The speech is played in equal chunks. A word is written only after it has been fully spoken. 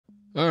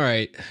All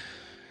right,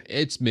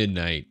 it's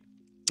midnight,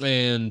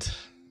 and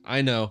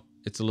I know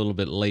it's a little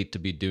bit late to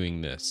be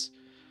doing this,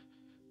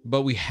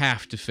 but we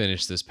have to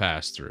finish this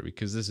pass through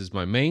because this is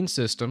my main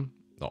system.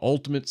 The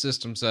ultimate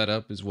system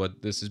setup is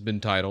what this has been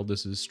titled.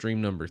 This is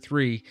stream number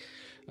 3.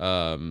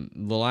 The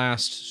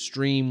last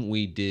stream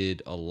we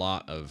did a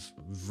lot of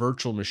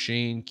virtual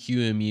machine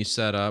QEMU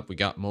setup. We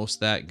got most of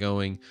that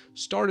going.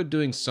 Started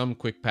doing some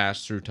quick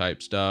pass through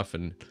type stuff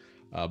and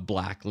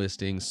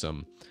blacklisting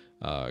some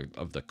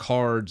of the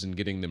cards and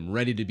getting them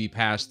ready to be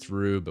passed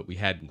through, but we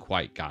hadn't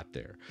quite got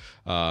there.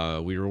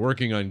 We were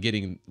working on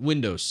getting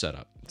Windows set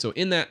up. So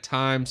in that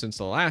time since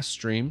the last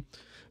stream,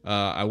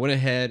 I went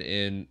ahead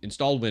and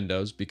installed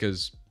Windows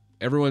because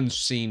everyone's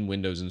seen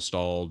Windows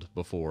installed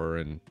before,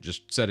 and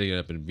just setting it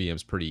up in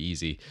VM's pretty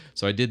easy.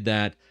 So I did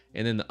that.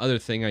 And then the other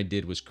thing I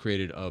did was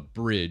created a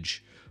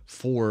bridge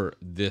for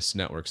this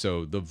network.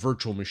 So the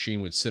virtual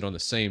machine would sit on the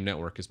same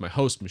network as my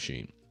host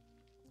machine.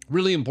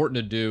 Really important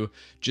to do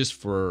just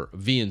for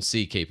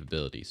VNC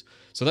capabilities.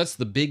 So that's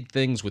the big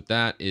things with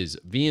that is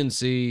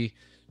VNC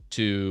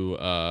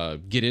to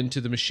get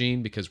into the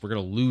machine, because we're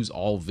going to lose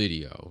all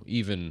video,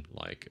 even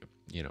like,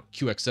 you know,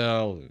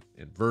 QXL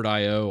and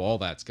VirtIO, all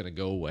that's going to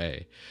go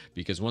away,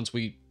 because once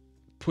we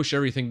push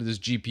everything to this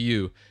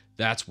GPU,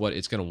 that's what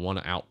it's going to want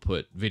to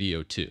output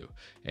video to.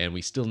 And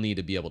we still need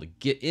to be able to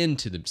get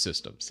into the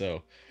system.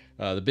 So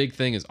the big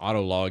thing is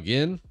auto log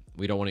in.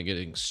 We don't want it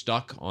getting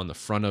stuck on the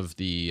front of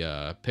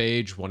the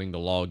page, wanting to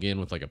log in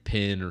with like a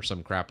pin or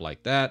some crap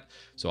like that.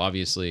 So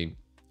obviously,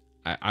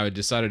 I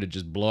decided to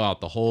just blow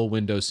out the whole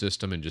Windows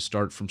system and just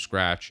start from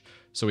scratch,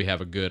 so we have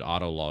a good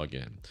auto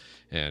login,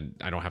 and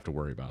I don't have to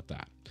worry about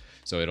that.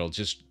 So it'll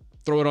just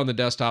throw it on the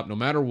desktop no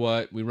matter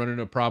what. We run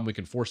into a problem, we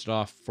can force it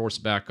off, force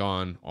it back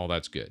on. All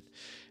that's good.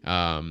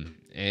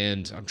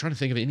 And I'm trying to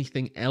think of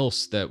anything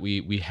else that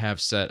we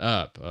have set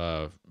up.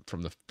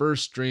 From the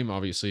first stream,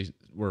 obviously,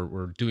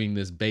 we're doing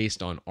this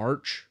based on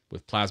Arch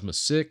with Plasma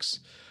 6.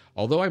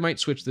 Although I might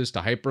switch this to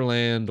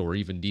Hyperland, or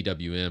even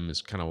DWM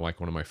is kind of like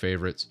one of my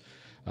favorites.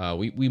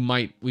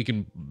 We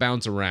can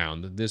bounce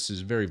around. This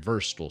is very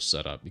versatile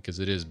setup because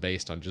it is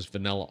based on just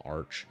vanilla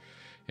Arch,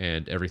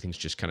 and everything's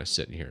just kind of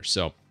sitting here.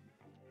 So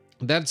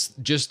that's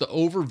just the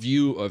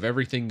overview of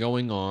everything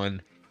going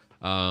on.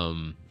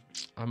 I'm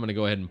going to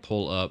go ahead and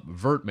pull up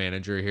Virt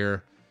Manager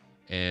here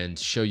and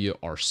show you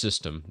our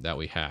system that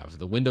we have.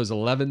 The Windows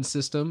 11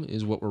 system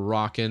is what we're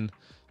rocking.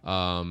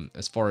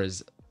 As far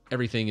as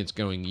everything, it's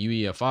going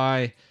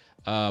UEFI.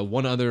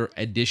 One other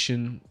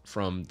addition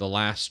from the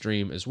last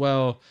stream as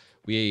well.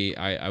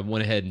 I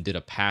went ahead and did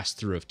a pass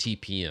through of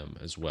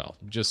TPM as well,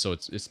 just so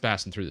it's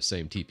passing through the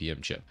same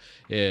TPM chip.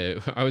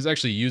 I was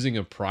actually using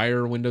a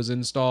prior Windows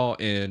install,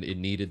 and it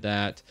needed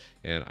that,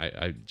 and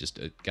I just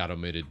got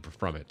omitted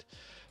from it.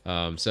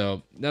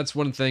 So that's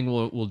one thing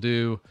we'll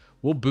do.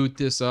 We'll boot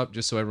this up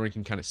just so everyone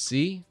can kind of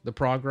see the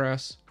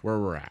progress where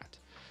we're at.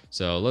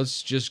 So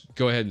let's just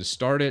go ahead and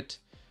start it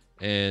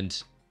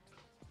and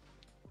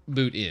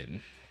boot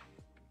in.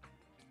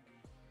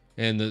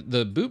 And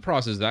the boot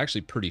process is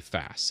actually pretty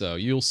fast. So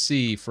you'll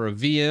see for a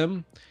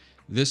VM,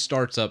 this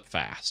starts up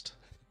fast.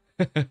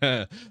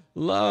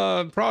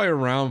 Probably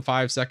around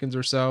 5 seconds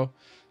or so,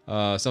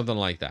 something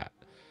like that.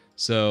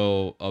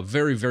 So a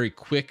very, very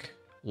quick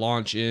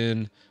launch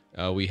in.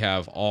 We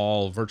have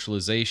all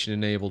virtualization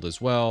enabled as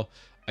well.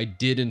 I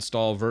did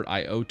install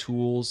VirtIO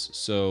tools,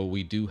 so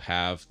we do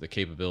have the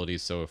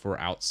capabilities. So if we're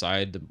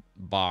outside the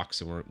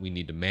box and we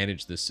need to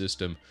manage this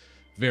system,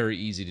 very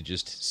easy to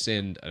just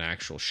send an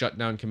actual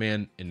shutdown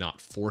command and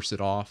not force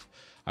it off.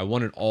 I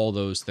wanted all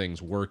those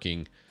things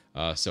working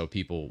so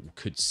people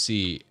could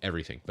see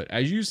everything. But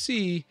as you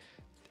see,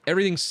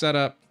 everything's set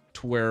up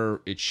to where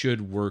it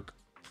should work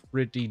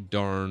pretty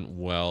darn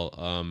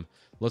well.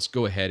 Let's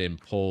go ahead and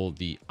pull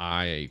the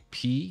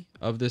IP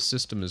of this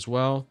system as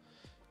well,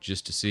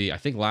 just to see. I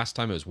think last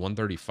time it was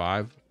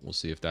 135. We'll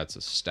see if that's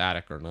a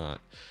static or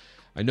not.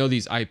 I know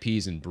these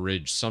IPs in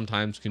Bridge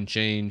sometimes can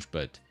change,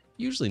 but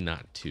usually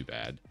not too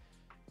bad.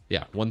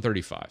 Yeah,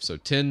 135. So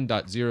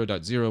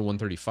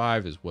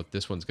 10.0.0.135 is what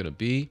this one's going to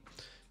be.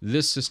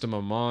 This system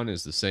I'm on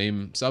is the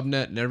same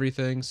subnet and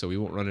everything, so we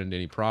won't run into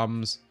any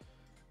problems.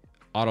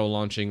 Auto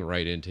launching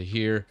right into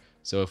here.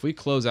 So if we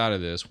close out of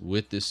this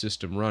with this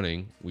system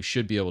running, we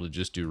should be able to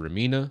just do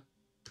Ramina.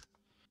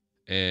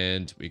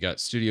 And we got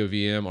Studio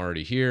VM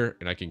already here,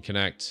 and I can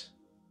connect,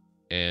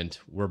 and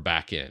we're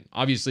back in.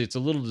 Obviously, it's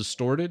a little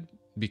distorted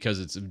because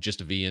it's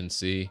just a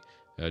VNC,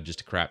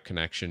 just a crap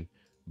connection,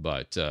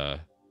 but I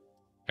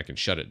can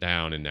shut it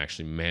down and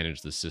actually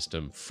manage the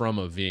system from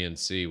a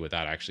VNC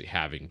without actually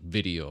having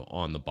video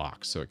on the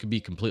box. So it could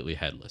be completely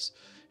headless.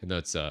 And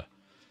that's the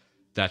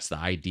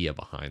idea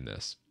behind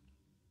this.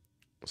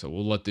 So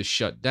we'll let this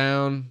shut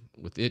down.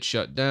 With it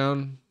shut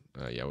down,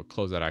 yeah, we'll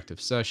close that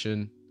active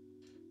session,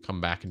 come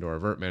back into our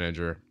Virt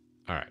Manager.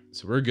 All right,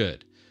 so we're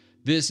good.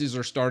 This is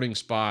our starting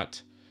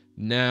spot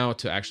now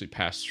to actually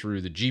pass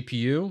through the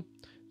GPU.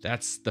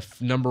 That's the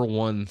number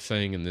one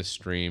thing in this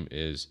stream,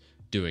 is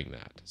doing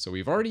that. So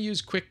we've already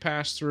used quick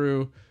pass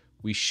through.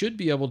 We should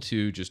be able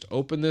to just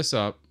open this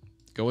up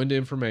go into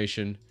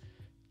information,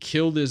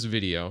 kill this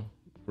video.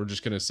 We're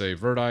just going to say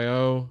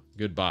vert.io,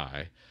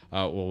 goodbye.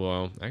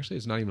 Well, actually,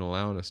 it's not even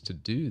allowing us to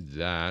do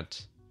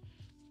that.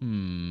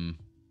 I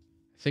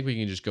think we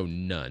can just go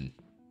none.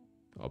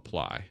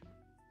 Apply.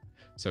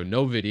 So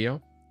no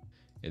video.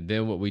 And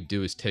then what we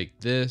do is take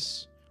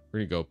this. We're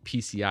going to go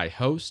PCI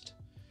host.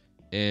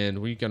 And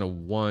we're going to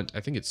want, I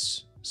think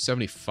it's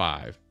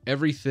 75.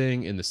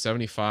 Everything in the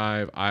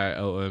 75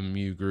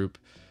 IOMU group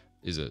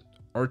is a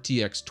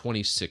RTX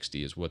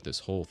 2060 is what this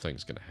whole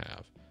thing's going to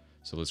have.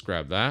 So let's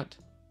grab that.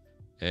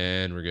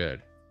 And we're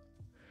good.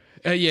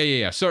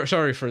 Yeah.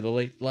 Sorry for the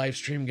late live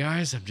stream,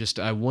 guys.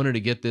 I wanted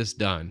to get this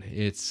done.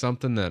 It's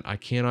something that I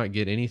cannot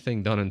get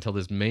anything done until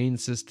this main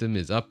system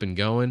is up and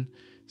going.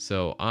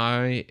 So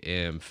I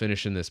am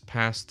finishing this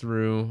pass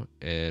through,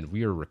 and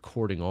we are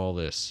recording all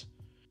this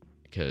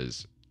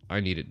because I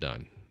need it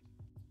done.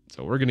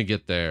 So we're going to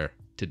get there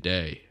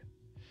today,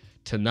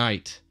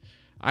 tonight.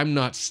 I'm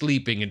not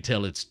sleeping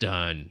until it's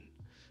done.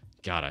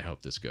 God, I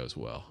hope this goes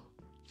well.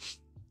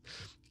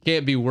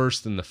 Can't be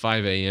worse than the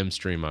 5 a.m.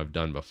 stream I've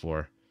done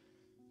before.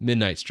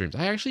 Midnight streams.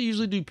 I actually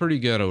usually do pretty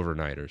good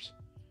overnighters.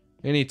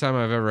 Anytime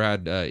I've ever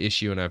had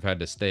issue and I've had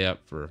to stay up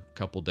for a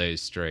couple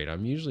days straight,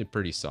 I'm usually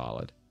pretty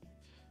solid.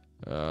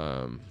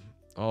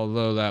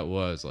 Although that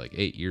was like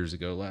 8 years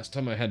ago last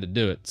time I had to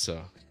do it,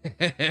 so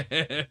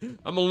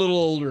I'm a little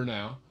older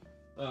now.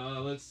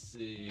 Let's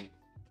see.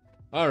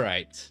 All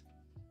right,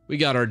 we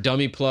got our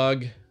dummy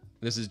plug.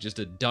 This is just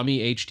a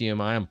dummy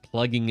HDMI I'm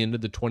plugging into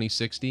the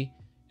 2060,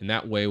 and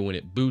that way when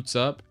it boots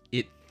up,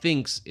 it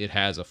thinks it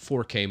has a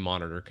 4K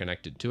monitor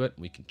connected to it.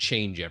 We can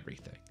change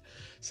everything.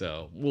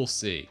 So we'll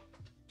see.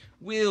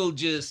 We'll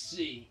just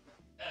see.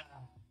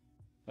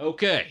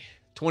 Okay,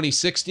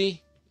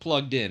 2060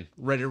 plugged in,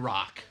 ready to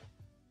rock.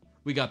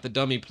 We got the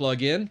dummy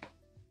plug in.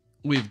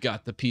 We've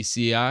got the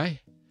PCI.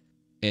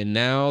 And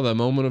now the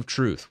moment of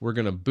truth. We're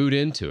going to boot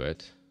into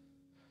it.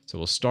 So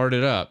we'll start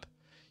it up.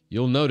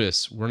 You'll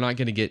notice we're not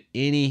going to get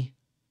any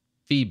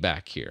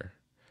feedback here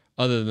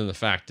other than the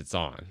fact it's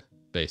on,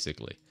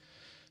 basically.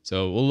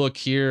 So we'll look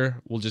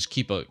here. We'll just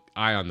keep an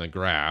eye on the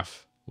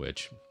graph,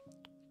 which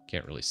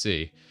can't really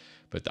see,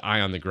 but the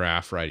eye on the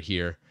graph right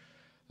here.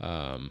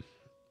 Let's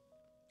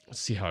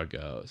see how it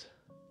goes.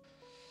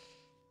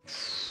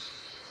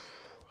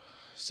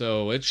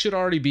 So it should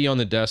already be on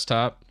the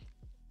desktop.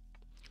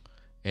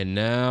 And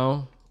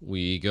now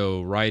we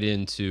go right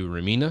into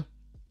Ramina.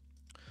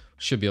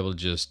 Should be able to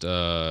just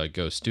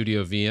go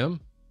Studio VM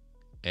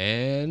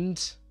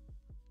and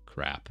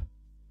crap.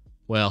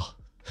 Well,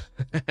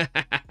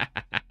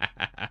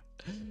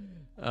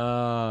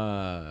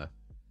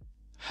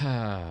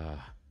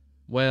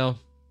 well,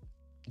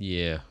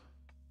 yeah.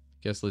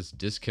 Guess let's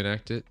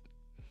disconnect it.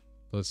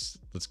 Let's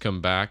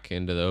come back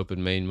into the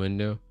open main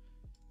window.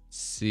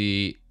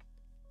 See.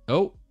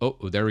 Oh,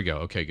 there we go.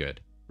 Okay,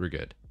 good. We're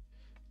good.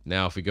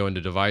 Now, if we go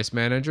into Device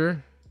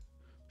Manager,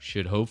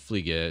 should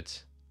hopefully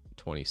get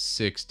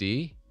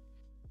 2060.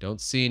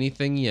 Don't see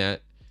anything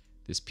yet.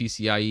 This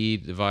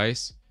PCIe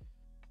device.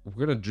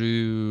 We're gonna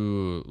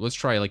do. Let's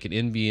try like an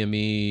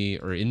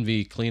NVMe or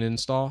NV clean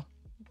install.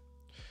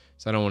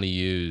 So I don't want to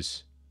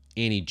use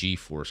any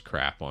GeForce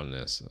crap on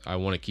this. I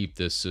want to keep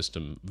this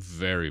system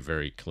very,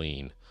 very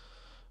clean.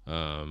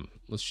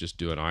 Let's just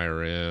do an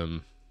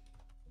IRM.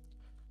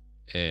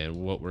 And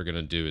what we're going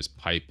to do is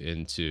pipe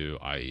into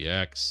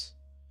IEX.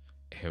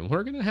 And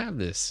we're going to have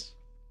this.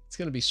 It's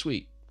going to be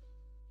sweet.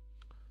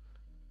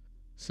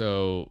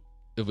 So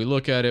if we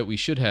look at it, we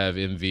should have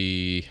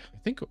MV.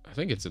 I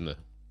think it's in the.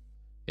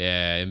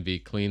 Yeah,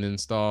 MV clean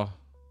install.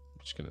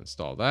 I'm just going to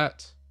install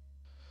that.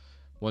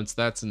 Once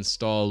that's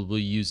installed, we'll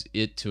use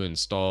it to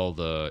install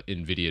the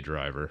NVIDIA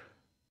driver.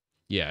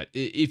 Yeah,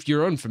 if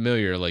you're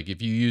unfamiliar, like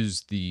if you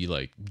use the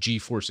like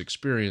GeForce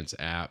Experience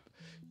app,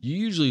 you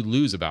usually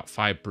lose about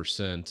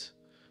 5%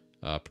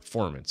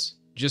 performance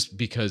just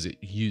because it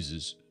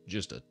uses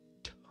just a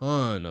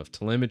ton of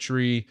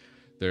telemetry.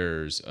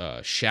 There's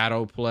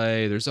shadow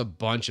play. There's a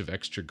bunch of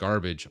extra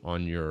garbage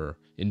on your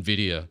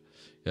NVIDIA,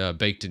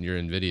 baked in your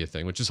NVIDIA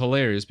thing, which is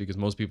hilarious because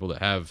most people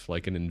that have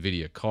like an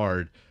NVIDIA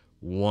card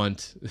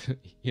want,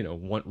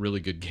 want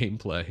really good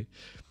gameplay.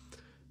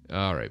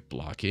 All right,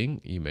 blocking.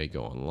 You may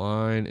go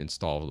online,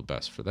 install the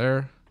best for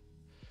there.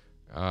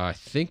 I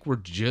think we're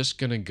just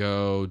going to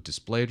go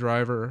display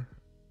driver.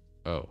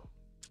 Oh,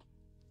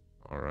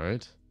 all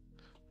right.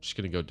 Just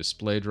going to go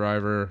display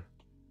driver.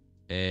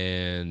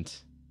 And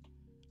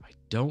I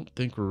don't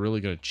think we're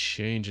really going to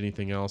change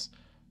anything else.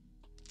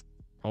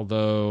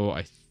 Although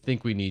I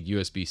think we need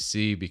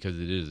USB-C because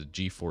it is a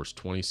GeForce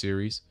 20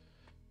 series.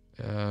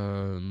 I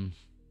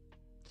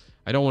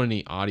don't want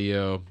any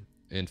audio,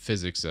 and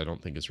physics I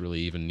don't think is really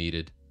even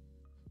needed.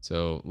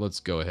 So let's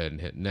go ahead and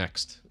hit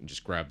next and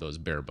just grab those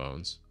bare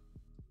bones.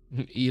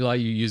 Eli,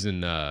 you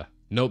using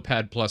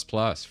Notepad++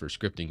 for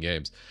scripting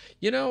games.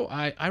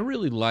 I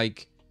really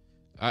like,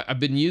 I've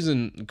been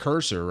using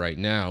Cursor right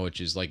now, which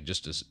is like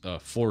just a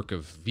fork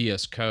of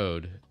VS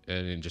Code,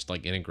 and it just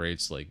like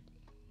integrates like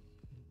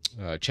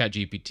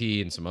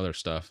ChatGPT and some other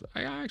stuff.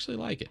 I actually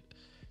like it.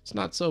 It's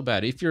not so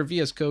bad. If you're a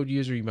VS Code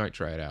user, you might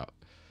try it out.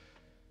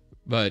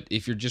 But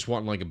if you're just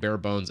wanting like a bare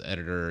bones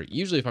editor,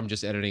 usually if I'm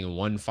just editing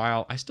one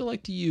file, I still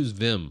like to use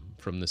Vim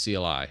from the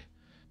CLI.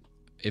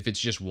 If it's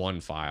just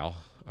one file,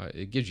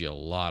 it gives you a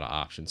lot of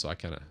options. So I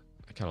kind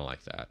of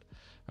like that.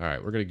 All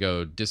right, we're gonna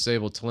go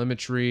disable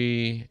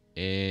telemetry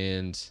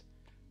and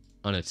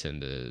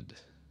unattended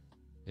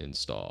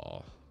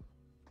install.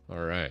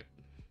 All right.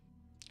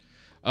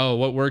 Oh,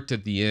 what worked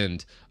at the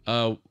end?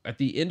 At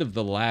the end of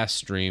the last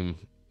stream,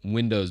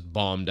 Windows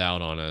bombed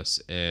out on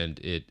us and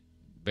it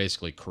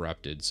basically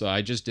corrupted. So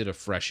I just did a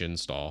fresh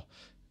install.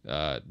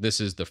 This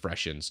is the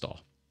fresh install.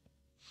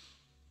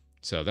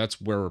 So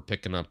that's where we're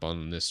picking up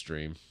on this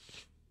stream.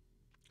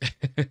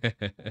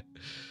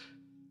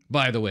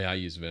 By the way, I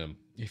use Vim,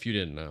 if you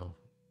didn't know,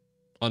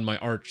 on my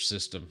Arch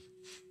system.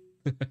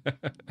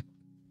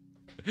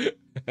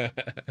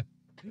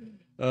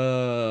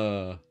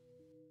 Oh,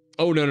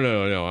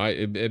 no.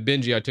 At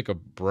Benji, I took a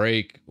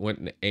break, went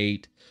and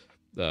ate.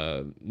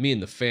 Me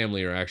and the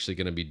family are actually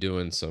going to be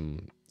doing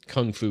some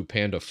Kung Fu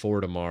Panda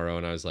 4 tomorrow,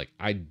 and I was like,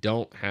 I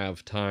don't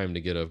have time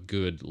to get a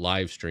good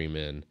live stream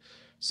in.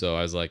 So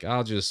I was like,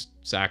 I'll just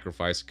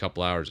sacrifice a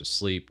couple hours of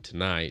sleep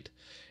tonight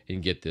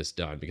and get this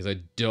done, because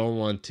I don't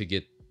want to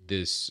get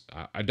this,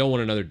 I don't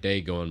want another day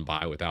going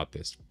by without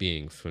this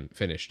being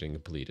finished and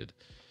completed.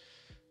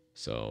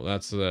 So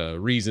that's the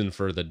reason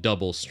for the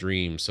double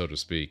stream, so to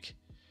speak.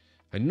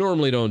 I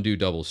normally don't do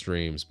double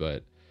streams,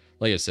 but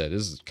like I said,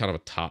 this is kind of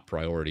a top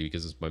priority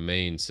because it's my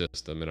main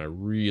system and I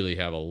really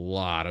have a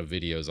lot of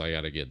videos I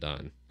got to get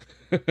done.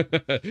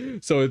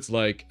 So it's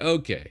like,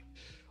 okay,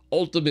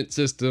 ultimate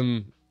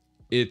system,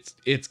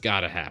 it's got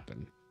to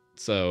happen.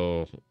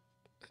 So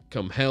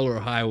come hell or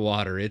high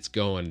water, it's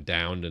going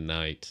down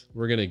tonight.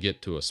 We're going to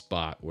get to a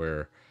spot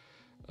where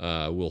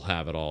we'll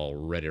have it all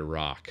ready to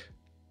rock.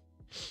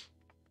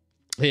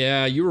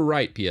 Yeah, you were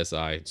right,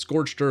 PSI.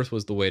 Scorched Earth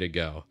was the way to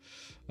go.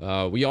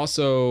 We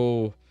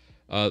also,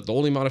 the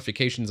only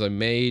modifications I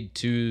made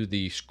to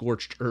the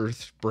Scorched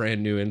Earth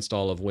brand new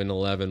install of Win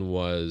 11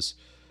 was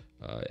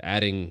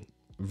adding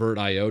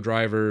virt.io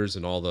drivers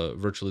and all the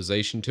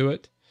virtualization to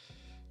it.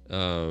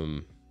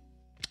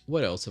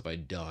 What else have I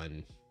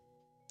done?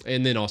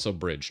 And then also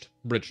bridge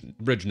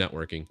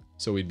networking,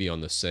 so we'd be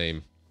on the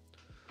same.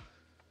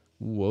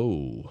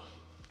 Whoa,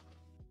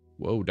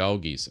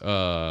 doggies.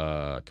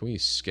 Can we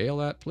scale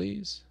that,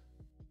 please?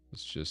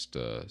 Let's just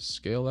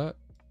scale that.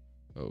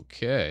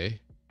 Okay.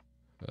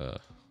 Wow.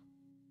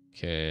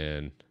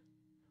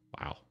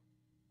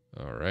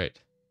 All right.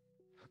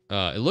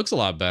 It looks a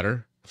lot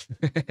better.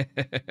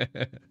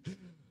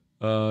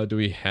 Do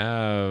we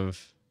have...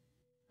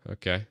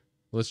 Okay.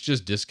 Let's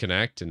just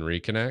disconnect and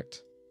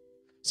reconnect.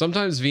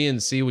 Sometimes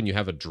VNC, when you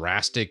have a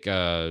drastic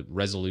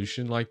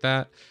resolution like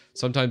that,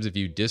 sometimes if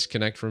you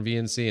disconnect from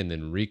VNC and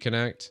then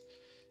reconnect,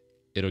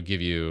 it'll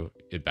give you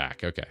it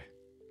back. Okay.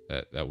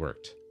 That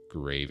worked.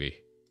 Gravy.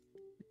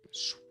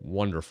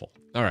 Wonderful.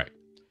 All right.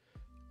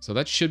 So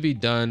that should be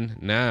done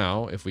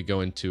now. If we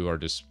go into our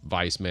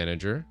device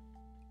manager,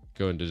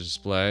 go into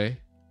display,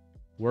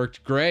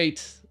 worked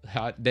great.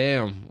 Hot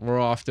damn. We're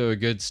off to a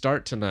good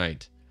start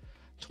tonight.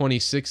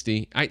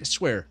 2060. I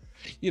swear,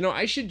 you know,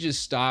 I should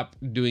just stop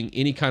doing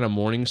any kind of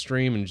morning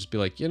stream and just be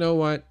like, you know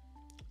what?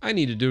 I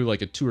need to do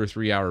like a 2 or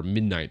 3 hour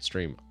midnight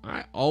stream.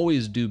 I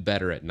always do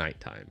better at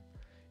nighttime.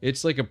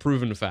 It's like a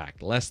proven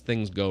fact. Less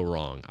things go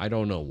wrong. I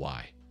don't know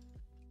why.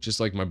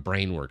 Just like my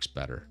brain works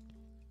better.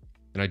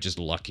 And I'm just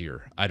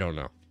luckier. I don't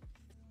know.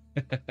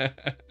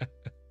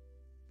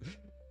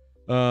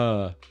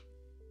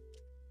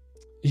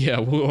 Yeah,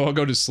 I'll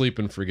go to sleep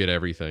and forget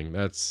everything.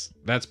 That's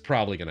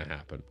probably going to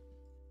happen.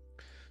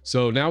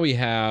 So now we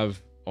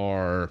have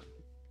our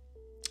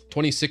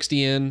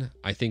 2060 in.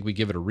 I think we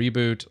give it a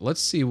reboot.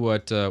 Let's see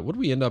what do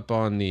we end up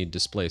on the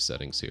display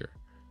settings here.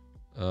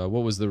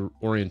 What was the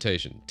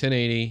orientation?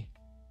 1080.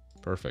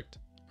 Perfect.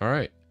 All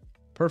right.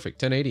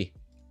 Perfect. 1080.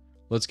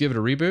 Let's give it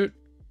a reboot.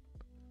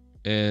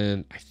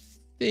 And I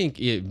think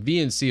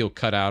VNC will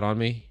cut out on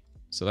me.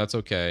 So that's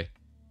okay.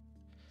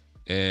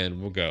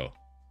 And we'll go.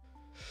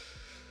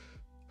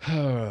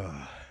 All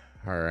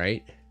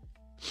right.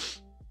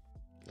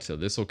 So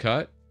this will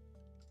cut.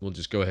 We'll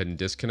just go ahead and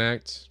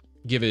disconnect.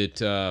 Give it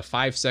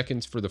 5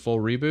 seconds for the full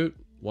reboot.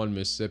 1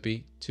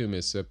 Mississippi, 2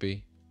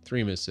 Mississippi,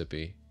 3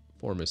 Mississippi,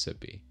 4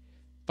 Mississippi,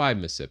 5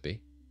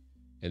 Mississippi.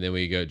 And then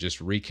we go just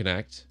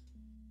reconnect.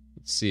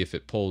 Let's see if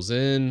it pulls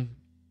in.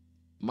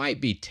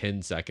 Might be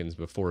 10 seconds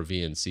before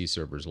VNC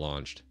server's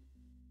launched.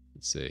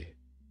 Let's see.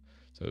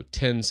 So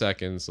 10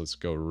 seconds. Let's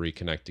go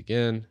reconnect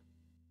again.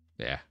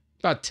 Yeah,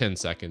 about 10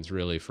 seconds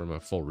really from a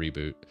full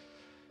reboot.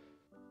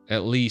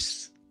 At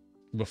least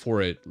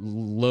before it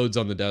loads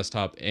on the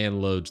desktop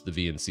and loads the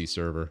VNC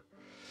server.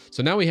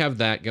 So now we have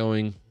that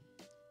going.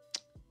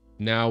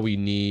 Now we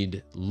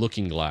need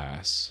Looking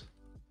Glass.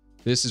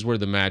 This is where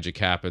the magic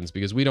happens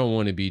because we don't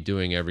want to be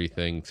doing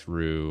everything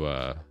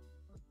through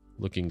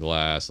Looking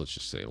Glass. Let's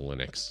just say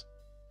Linux.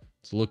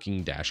 It's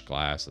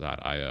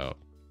looking-glass.io.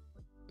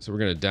 So we're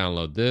going to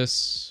download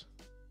this.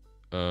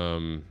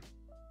 We're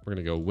going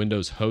to go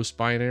Windows host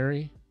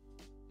binary.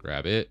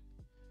 Grab it.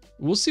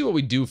 We'll see what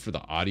we do for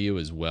the audio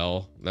as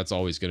well. That's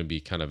always going to be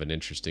kind of an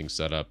interesting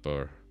setup,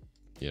 or,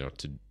 you know,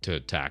 to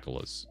tackle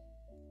us.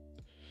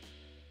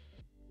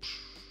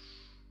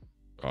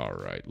 All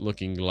right,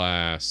 looking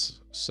glass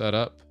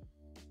setup.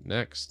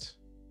 Next,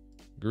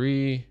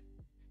 agree.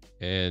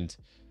 And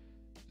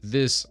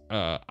this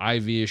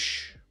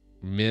Ivy-ish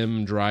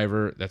MIM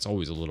driver, that's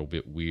always a little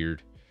bit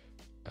weird.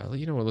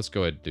 You know what, let's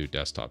go ahead and do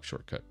desktop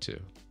shortcut too.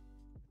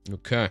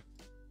 Okay.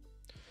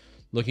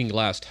 Looking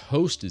Glass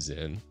host is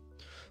in.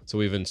 So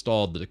we've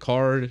installed the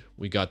card,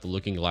 we got the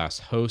Looking Glass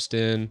host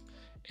in,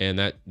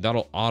 and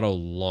that'll auto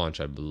launch,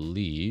 I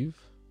believe.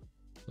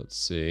 Let's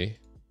see.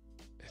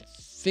 I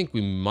think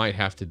we might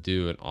have to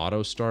do an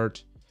auto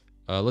start.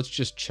 Let's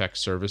just check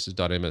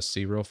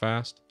services.msc real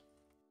fast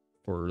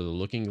for the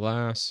Looking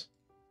Glass.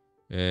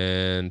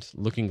 And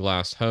Looking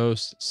Glass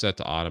host set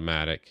to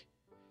automatic.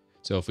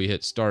 So if we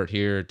hit start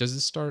here, does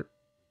it start?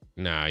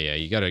 Nah, yeah,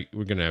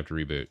 we're gonna have to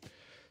reboot.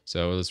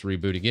 So let's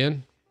reboot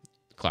again.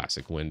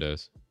 Classic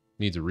Windows.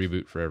 Needs a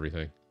reboot for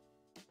everything.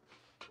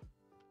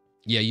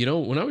 Yeah, you know,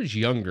 when I was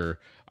younger,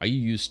 I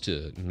used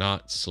to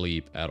not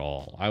sleep at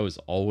all. I was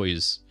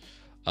always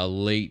a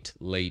late,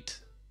 you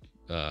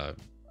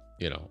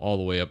know, all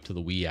the way up to the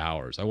wee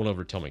hours. I won't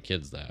ever tell my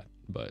kids that,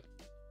 but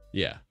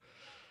yeah.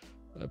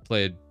 I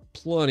played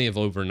plenty of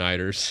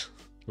overnighters.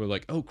 We're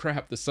like, oh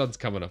crap, the sun's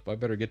coming up. I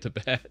better get to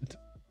bed.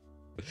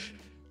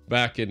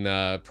 Back in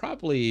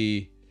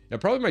probably my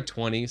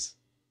 20s.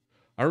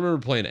 I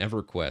remember playing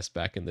EverQuest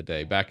back in the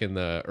day, back in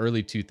the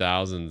early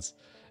 2000s.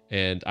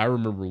 And I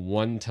remember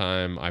one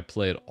time I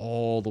played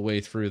all the way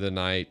through the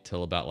night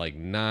till about like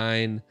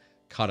 9,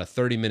 caught a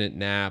 30-minute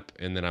nap,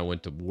 and then I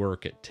went to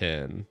work at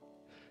 10.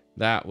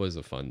 That was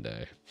a fun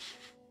day.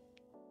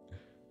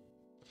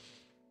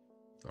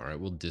 All right,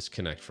 we'll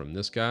disconnect from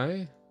this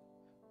guy.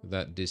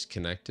 That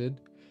disconnected.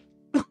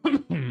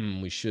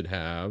 We should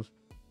have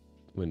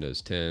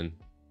Windows 10.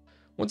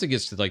 Once it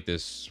gets to like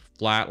this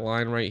flat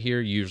line right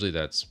here, usually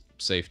that's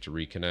safe to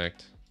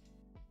reconnect.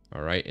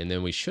 All right, and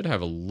then we should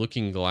have a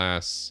Looking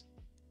Glass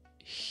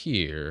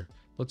here.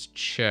 Let's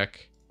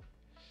check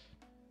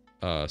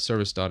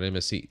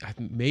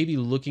service.msc. Maybe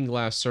Looking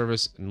Glass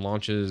service and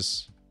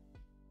launches.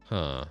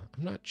 I'm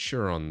not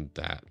sure on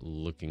that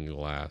Looking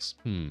Glass.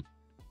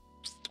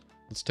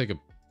 Let's take a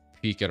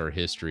peek at our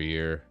history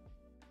here.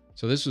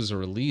 So this was a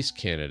release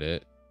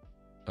candidate.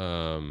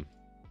 I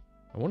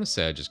want to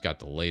say I just got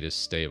the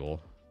latest stable.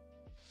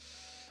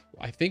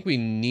 I think we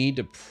need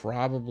to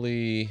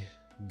probably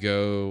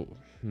go...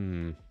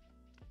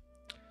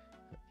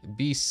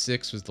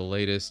 B6 was the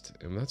latest,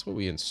 and that's what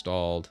we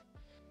installed.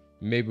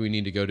 Maybe we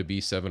need to go to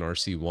B7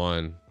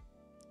 RC1.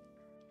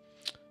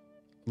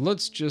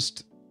 Let's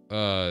just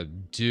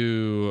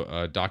do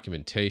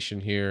documentation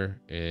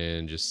here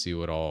and just see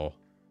what all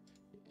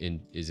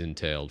is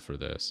entailed for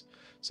this.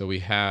 So we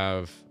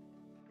have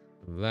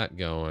that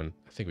going.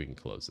 I think we can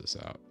close this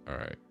out. All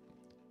right.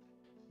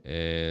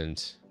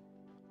 And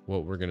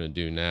what we're going to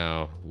do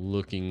now,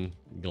 Looking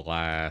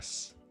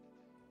Glass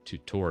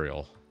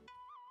tutorial.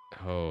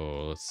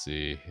 Oh, let's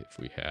see if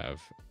we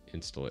have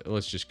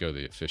let's just go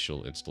the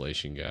official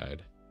installation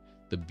guide,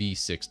 the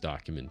B6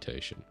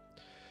 documentation.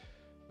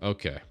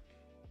 Okay.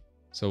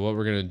 So what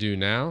we're going to do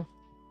now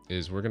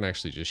is we're going to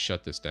actually just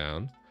shut this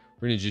down.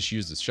 We're going to just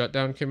use the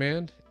shutdown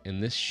command,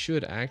 and this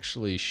should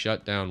actually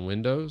shut down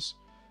Windows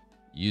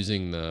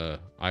using the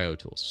IO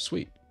tools.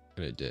 Sweet.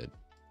 And it did.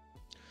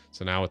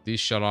 So now with these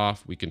shut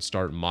off, we can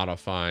start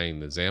modifying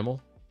the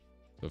XAML.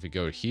 So if we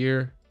go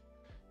here,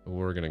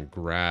 we're going to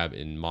grab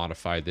and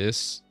modify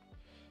this,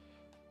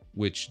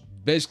 which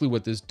basically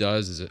what this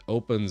does is it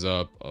opens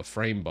up a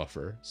frame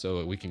buffer so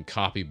that we can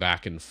copy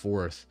back and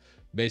forth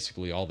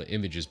basically all the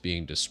images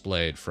being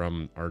displayed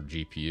from our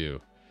GPU.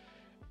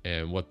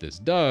 And what this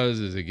does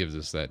is it gives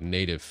us that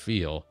native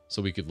feel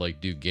so we could like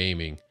do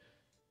gaming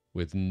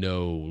with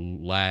no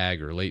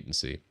lag or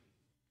latency.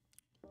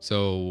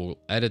 So we'll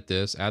edit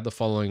this, add the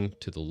following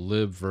to the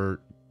libvirt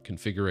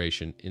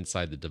configuration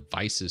inside the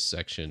devices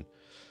section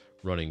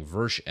running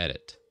virsh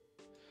edit.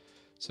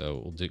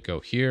 So we'll go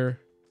here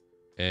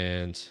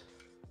and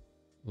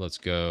let's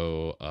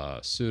go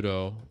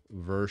sudo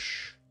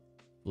virsh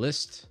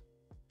list.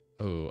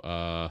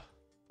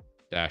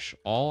 Dash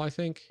all, I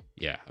think.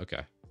 Yeah,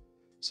 okay.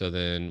 So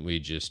then we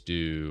just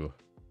do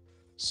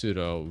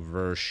sudo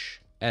virsh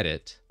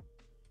edit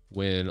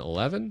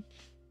win11.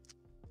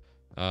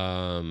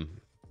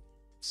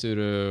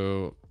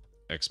 Sudo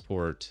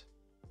export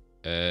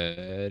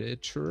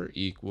editor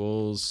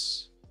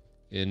equals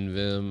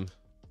invim.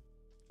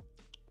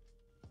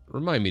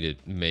 Remind me to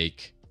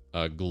make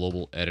a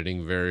global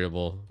editing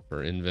variable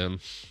for invim.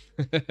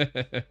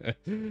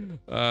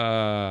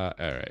 All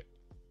right.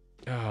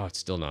 Oh, it's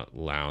still not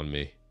allowing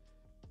me.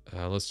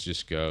 Let's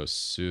just go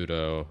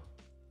sudo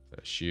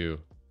 -u.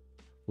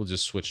 We'll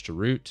just switch to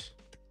root.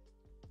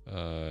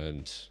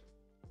 And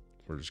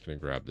we're just going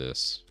to grab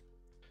this.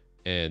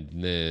 And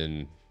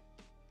then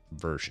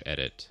virsh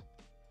edit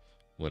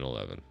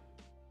win11.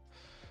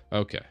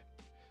 Okay.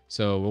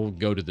 So we'll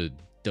go to the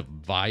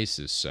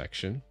devices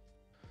section.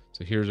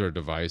 So here's our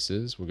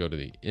devices. We'll go to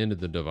the end of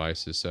the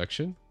devices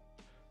section.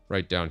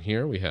 Right down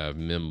here, we have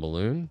MIM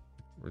balloon.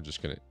 We're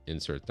just going to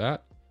insert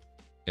that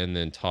and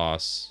then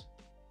toss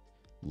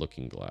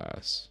looking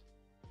glass.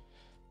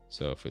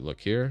 So if we look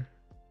here,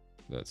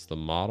 that's the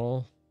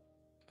model.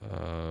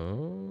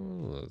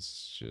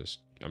 Let's just,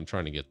 I'm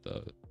trying to get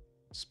the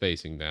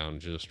spacing down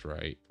just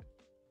right.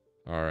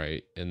 All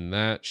right. And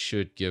that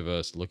should give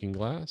us looking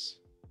glass.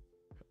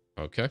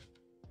 Okay.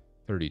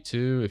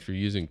 32. If you're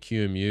using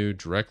QEMU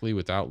directly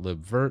without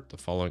libvirt, the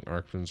following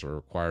argments are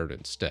required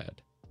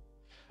instead.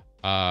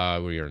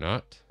 We are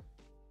not.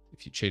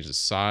 If you change the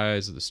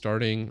size of the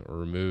starting or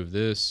remove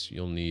this,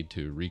 you'll need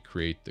to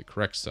recreate the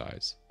correct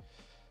size.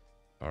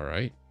 All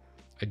right.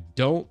 I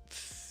don't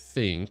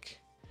think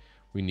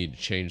we need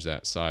to change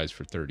that size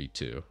for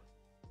 32.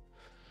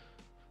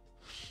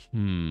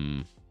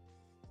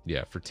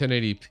 Yeah, for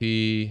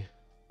 1080p,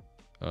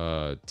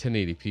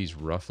 1080p is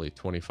roughly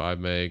 25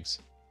 megs.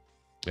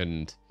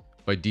 And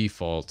by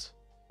default,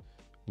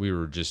 we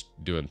were just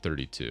doing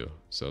 32.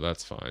 So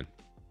that's fine.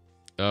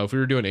 If we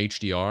were doing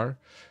HDR,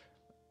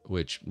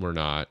 which we're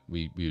not,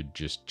 we would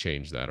just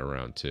change that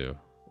around too.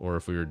 Or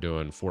if we were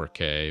doing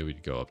 4K,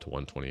 we'd go up to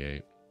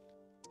 128.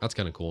 That's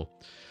kind of cool.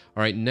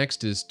 All right,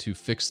 next is to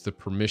fix the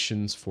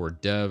permissions for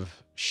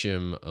dev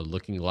shim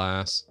looking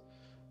glass.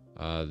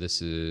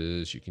 This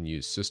is, you can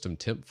use system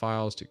temp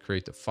files to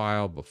create the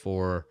file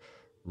before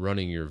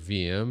running your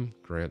VM.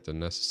 Grant the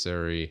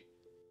necessary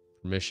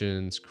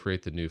permissions,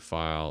 create the new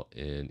file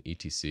in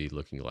etc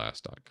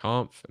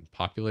lookingglass.conf and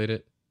populate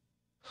it.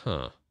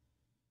 Huh.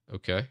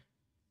 Okay.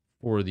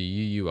 For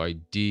the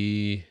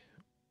UUID,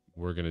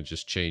 we're going to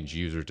just change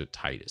user to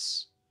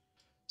Titus.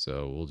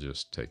 So we'll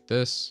just take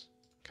this,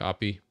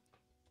 copy,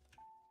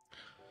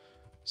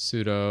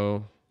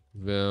 sudo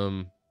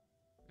vim,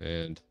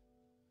 and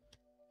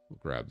we'll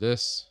grab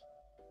this,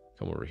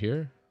 come over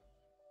here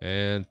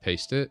and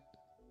paste it,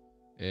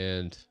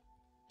 and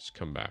just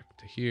come back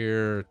to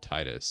here,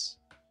 Titus,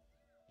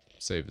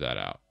 save that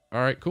out.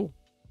 All right, cool.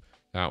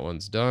 That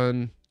one's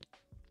done.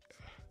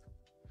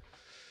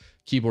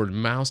 Keyboard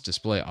and mouse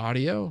display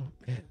audio,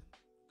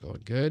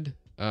 going good.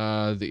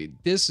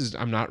 This is,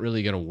 I'm not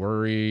really going to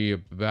worry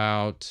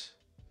about.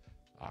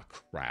 Ah,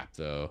 crap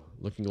though.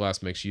 Looking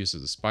Glass makes use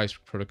of the SPICE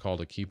protocol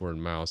to keyboard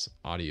and mouse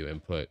audio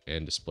input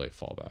and display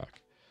fallback.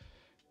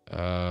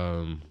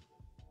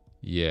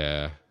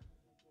 Yeah,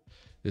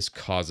 this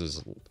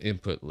causes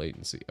input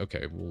latency.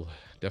 Okay, we'll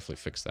definitely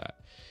fix that.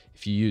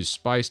 If you use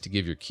SPICE to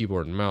give your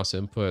keyboard and mouse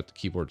input, the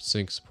keyboard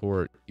sync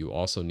support, you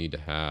also need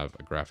to have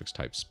a graphics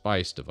type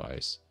SPICE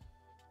device.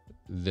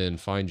 Then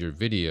find your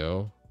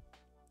video,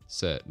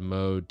 set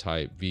mode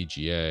type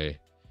VGA. If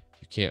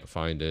you can't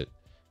find it,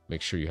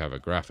 make sure you have a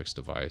graphics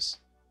device.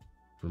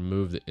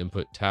 Remove the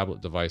input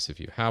tablet device if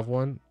you have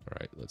one. All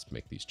right, let's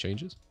make these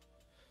changes.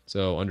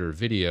 So under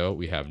video,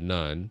 we have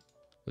none.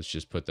 Let's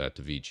just put that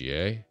to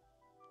VGA.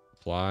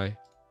 Apply.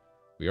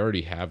 We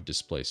already have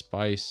display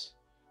SPICE.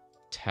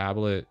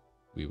 Tablet,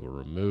 we will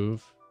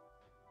remove.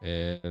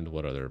 And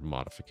what other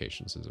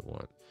modifications does it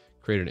want?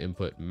 Create an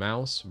input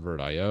mouse,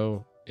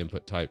 VirtIO.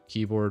 Input type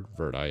keyboard,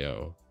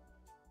 VirtIO.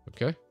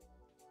 Okay.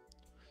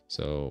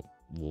 So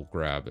we'll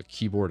grab a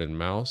keyboard and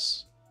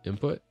mouse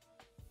input.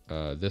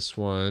 This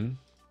one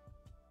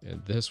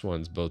and this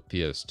one's both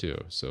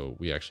PS2. So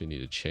we actually need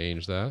to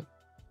change that.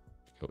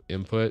 Go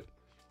input.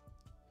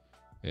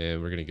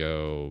 And we're going to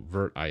go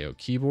VirtIO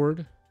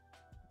keyboard.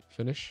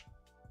 Finish.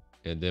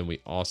 And then we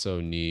also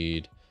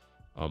need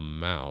a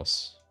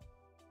mouse.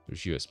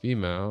 There's USB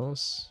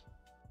mouse.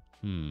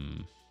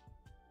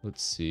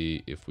 Let's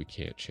see if we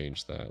can't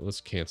change that.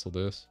 Let's cancel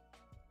this.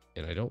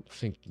 And I don't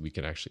think we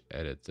can actually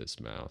edit this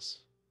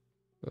mouse.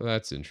 Well,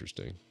 that's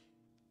interesting.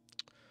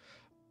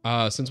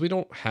 Since we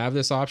don't have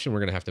this option, we're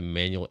going to have to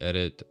manual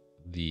edit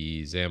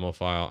the XAML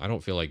file. I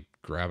don't feel like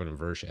grabbing a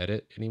verse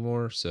edit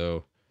anymore.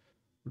 So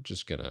we're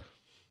just going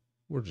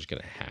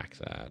to hack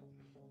that.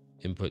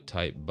 Input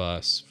type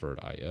bus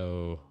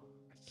VirtIO.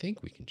 I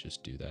think we can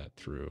just do that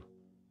through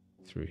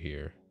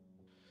here.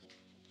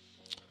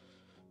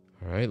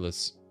 All right,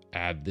 let's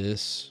add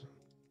this.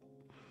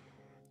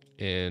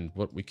 And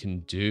what we can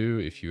do,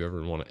 if you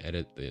ever want to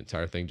edit the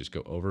entire thing, just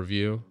go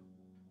overview.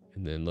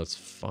 And then let's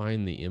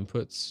find the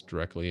inputs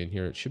directly in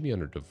here. It should be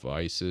under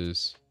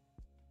devices.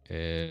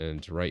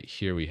 And right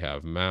here we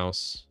have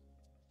mouse,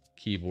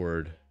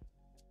 keyboard,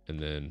 and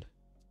then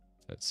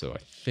that's, so I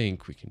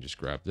think we can just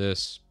grab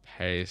this,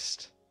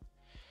 paste,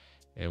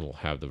 and we'll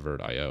have the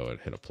VirtIO and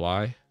hit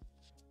apply.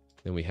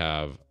 Then we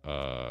have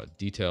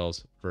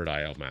details,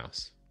 VirtIO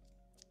mouse.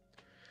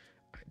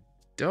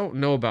 Don't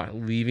know about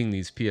leaving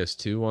these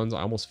PS2 ones.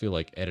 I almost feel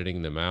like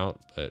editing them out,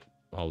 but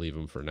I'll leave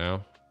them for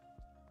now.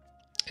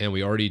 And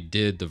we already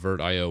did the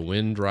VirtIO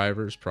Win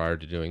drivers prior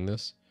to doing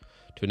this.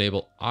 To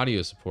enable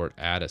audio support,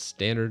 add a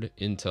standard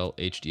Intel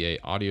HDA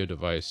audio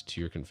device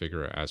to your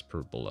configure as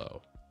per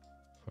below.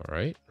 All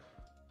right.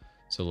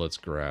 So let's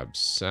grab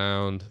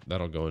sound.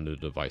 That'll go into the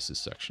devices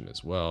section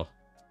as well.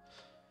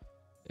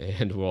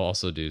 And we'll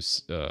also do,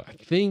 I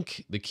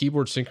think the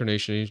keyboard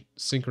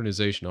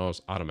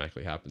synchronization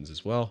automatically happens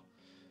as well.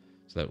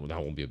 So that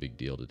won't be a big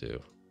deal to do.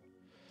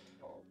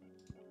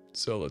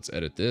 So let's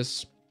edit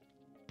this.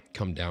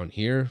 Come down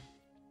here.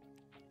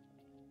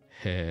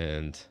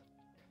 And,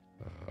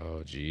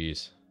 oh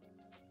geez.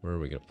 Where are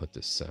we going to put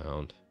this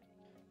sound?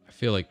 I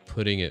feel like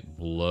putting it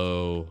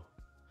below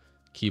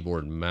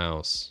keyboard,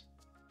 mouse,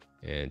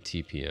 and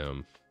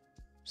TPM.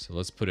 So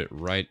let's put it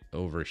right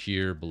over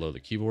here below the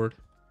keyboard.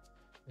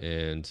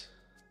 And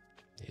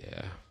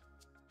yeah,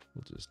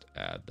 we'll just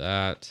add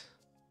that.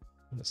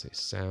 I'm going to say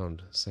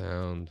sound,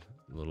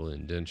 little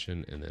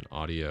indentation, and then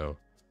audio,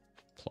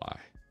 apply.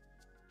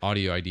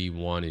 Audio ID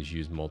 1 is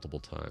used multiple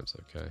times,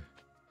 okay.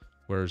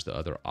 Where's the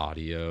other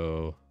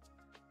audio?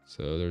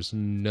 So there's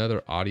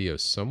another audio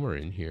somewhere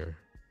in here.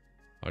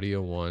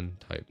 Audio 1,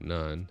 type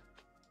none,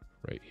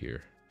 right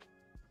here.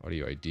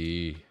 Audio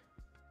ID,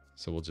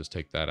 so we'll just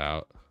take that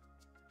out.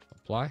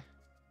 Apply,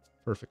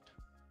 perfect.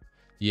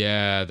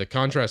 Yeah, the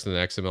contrast in the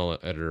XML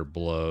editor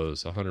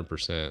blows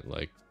 100%.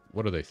 Like,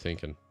 what are they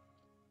thinking?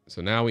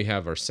 So now we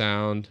have our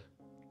sound,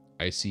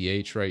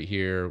 ICH right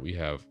here. We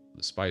have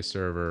the Spice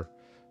server.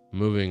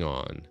 Moving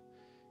on.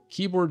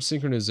 Keyboard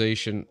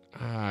synchronization,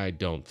 I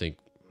don't think...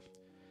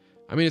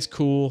 I mean, it's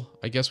cool.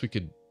 I guess we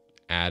could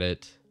add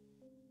it.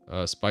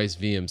 Spice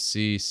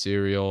VMC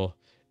serial.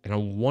 And I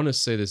want to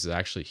say this is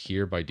actually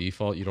here by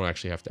default. You don't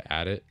actually have to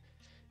add it.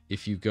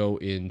 If you go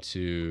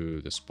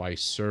into the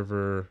Spice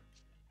server...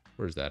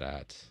 Where's that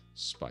at?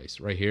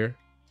 Spice, right here.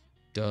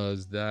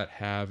 Does that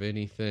have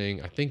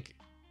anything? I think,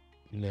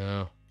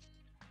 no.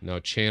 No,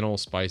 channel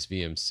Spice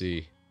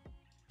VMC.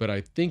 But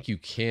I think you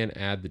can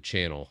add the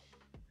channel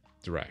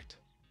direct.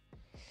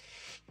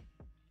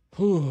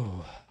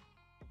 Whew.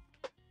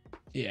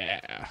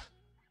 Yeah,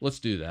 let's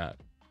do that.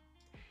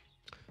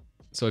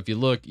 So if you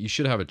look, you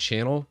should have a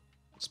channel,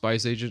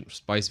 Spice agent,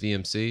 Spice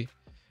VMC.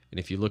 And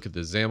if you look at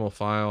the XAML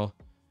file,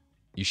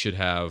 you should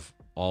have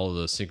all of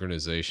the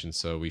synchronization,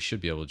 so we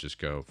should be able to just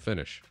go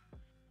finish,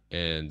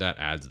 and that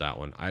adds that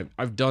one.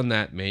 I've done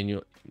that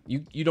manually.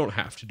 You don't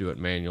have to do it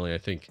manually. I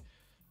think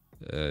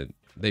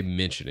they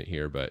mention it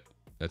here, but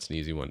that's an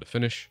easy one to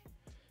finish.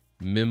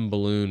 Mim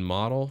balloon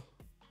model.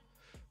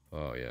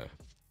 Oh yeah,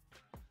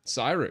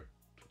 Cyric,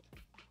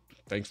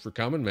 thanks for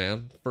coming,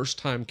 man. First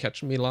time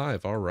catching me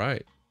live. All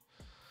right,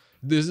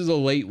 this is a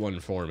late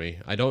one for me.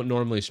 I don't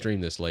normally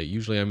stream this late.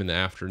 Usually I'm in the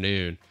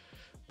afternoon.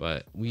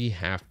 But we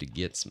have to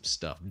get some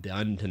stuff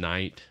done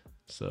tonight.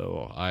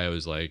 So I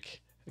was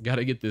like, I got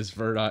to get this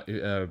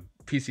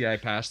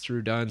PCI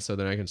pass-through done so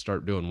that I can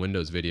start doing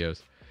Windows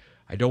videos.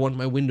 I don't want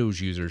my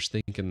Windows users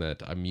thinking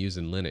that I'm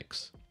using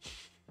Linux.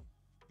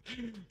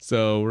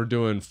 So we're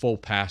doing full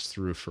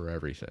pass-through for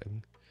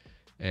everything.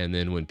 And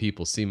then when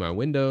people see my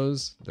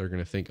Windows, they're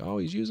going to think, oh,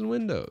 he's using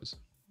Windows.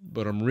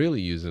 But I'm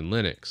really using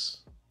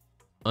Linux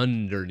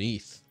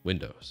underneath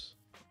Windows.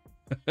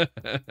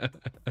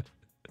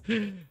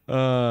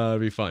 It'll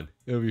be fun.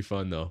 It'll be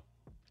fun though.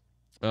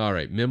 All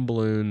right, Mim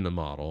balloon, the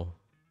model.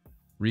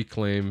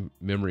 Reclaim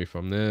memory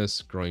from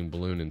this. Growing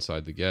balloon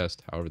inside the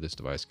guest. However, this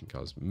device can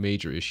cause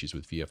major issues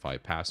with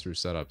VFI pass-through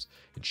setups.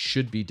 It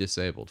should be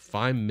disabled.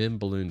 Find Mim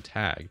balloon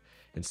tag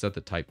and set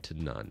the type to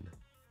none.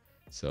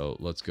 So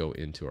let's go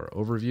into our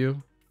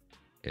overview.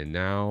 And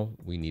now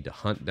we need to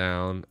hunt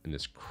down in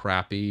this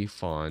crappy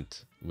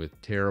font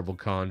with terrible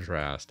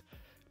contrast,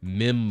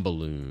 Mim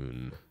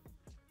balloon.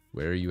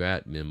 Where are you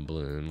at, Mim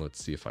balloon?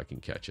 Let's see if I can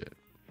catch it.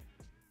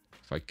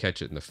 If I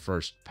catch it in the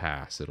first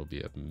pass, it'll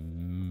be a...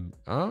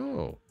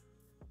 Oh,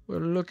 well,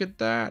 look at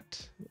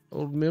that.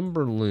 Old Mim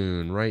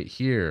balloon right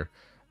here.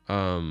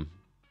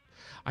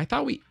 I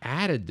thought we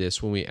added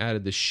this when we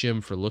added the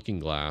shim for looking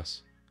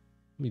glass.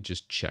 Let me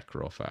just check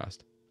real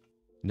fast.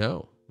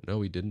 No,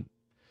 we didn't.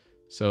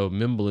 So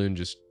Mim balloon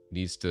just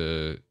needs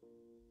to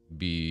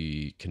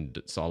be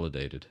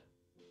consolidated.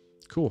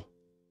 Cool.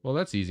 Well,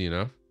 that's easy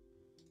enough.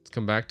 Let's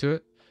come back to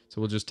it. So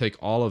we'll just take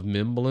all of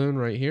Mim balloon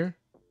right here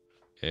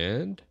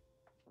and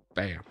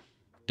bam,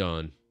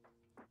 done.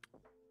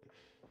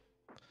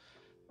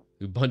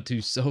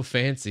 Ubuntu's so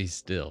fancy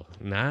still.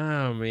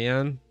 Nah,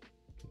 man.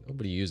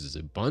 Nobody uses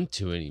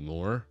Ubuntu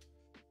anymore.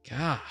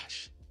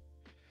 Gosh.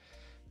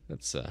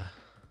 That's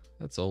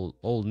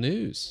old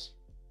news.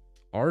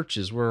 Arch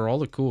is where all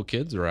the cool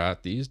kids are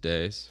at these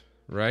days,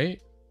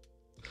 right?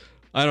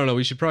 I don't know.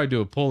 We should probably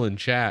do a poll in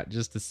chat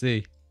just to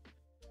see.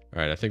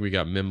 All right, I think we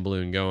got Mim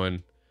balloon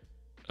going.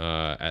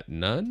 At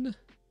none.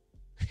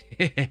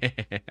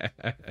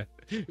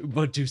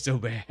 Ubuntu so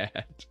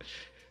bad.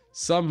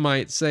 Some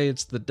might say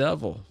it's the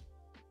devil.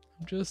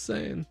 I'm just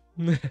saying.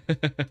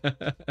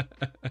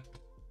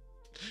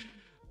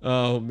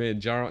 Oh man,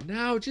 Jaro.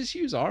 No, just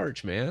use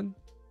Arch, man.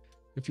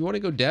 If you want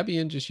to go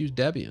Debian, just use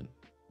Debian.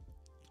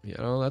 You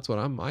know, that's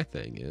what my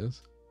thing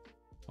is.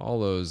 All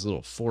those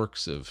little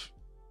forks of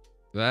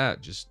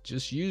that,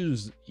 just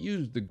use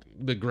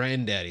the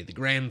granddaddy, the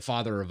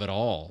grandfather of it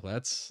all.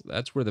 That's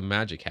where the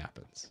magic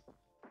happens.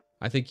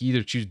 I think you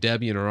either choose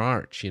Debian or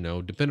Arch, you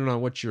know, depending on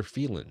what you're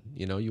feeling.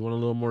 You know, you want a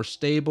little more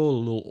stable, a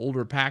little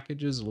older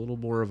packages, a little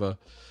more of a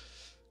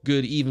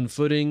good even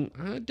footing.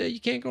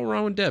 You can't go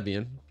wrong with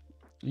Debian.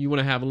 You want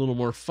to have a little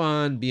more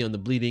fun, be on the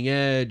bleeding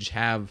edge,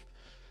 have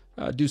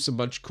do some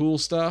bunch of cool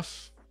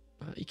stuff.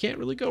 You can't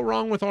really go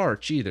wrong with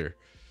Arch either.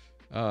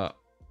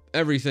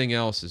 Everything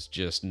else is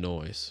just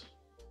noise.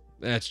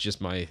 That's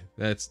just my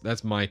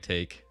that's my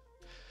take.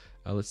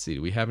 Let's see.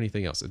 Do we have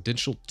anything else?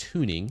 Additional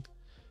tuning.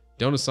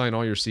 Don't assign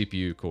all your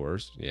CPU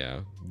cores. Yeah,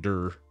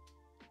 that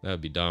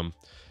would be dumb.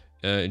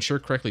 Ensure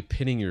correctly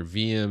pinning your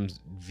VMs,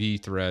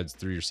 vthreads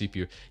through your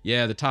CPU.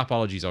 Yeah, the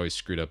topology is always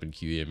screwed up in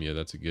QEMU.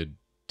 That's a good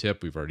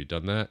tip. We've already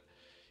done that.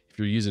 If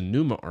you're using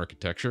NUMA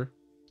architecture,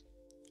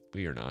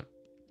 we are not.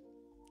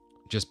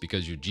 Just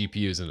because your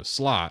GPU is in a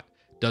slot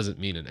doesn't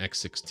mean an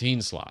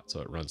X16 slot,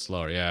 so it runs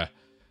slower. Yeah,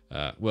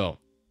 well,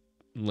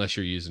 unless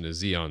you're using a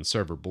Xeon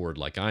server board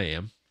like I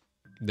am,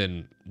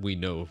 then we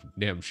know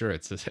damn sure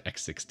it's an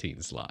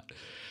X16 slot.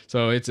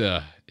 So it's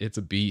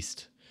a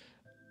beast.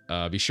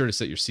 Be sure to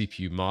set your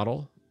CPU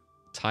model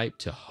type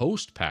to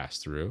host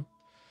pass-through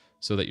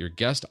so that your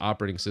guest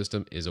operating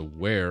system is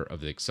aware of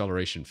the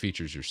acceleration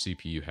features your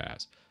CPU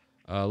has.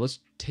 Let's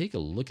take a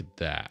look at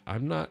that.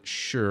 I'm not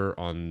sure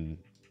on...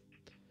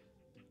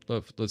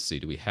 Let's see.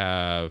 Do we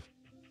have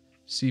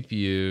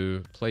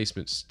CPU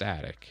placement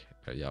static?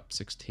 Yep,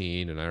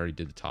 16, and I already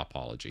did the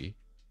topology.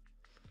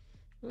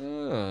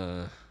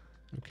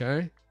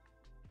 Okay.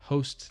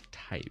 Host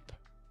type.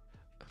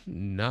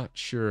 I'm not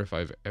sure if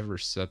I've ever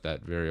set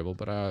that variable,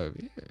 but yeah,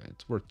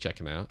 it's worth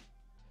checking out.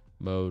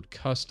 Mode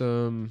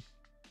custom.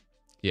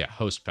 Yeah,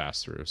 host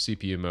pass-through.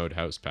 CPU mode,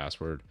 host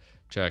password.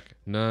 Check.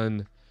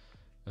 None.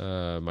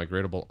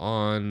 Migratable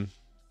on.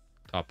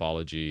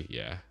 Topology.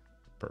 Yeah.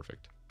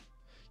 Perfect.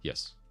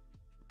 Yes.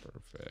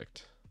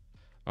 Perfect.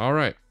 All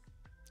right.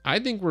 I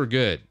think we're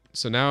good.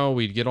 So now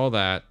we get all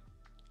that.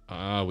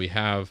 We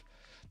have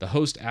the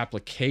host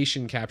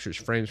application captures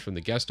frames from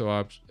the guest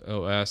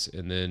OS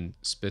and then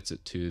spits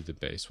it to the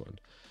base one.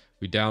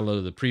 We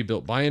downloaded the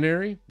pre-built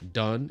binary,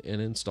 done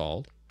and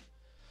installed.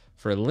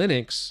 For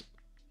Linux,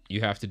 you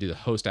have to do the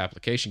host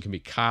application can be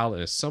compiled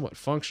and is somewhat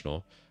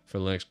functional for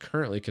Linux,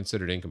 currently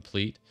considered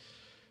incomplete.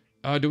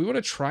 Do we want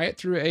to try it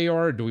through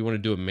AR or do we want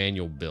to do a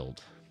manual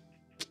build?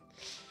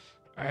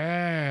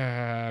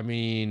 I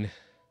mean,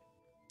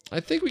 I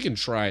think we can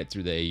try it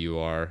through the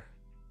AUR.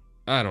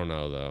 I don't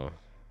know though.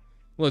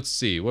 Let's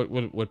see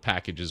what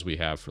packages we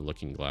have for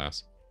Looking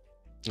Glass.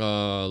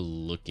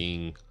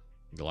 Looking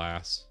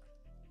Glass.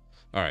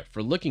 All right,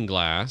 for Looking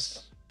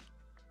Glass,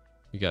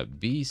 we got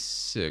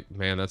B6.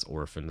 Man, that's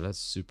Orphan. That's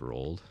super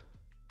old.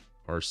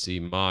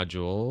 RC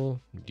module,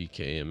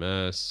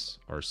 DKMS,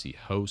 RC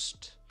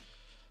host,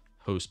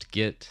 host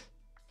git.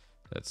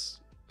 That's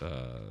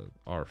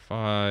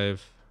R5.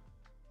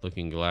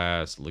 Looking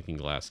Glass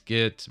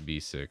git,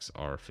 B6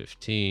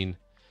 R15.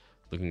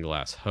 Looking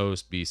Glass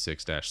host,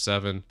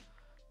 B6-7.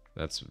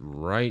 That's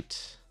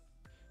right.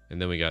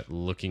 And then we got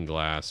Looking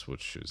Glass,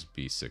 which is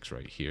B6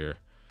 right here.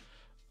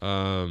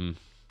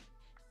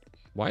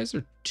 Why is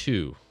there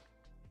two?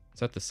 Is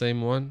that the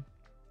same one?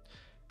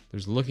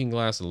 There's Looking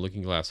Glass and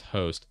Looking Glass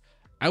host.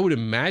 I would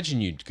imagine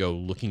you'd go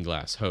Looking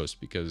Glass host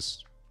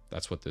because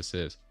that's what this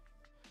is.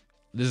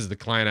 This is the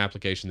client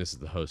application. This is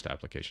the host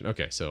application.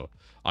 Okay, so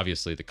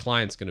obviously the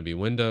client's going to be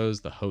Windows.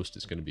 The host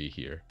is going to be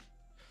here.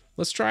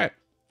 Let's try it.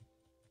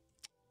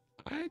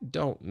 I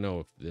don't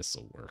know if this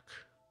will work.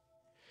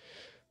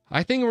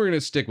 I think we're going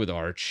to stick with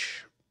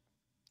Arch.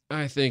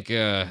 I think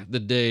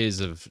the days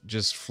of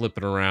just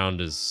flipping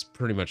around is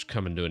pretty much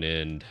coming to an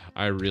end.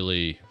 I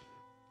really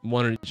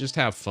wanted to just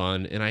have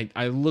fun. And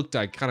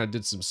I kind of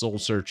did some soul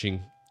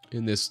searching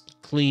in this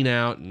clean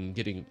out and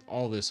getting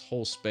all this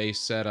whole space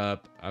set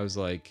up. I was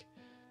like,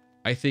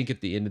 I think at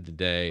the end of the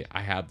day,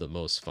 I have the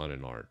most fun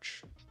in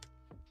Arch.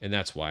 And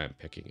that's why I'm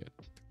picking it.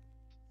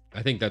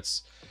 I think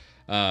that's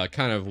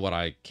kind of what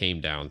I came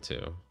down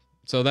to.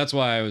 So that's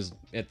why I was,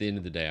 at the end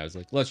of the day, I was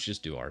like, let's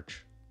just do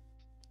Arch.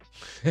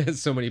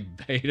 So many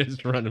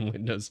betas running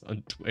Windows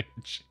on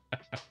Twitch.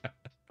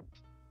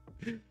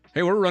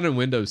 Hey, we're running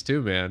Windows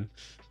too, man.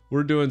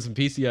 We're doing some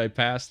PCI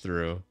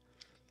pass-through.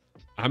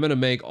 I'm going to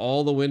make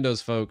all the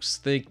Windows folks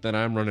think that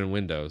I'm running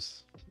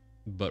Windows.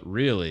 But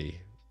really,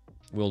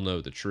 we'll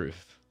know the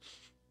truth.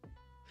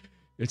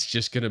 It's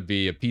just going to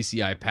be a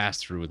PCI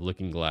pass-through with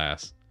Looking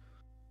Glass.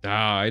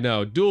 Ah, I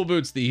know. Dual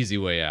boot's the easy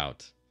way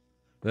out.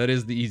 That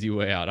is the easy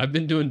way out. I've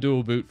been doing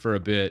dual boot for a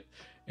bit,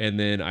 and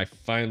then I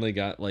finally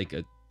got like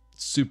a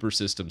super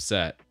system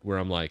set where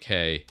I'm like,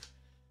 hey,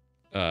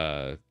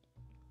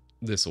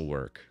 this will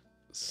work.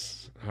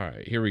 All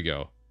right, here we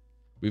go.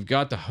 We've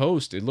got the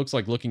host. It looks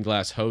like Looking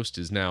Glass host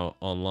is now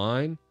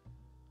online.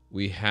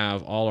 We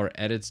have all our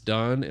edits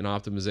done and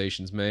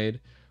optimizations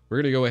made. We're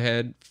going to go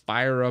ahead,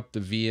 fire up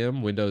the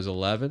VM, Windows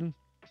 11.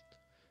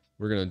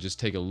 We're going to just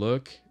take a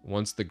look.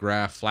 Once the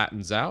graph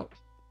flattens out,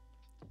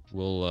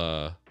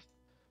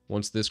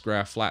 once this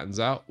graph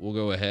flattens out, we'll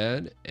go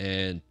ahead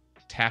and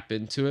tap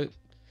into it.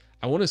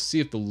 I want to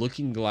see if the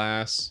Looking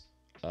Glass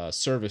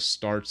service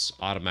starts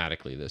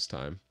automatically this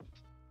time.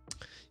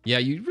 Yeah,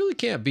 you really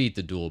can't beat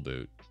the dual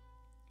boot.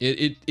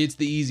 It's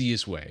the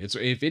easiest way. It's,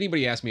 if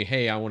anybody asks me,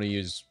 hey, I want to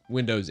use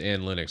Windows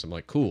and Linux, I'm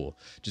like, cool.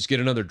 Just get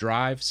another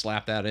drive,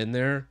 slap that in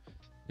there,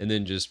 and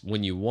then just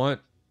when you want,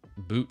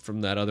 boot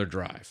from that other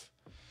drive.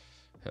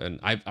 And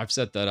I've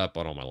set that up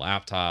on all my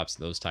laptops,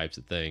 those types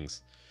of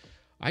things.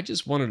 I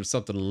just wanted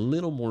something a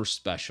little more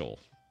special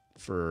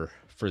for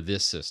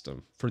this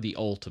system, for the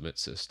ultimate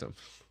system.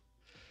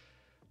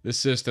 This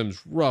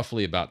system's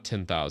roughly about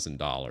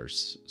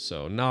 $10,000,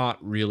 so not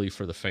really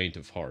for the faint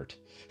of heart.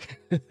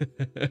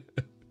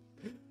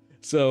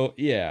 So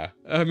yeah,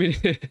 I mean,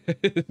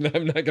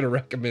 I'm not going to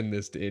recommend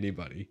this to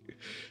anybody.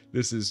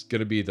 This is going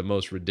to be the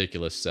most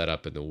ridiculous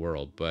setup in the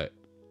world, but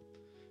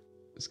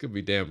it's going to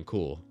be damn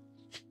cool.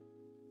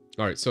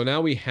 All right, so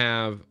now we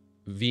have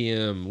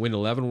VM Win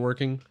 11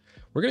 working.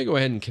 We're going to go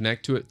ahead and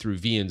connect to it through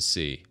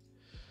VNC.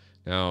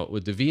 Now,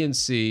 with the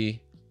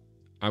VNC,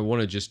 I want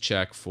to just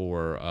check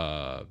for,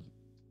 let's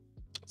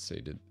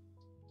see,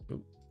 what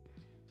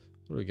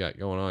do we got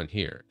going on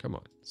here? Come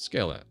on,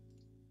 scale that.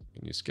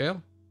 Can you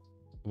scale?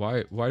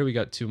 Why do we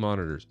got two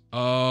monitors?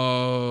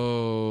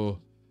 Oh,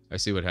 I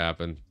see what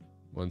happened.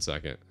 1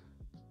 second.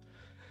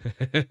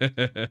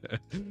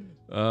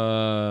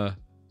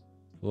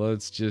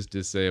 Let's just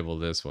disable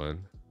this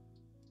one.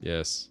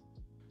 Yes.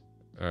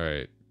 All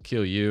right,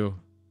 kill you.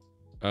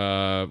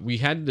 We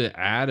had to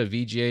add a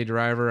VGA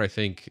driver. I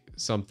think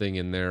something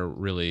in there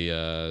really,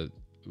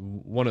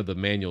 one of the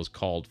manuals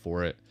called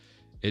for it.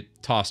 It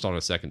tossed on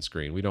a second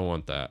screen. We don't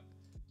want that.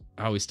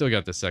 Oh, we still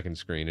got the second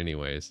screen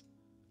anyways.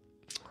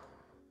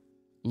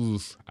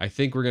 Oof, I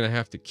think we're gonna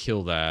have to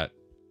kill that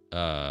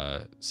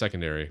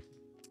secondary.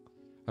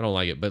 I don't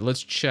like it, but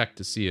let's check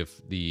to see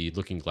if the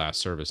Looking Glass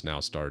service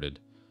now started.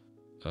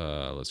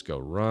 Let's go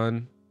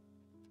run.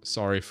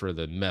 Sorry for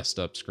the messed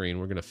up screen.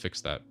 We're gonna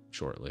fix that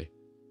shortly.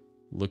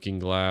 Looking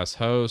Glass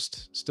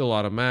host, still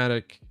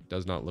automatic.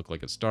 Does not look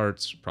like it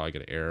starts. Probably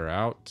gonna error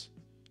out.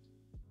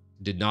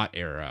 Did not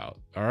error out.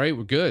 All right,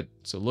 we're good.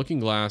 So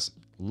Looking Glass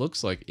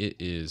looks like it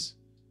is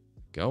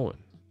going.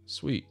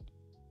 Sweet.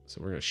 So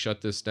we're gonna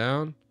shut this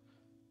down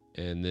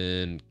and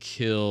then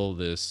kill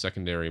this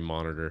secondary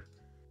monitor.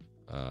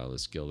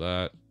 Let's kill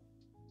that.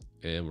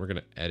 And we're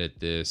gonna edit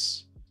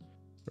this.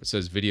 It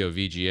says video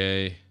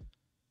VGA.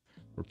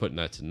 We're putting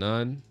that to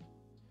none.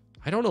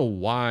 I don't know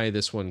why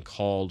this one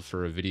called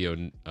for a video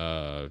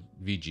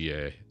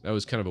VGA. That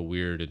was kind of a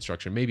weird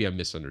instruction. Maybe I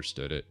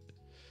misunderstood it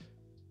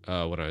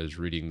when I was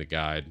reading the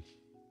guide.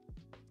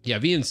 Yeah,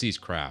 VNC's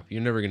crap.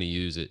 You're never gonna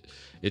use it.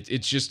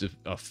 It's just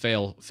a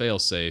fail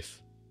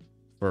safe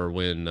for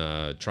when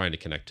trying to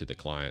connect to the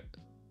client.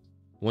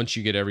 Once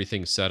you get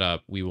everything set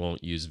up, we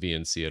won't use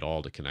VNC at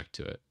all to connect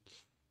to it.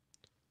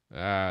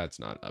 It's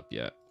not up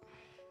yet.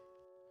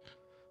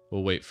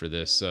 We'll wait for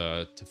this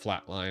to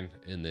flatline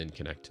and then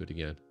connect to it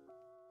again.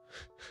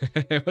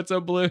 What's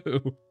up,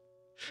 Blue?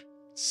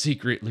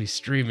 Secretly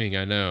streaming,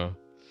 I know.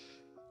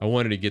 I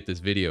wanted to get this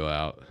video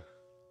out. I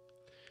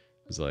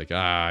was like,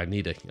 I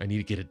need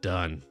to get it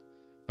done.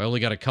 If I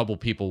only got a couple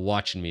people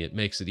watching me, it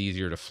makes it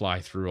easier to fly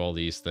through all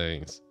these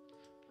things.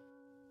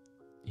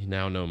 You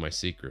now know my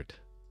secret.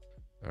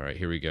 All right,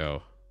 here we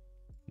go.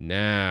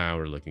 Now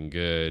we're looking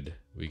good.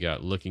 We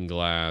got Looking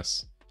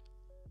Glass.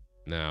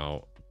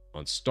 Now,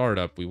 on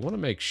startup, we want to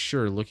make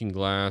sure Looking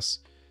Glass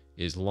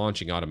is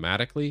launching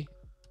automatically.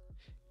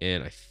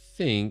 And I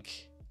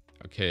think,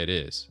 okay, it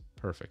is.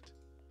 Perfect.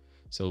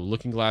 So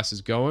Looking Glass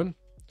is going.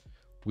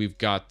 We've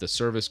got the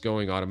service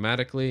going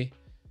automatically.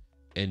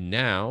 And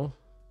now,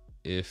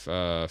 if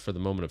for the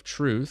moment of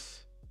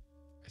truth,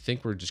 I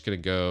think we're just going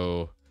to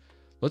go...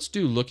 Let's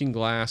do Looking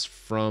Glass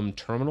from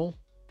terminal.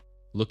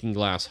 Looking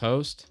Glass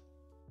host.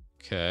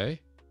 Okay.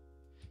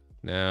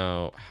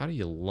 Now, how do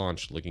you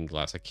launch Looking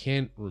Glass? I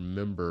can't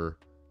remember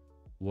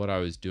what I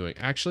was doing.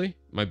 Actually,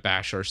 my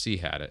Bash RC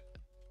had it.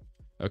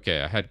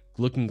 Okay, I had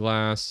Looking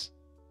Glass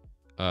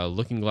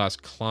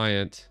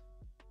client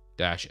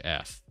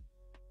 -F.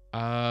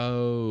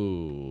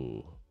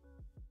 Oh.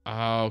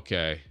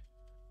 Okay.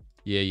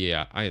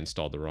 Yeah, I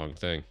installed the wrong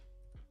thing.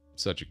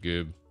 Such a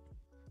goob.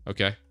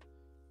 Okay.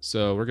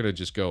 So we're going to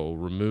just go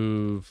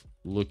remove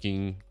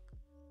Looking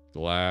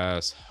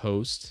Glass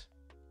host.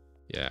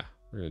 Yeah,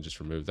 we're going to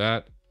just remove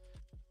that.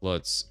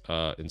 Let's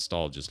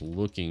install just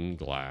Looking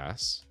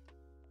Glass.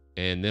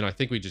 And then I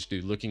think we just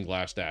do Looking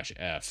Glass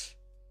 -F.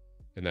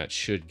 And that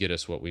should get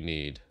us what we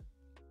need.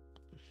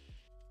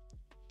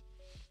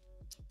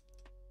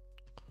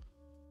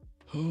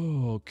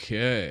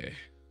 Okay.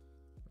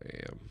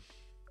 Bam.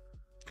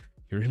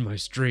 You're in my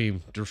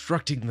stream,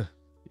 disrupting the...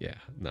 Yeah,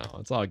 no,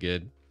 it's all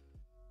good.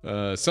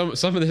 Some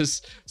of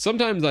this,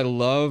 sometimes I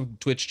love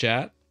Twitch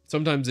chat.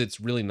 Sometimes it's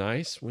really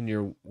nice when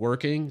you're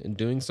working and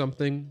doing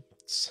something.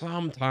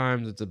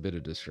 Sometimes it's a bit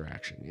of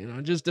distraction, you know,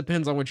 it just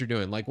depends on what you're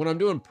doing. Like when I'm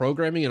doing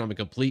programming and I'm a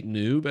complete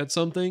noob at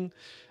something,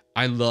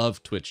 I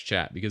love Twitch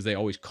chat because they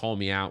always call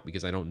me out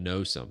because I don't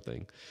know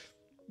something.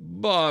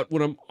 But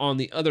when I'm on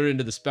the other end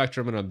of the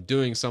spectrum and I'm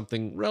doing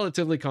something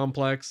relatively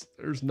complex,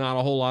 there's not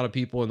a whole lot of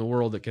people in the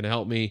world that can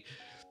help me.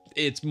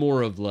 it's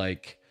more of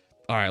like,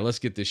 all right, let's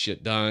get this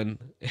shit done.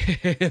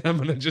 I'm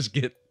gonna just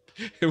get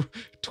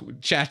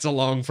chats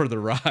along for the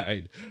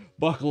ride.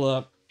 Buckle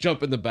up,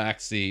 jump in the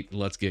back seat, and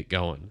let's get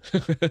going.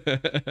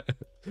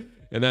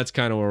 And that's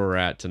kind of where we're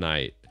at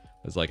tonight.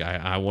 It's like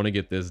I want to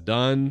get this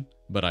done,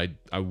 but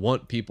I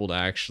want people to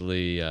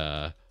actually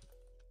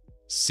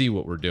see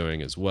what we're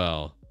doing as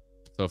well.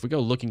 So if we go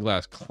Looking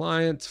Glass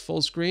client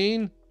full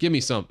screen, give me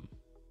something.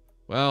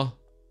 Well,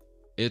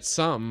 it's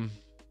something.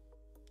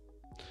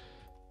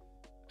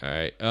 All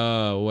right,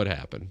 what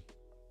happened?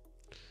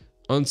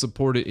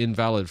 Unsupported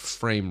invalid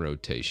frame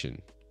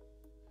rotation.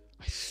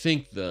 I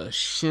think the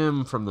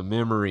shim from the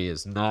memory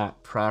is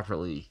not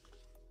properly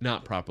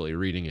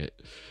reading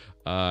it.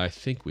 I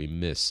think we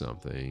missed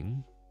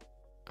something.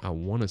 I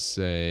want to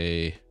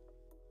say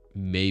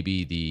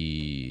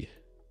maybe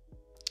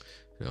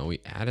no, we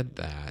added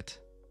that.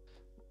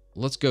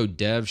 Let's go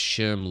dev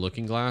shim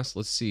Looking Glass.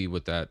 Let's see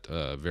what that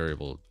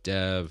variable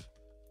dev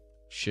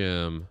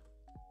shim.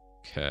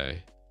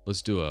 Okay,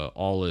 let's do a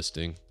all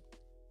listing.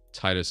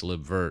 Titus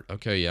libvirt.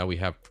 Okay, yeah, we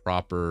have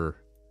proper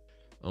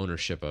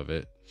ownership of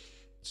it.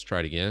 Let's try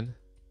it again.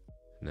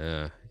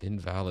 Nah,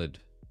 invalid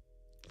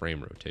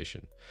frame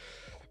rotation.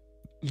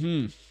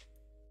 Well,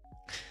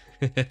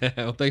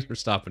 thanks for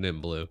stopping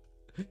in, Blue.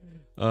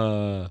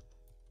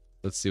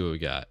 Let's see what we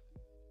got.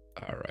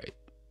 All right,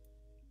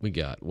 we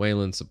got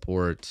Wayland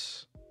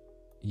support.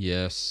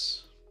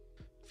 Yes.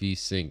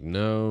 VSync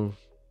no.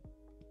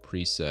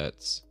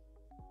 Presets.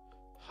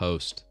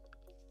 Host.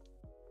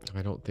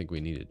 I don't think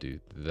we need to do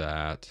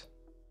that.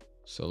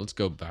 So let's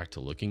go back to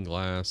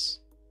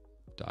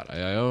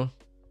lookingglass.io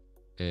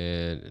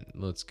and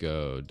let's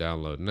go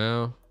download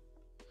now.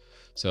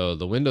 So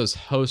the Windows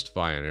host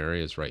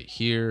binary is right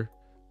here.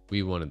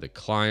 We wanted the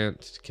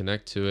client to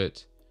connect to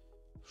it.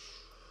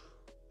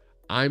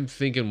 I'm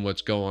thinking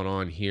what's going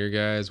on here,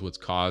 guys, what's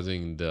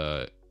causing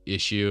the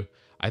issue.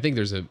 I think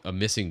there's a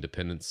missing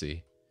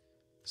dependency.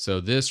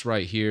 So this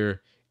right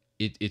here,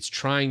 it's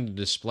trying to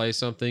display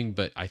something,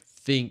 but I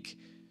think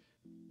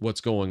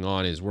what's going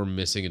on is we're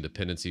missing a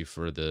dependency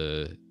for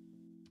the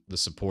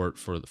support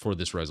for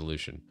this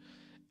resolution.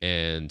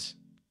 And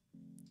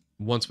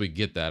once we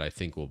get that, I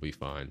think we'll be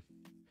fine.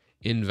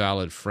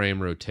 Invalid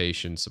frame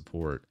rotation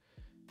support.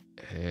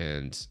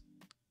 And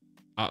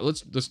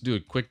let's do a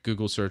quick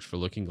Google search for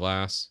Looking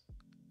Glass.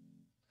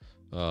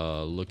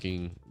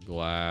 Looking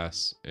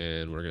Glass,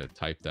 and we're gonna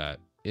type that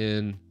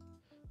in.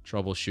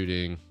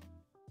 Troubleshooting.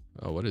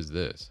 Oh, what is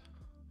this?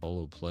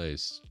 Holoplay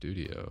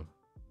Studio.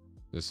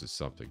 This is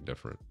something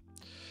different.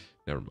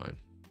 Never mind.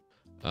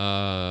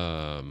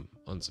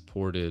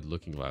 Unsupported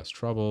Looking Glass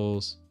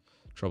troubles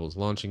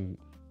launching.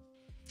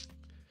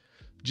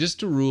 Just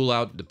to rule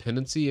out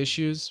dependency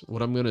issues,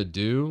 what I'm gonna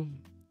do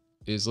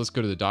is let's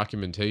go to the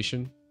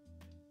documentation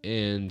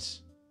and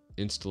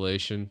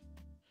installation.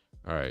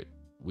 All right,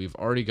 we've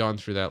already gone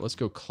through that. Let's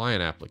go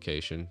client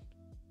application.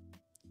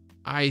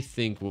 I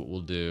think what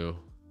we'll do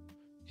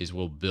is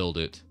we'll build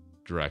it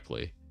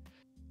directly.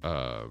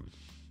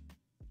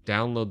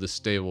 Download the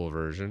stable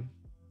version.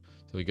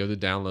 So we go to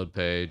the download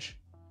page,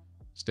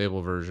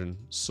 stable version,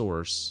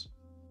 source.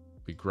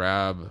 We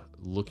grab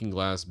Looking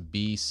Glass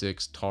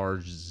B6 tar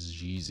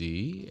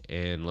GZ,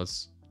 and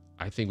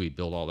I think we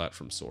build all that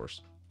from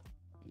source.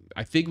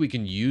 I think we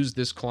can use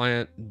this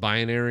client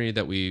binary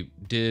that we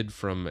did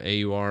from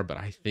AUR, but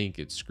I think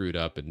it screwed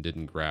up and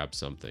didn't grab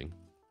something.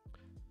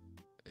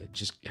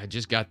 I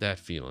just got that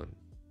feeling.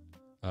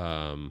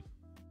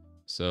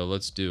 So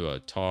let's do a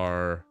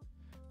tar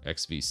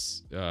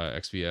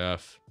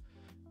XVF,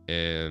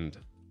 and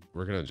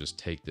we're gonna just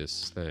take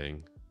this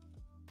thing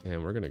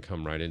and we're gonna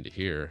come right into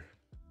here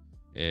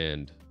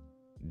and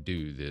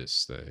do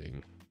this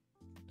thing.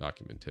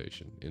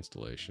 Documentation,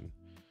 installation,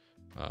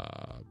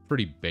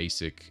 pretty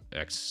basic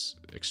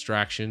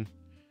extraction,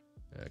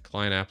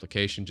 client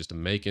application, just a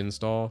make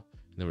install,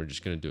 and then we're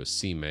just gonna do a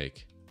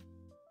CMake.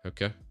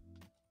 Okay,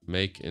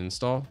 make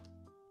install.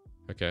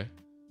 Okay,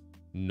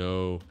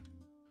 no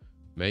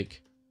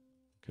make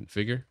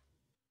configure.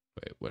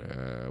 Wait,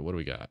 what do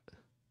we got?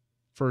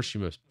 First,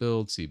 you must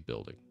build C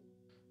building.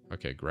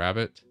 Okay, grab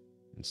it,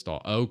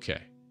 install.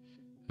 Okay,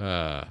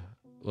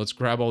 let's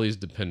grab all these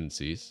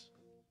dependencies.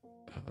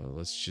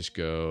 Let's just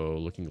go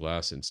Looking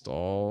Glass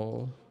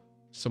install.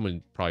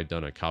 Someone probably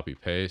done a copy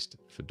paste.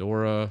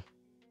 Fedora,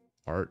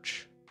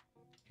 Arch.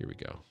 Here we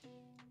go.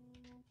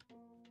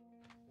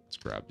 Let's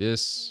grab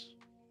this.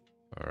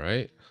 All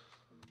right.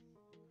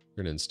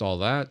 We're gonna install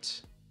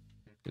that.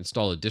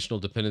 Install additional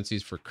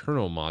dependencies for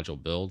kernel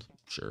module build.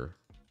 Sure.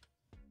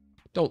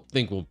 Don't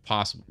think we'll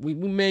possibly.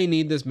 We may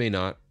need this, may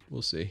not.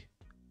 We'll see.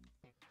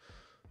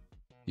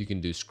 You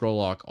can do scroll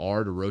lock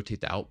R to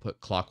rotate the output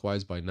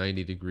clockwise by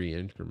 90-degree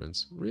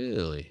increments.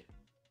 Really?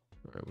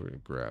 All right, we're gonna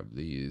grab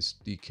these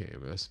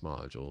DKMS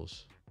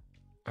modules.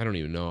 I don't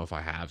even know if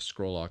I have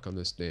scroll lock on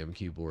this damn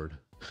keyboard.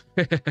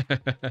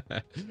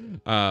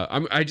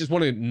 I just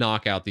want to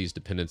knock out these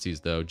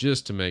dependencies though,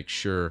 just to make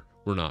sure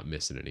we're not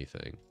missing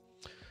anything.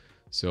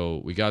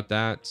 So we got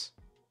that.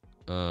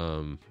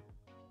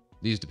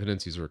 These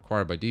dependencies are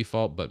required by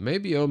default, but may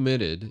be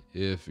omitted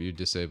if you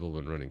disable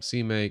when running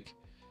CMake.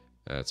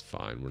 That's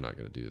fine. We're not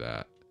going to do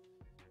that.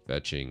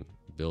 Fetching,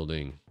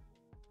 building.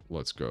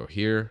 Let's go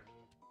here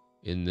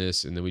in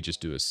this, and then we just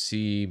do a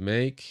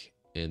CMake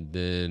and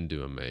then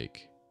do a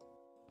make.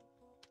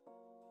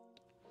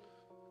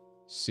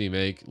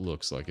 CMake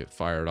looks like it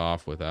fired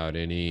off without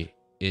any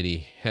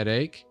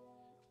headache.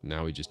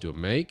 Now we just do a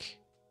make,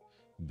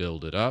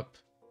 build it up.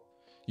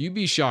 You'd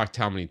be shocked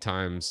how many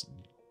times,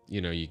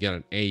 you know, you get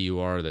an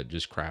AUR that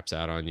just craps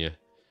out on you.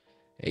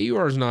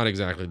 AUR is not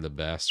exactly the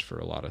best for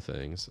a lot of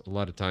things. A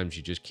lot of times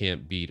you just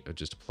can't beat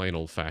just a plain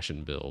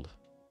old-fashioned build.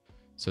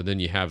 So then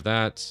you have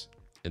that,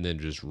 and then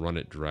just run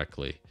it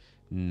directly.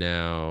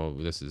 Now,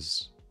 this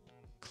is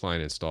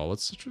client install.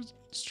 Let's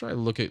try to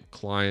look at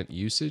client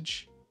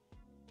usage.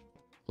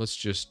 Let's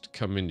just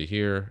come into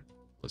here.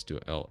 Let's do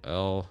LL.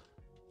 All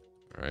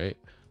right.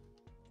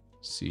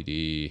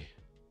 CD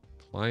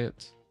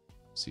client,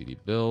 CD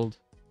build,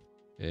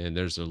 and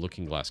there's a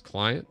Looking Glass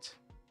client.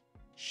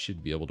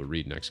 Should be able to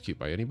read and execute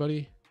by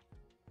anybody.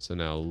 So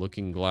now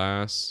Looking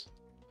Glass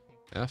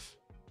F,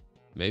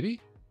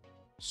 maybe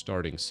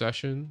starting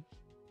session.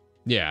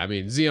 Yeah, I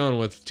mean, Xeon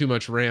with too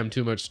much RAM,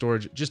 too much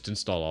storage, just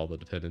install all the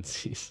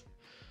dependencies.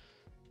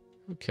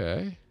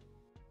 Okay.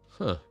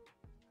 Huh.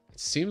 It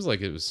seems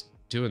like it was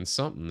doing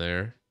something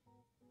there.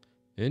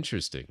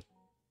 Interesting.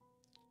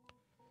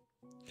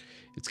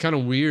 It's kind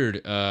of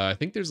weird. I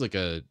think there's like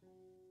a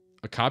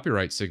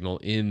copyright signal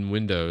in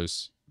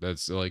Windows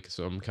that's like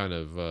some kind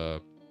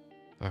of,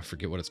 I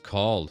forget what it's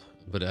called.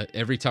 But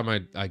every time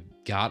I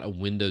got a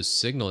Windows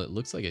signal, it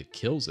looks like it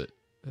kills it.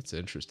 That's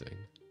interesting.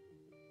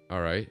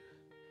 All right.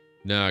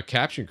 Now,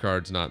 caption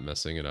card's not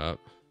messing it up.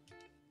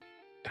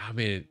 I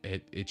mean,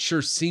 it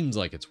sure seems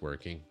like it's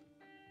working.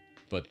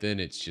 But then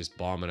it's just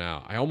bombing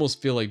out. I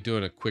almost feel like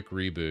doing a quick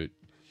reboot.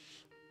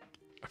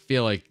 I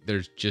feel like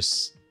there's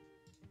just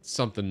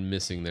something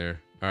missing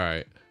there. All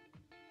right.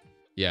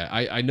 Yeah,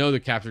 I know the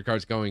capture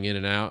card's going in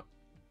and out.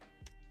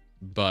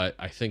 But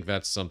I think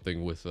that's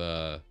something with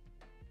that.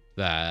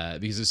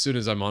 Because as soon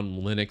as I'm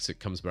on Linux, it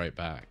comes right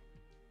back.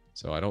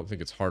 So I don't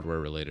think it's hardware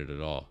related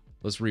at all.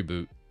 Let's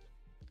reboot.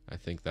 I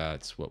think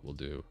that's what we'll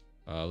do.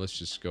 Let's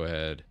just go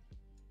ahead,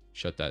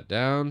 shut that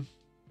down.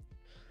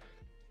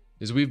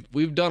 Is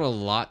we've done a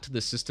lot to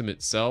the system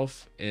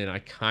itself, and I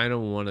kind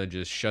of want to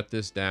just shut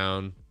this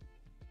down,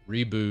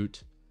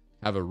 reboot,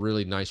 have a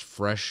really nice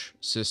fresh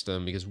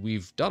system, because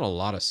we've done a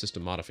lot of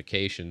system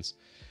modifications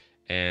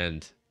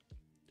and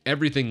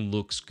everything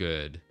looks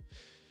good.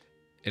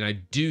 And I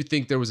do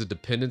think there was a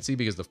dependency,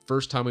 because the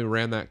first time we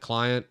ran that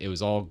client, it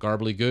was all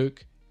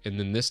garbly-gook. And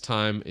then this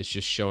time it's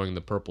just showing the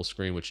purple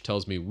screen, which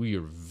tells me we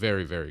are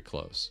very, very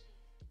close.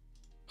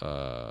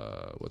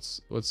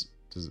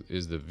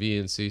 Is the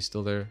VNC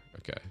still there?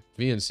 Okay.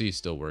 VNC is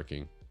still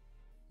working.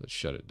 Let's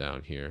shut it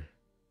down here.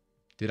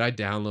 Did I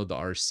download the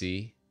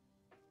RC?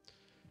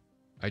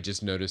 I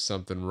just noticed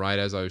something right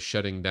as I was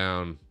shutting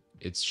down.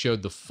 It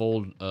showed the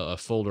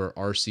folder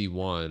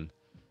RC1,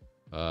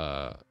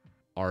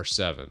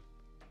 R7.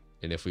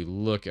 And if we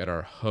look at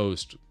our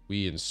host,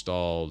 we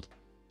installed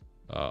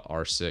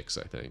R6,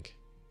 I think.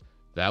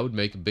 That would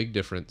make a big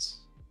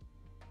difference.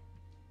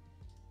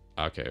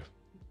 Okay.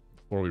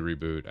 Before we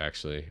reboot,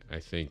 actually,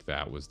 I think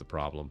that was the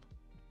problem.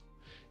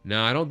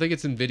 No, I don't think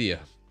it's NVIDIA.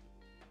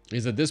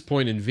 Because at this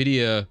point,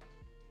 NVIDIA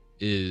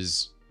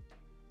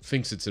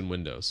thinks it's in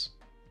Windows.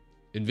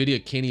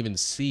 NVIDIA can't even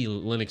see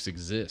Linux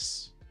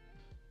exists,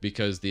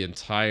 because the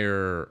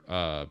entire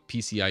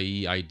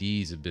PCIe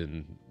IDs have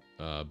been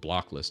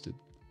blocklisted.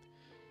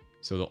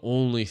 So the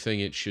only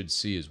thing it should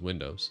see is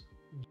Windows.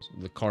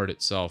 The card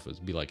itself is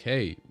be like,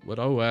 hey, what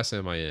OS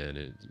am I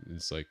in?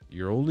 It's like,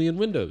 you're only in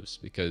Windows,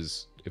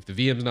 because if the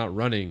VM's not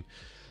running,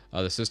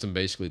 the system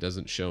basically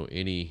doesn't show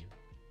anything.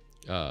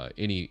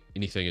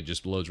 It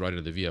just loads right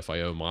into the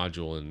VFIO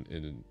module,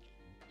 and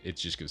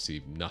it's just gonna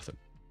see nothing.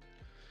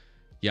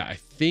 Yeah, I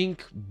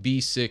think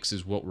B6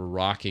 is what we're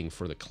rocking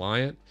for the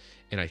client,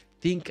 and I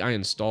think I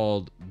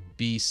installed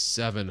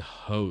B7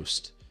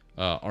 host,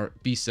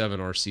 B7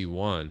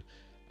 RC1.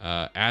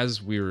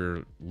 As we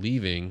were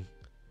leaving,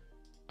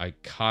 I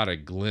caught a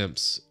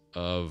glimpse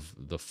of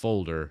the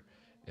folder,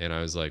 and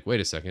I was like, wait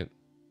a second,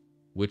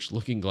 which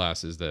Looking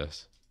Glass is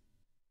this?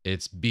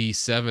 It's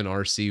B7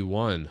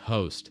 RC1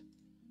 host.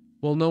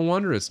 Well, no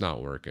wonder it's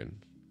not working,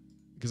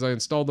 because I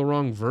installed the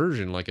wrong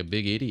version like a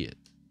big idiot.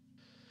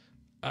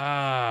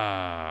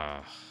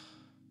 Yeah,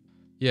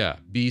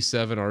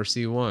 B7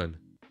 RC1.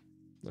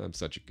 I'm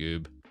such a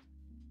goob.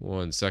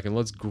 1 second,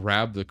 let's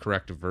grab the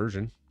correct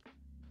version.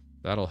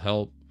 That'll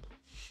help.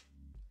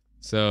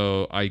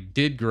 So I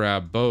did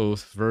grab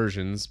both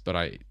versions, but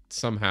I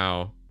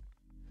somehow,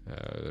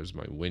 there's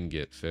my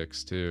WinGet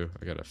fix too.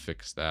 I gotta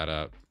fix that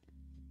up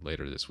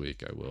later this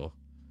week. I will.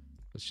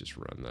 Let's just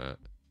run that.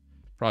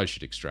 Probably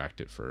should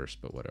extract it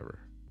first, but whatever.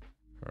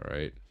 All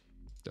right,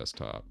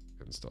 desktop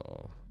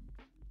install.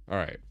 All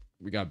right,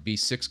 we got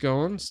B6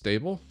 going,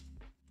 stable.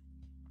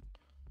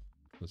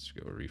 Let's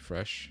go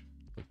refresh.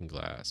 Looking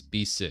Glass,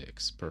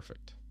 B6,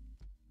 perfect.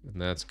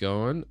 And that's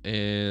going.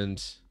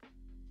 And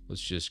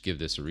let's just give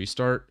this a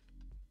restart.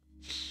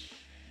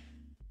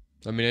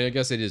 I mean, I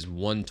guess it is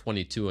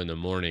 1:22 in the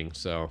morning,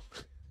 so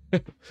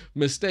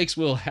mistakes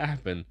will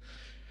happen.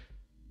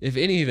 If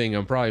anything,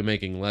 I'm probably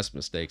making less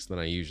mistakes than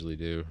I usually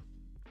do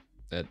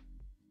at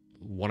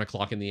 1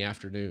 o'clock in the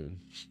afternoon.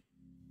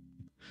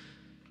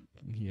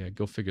 Yeah,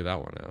 go figure that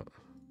one out.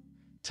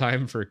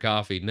 Time for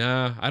coffee.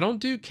 Nah, I don't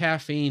do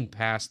caffeine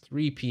past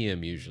 3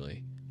 p.m.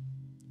 usually.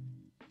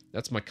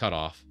 That's my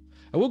cutoff.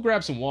 I will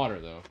grab some water,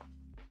 though.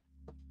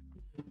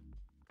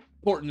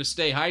 Important to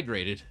stay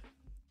hydrated.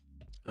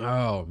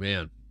 Oh,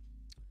 man.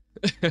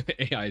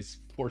 AI's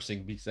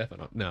forcing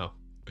B7 up. No.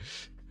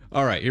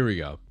 All right, here we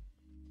go.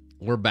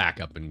 We're back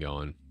up and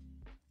going.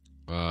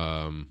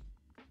 On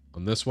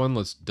this one,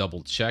 let's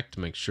double check to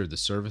make sure the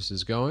service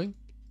is going.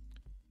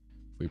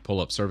 If we pull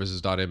up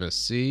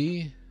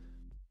services.msc,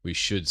 we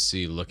should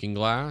see Looking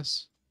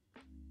Glass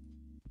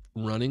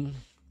running.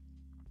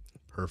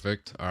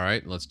 Perfect. All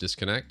right, let's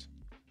disconnect.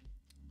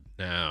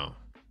 Now,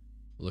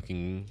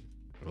 Looking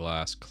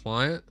Glass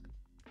client.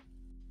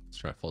 Let's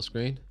try full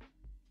screen.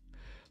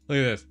 Look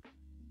at this.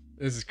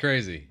 This is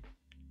crazy.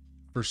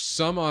 For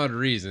some odd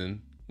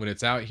reason, when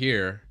it's out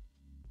here,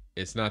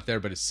 it's not there.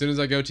 But as soon as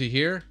I go to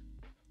here,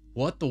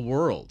 what the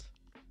world?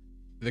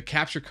 The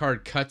capture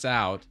card cuts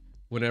out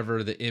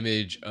whenever the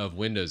image of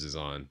Windows is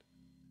on.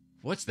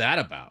 What's that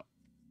about?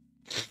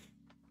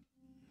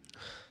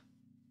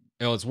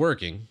 Oh, it's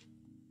working.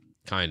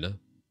 Kinda.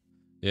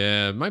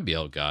 Yeah, it might be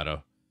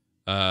Elgato.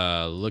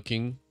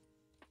 Looking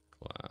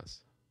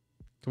Glass.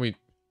 Can we...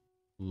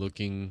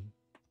 Looking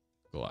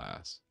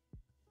Glass.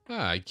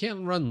 I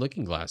can't run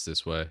Looking Glass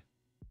this way.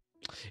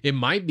 It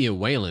might be a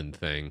Wayland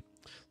thing.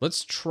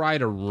 Let's try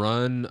to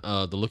run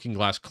the Looking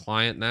Glass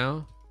client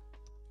now.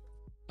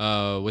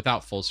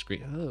 Without full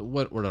screen.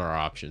 What are our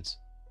options?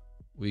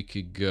 We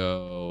could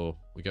go...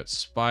 We got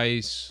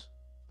Spice.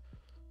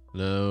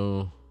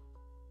 No.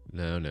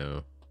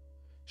 No.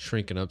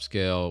 Shrink and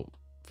upscale.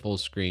 Full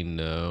screen,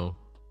 no.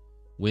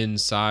 Win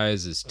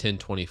size is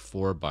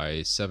 1024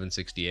 by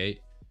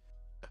 768.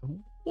 I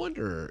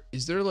wonder,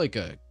 is there like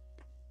a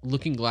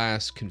Looking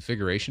Glass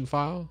configuration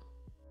file?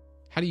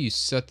 How do you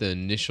set the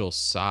initial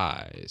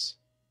size?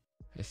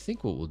 I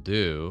think what we'll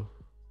do,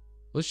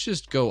 let's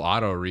just go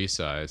auto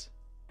resize.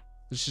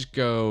 Let's just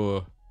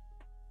go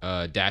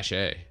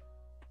 -A.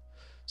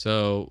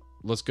 So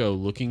let's go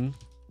Looking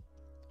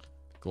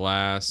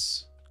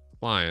Glass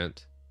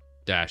client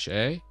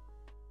 -A.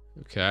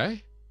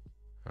 Okay.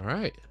 All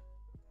right.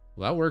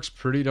 Well, that works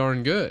pretty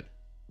darn good.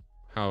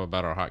 How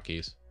about our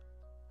hotkeys?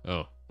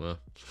 Oh, well.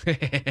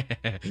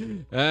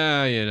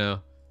 You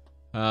know.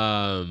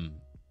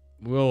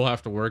 We'll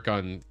have to work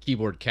on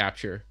keyboard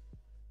capture.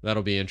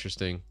 That'll be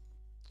interesting.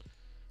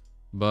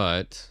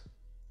 But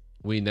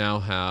we now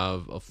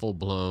have a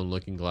full-blown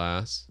Looking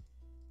Glass.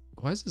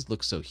 Why does this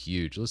look so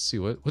huge? Let's see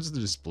what's the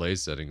display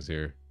settings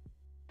here.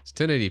 It's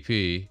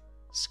 1080p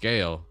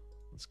scale.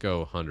 Let's go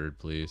 100,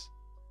 please.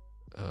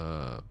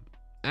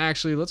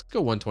 Actually, let's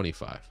go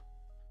 125.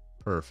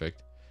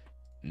 Perfect.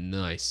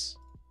 Nice.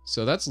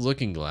 So that's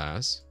Looking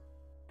Glass.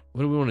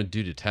 What do we want to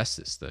do to test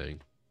this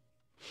thing?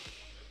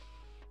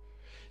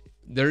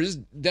 There is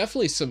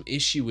definitely some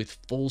issue with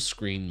full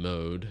screen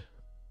mode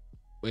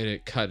when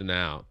it cutting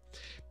out.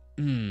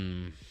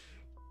 I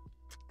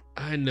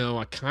know.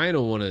 I kind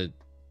of want to.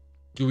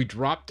 Do we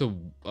drop to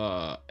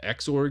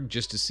Xorg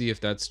just to see if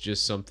that's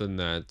just something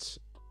that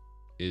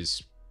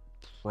is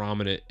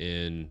prominent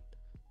in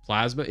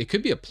Plasma? It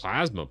could be a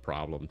Plasma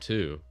problem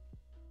too.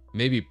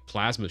 Maybe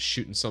Plasma's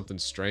shooting something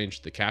strange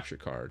to the capture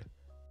card.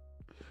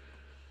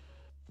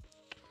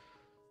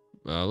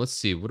 Let's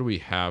see. What do we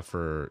have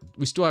for...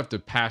 We still have to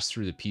pass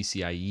through the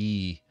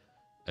PCIe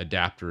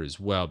adapter as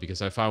well,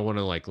 because if I want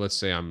to, like, let's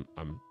say I'm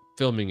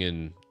filming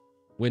in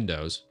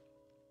Windows,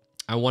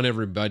 I want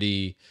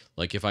everybody,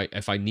 like,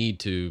 if I need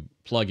to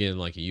plug in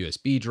like a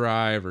USB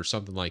drive or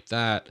something like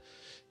that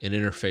and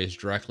interface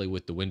directly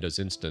with the Windows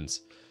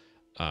instance,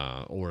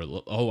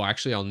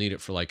 actually I'll need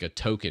it for like a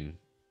token.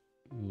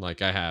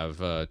 Like I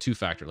have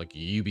two-factor, like a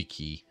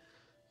YubiKey.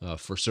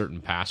 For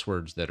certain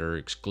passwords that are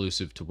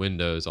exclusive to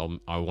Windows,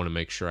 I want to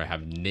make sure I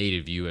have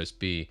native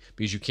USB,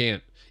 because you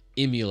can't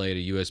emulate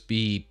a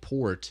USB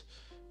port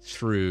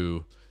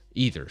through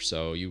either.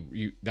 So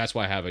that's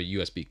why I have a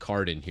USB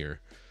card in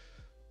here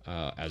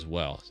as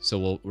well.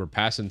 So we're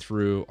passing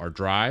through our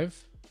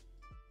drive.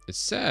 It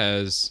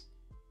says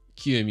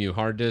QEMU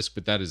hard disk,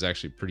 but that is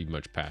actually pretty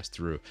much passed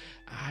through.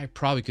 I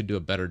probably could do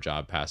a better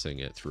job passing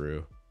it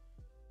through.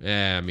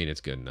 I mean,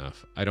 it's good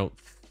enough. I don't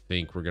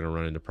think we're gonna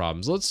run into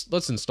problems.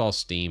 Let's install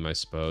Steam, I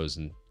suppose,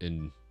 and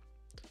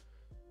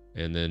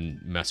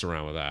then mess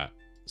around with that.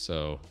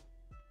 So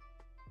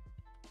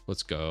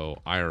let's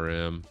go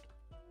IRM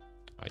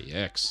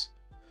IEX,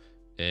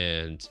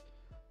 and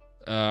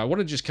I want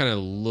to just kind of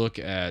look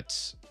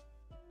at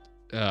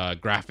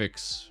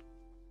graphics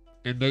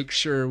and make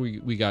sure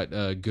we got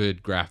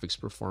good graphics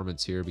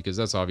performance here, because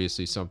that's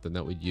obviously something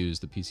that we'd use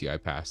the PCI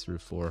pass-through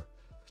for.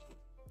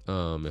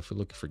 If we're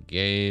looking for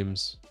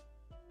games,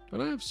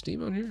 Don't I have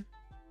Steam on here?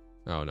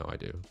 Oh no, I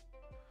do.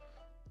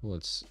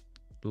 Let's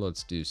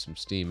do some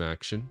Steam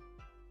action.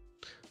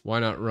 Why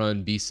not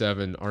run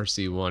B7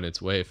 RC1?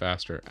 It's way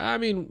faster. I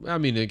mean,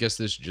 I guess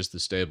this is just the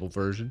stable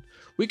version.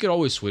 We could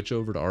always switch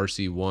over to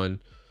RC1.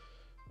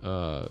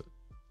 What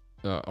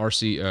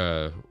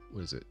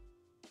is it?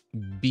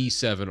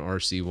 B7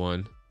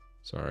 RC1.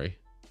 Sorry.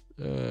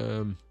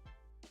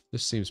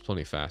 This seems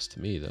plenty fast to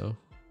me though.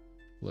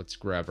 Let's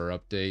grab our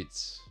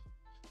updates.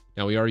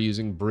 Now we are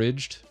using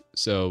bridged,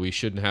 so we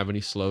shouldn't have any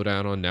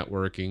slowdown on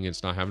networking.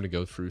 It's not having to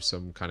go through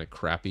some kind of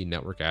crappy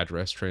network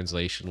address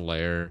translation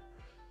layer.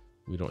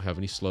 We don't have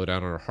any slowdown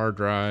on our hard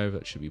drive.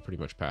 That should be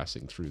pretty much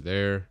passing through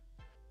there.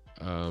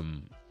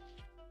 On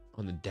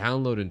the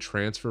download and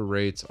transfer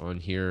rates on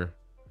here,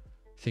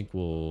 I think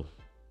we'll...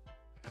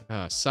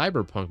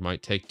 Cyberpunk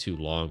might take too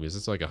long because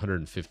it's like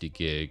 150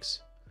 gigs.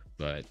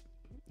 But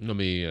let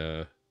me...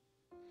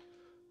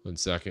 1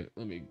 second.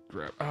 Let me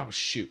grab... Oh,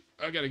 shoot.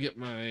 I gotta get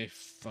my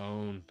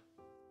phone.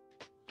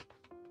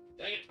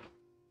 Dang it.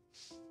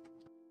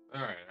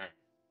 All right.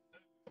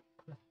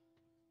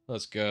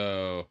 Let's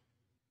go.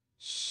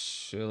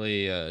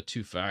 Silly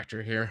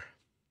two-factor here.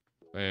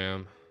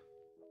 Bam.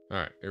 All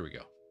right, here we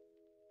go.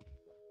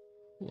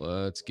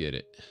 Let's get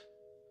it.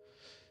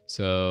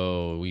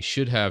 So we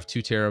should have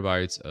 2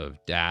 terabytes of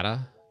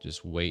data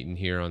just waiting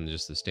here on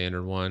just the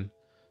standard one.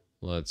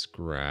 Let's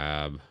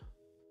grab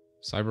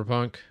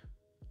Cyberpunk.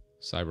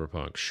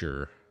 Cyberpunk,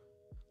 sure.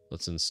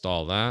 Let's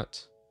install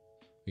that.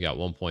 We got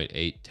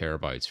 1.8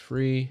 terabytes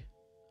free.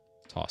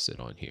 Toss it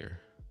on here.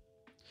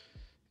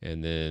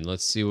 And then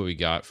let's see what we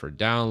got for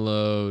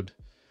download.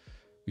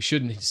 We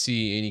shouldn't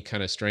see any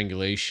kind of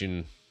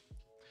strangulation.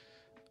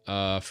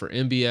 For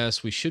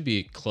MBS, we should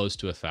be close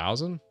to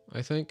 1,000,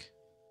 I think.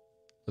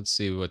 Let's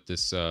see what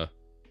this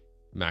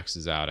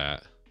maxes out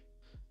at.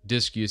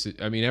 Disk usage,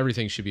 I mean,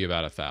 everything should be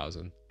about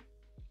 1,000.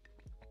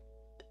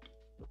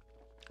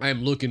 I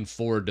am looking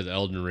forward to the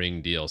Elden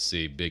Ring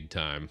DLC big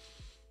time.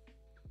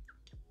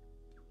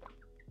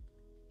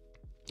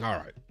 All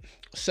right,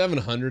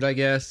 700, I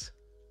guess.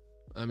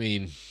 I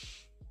mean,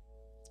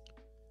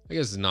 I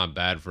guess it's not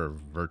bad for a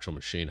virtual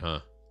machine, huh?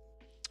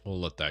 We'll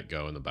let that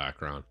go in the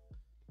background.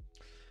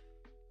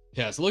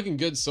 Yeah, it's looking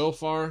good so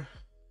far.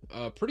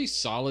 Pretty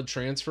solid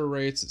transfer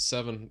rates at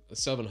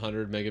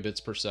 700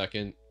 megabits per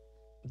second.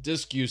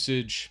 Disk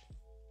usage,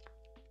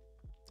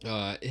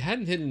 it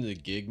hadn't hit the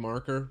gig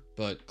marker,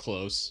 but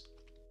close.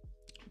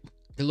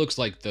 It looks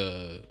like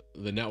the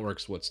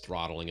network's what's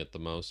throttling it the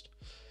most.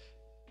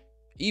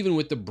 Even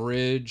with the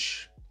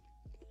bridge,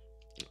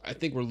 I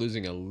think we're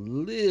losing a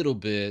little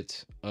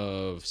bit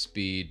of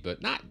speed,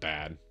 but not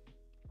bad.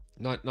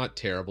 Not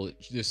terrible.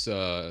 It's just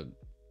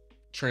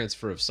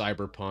transfer of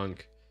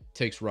Cyberpunk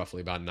takes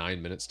roughly about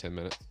 9 minutes, 10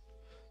 minutes.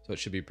 So it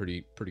should be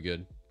pretty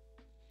good.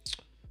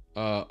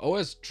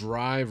 OS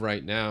drive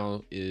right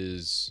now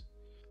is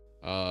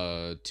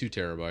 2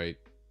 terabyte.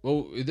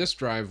 Well, this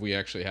drive we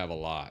actually have a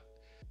lot.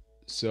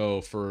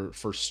 So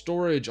for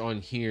storage on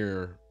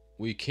here,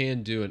 we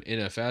can do an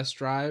NFS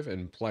drive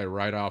and play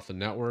right off the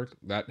network.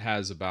 That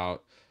has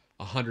about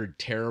 100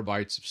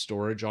 terabytes of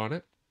storage on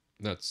it.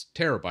 That's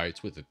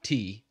terabytes with a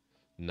T,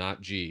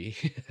 not G.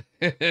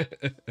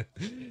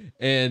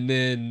 And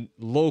then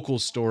local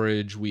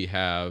storage, we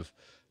have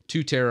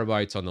 2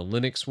 terabytes on the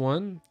Linux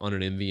one on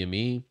an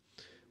NVMe.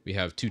 We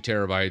have 2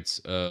 terabytes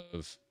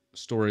of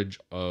storage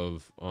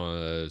of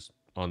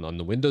on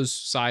the Windows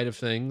side of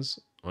things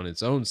on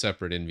its own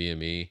separate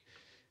NVMe.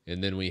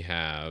 And then we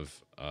have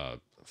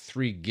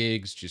 3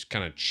 gigs just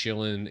kind of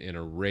chilling in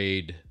a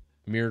RAID,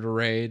 mirror to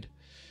RAID.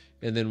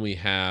 And then we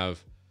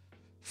have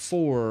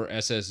 4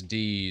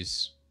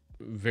 SSDs,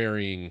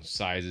 varying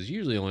sizes,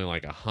 usually only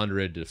like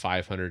 100 to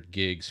 500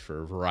 gigs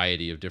for a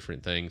variety of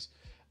different things.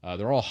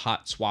 They're all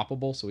hot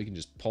swappable, so we can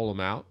just pull them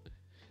out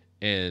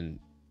and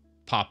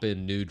pop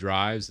in new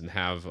drives and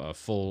have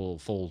full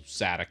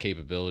SATA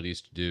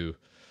capabilities to do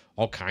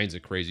all kinds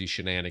of crazy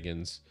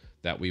shenanigans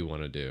that we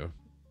want to do.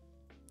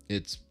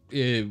 It's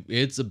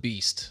a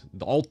beast.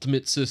 The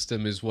ultimate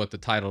system is what the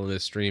title of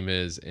this stream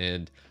is,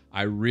 and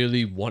I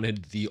really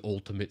wanted the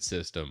ultimate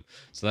system,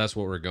 so that's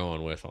what we're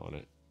going with on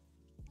it.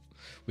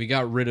 We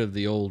got rid of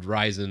the old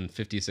Ryzen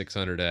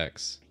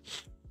 5600X.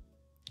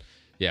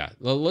 Yeah,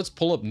 well, let's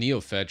pull up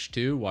NeoFetch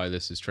too while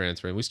this is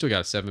transferring. We still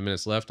got 7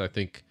 minutes left. I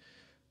think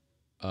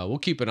we'll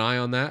keep an eye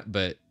on that,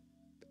 but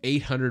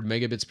 800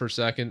 megabits per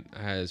second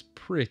is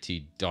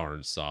pretty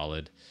darn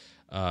solid.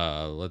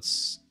 Can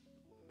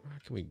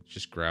we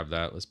just grab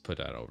that? Let's put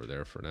that over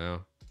there for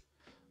now.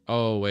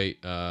 Oh,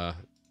 wait.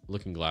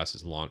 Looking Glass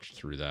is launched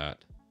through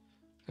that.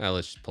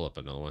 Let's just pull up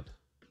another one.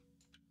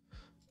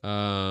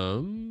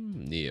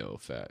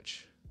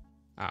 NeoFetch.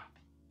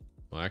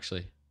 Well,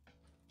 actually,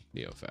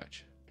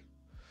 NeoFetch.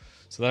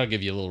 So that'll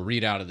give you a little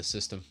readout of the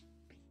system.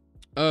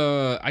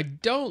 I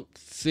don't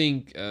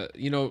think,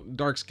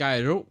 Dark Sky,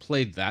 I don't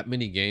play that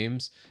many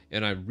games,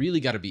 and I really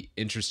got to be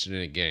interested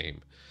in a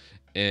game.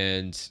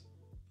 And,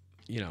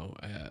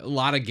 a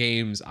lot of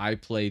games I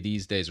play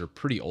these days are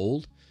pretty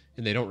old,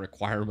 and they don't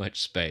require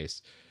much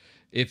space.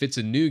 If it's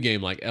a new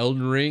game like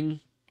Elden Ring,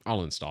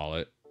 I'll install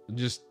it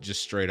just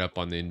straight up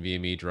on the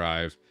NVMe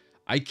drive.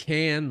 I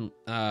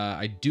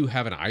do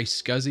have an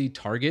iSCSI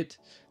target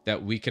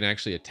that we can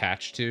actually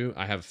attach to.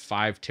 I have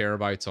 5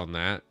 terabytes on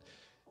that,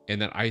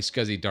 and that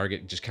iSCSI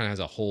target just kind of has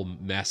a whole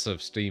mess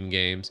of Steam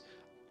games.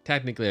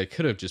 Technically, I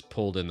could have just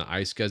pulled in the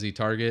iSCSI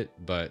target,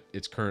 but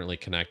it's currently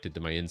connected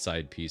to my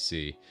inside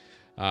PC.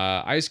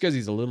 iSCSI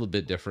is a little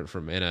bit different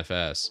from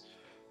NFS,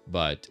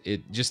 but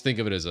just think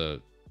of it as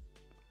a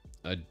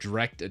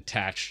direct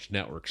attached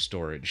network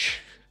storage.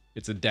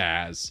 It's a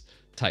DAS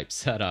type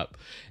setup,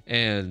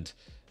 and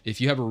if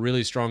you have a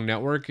really strong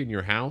network in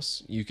your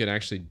house, you can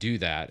actually do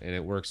that, and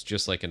it works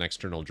just like an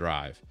external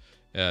drive.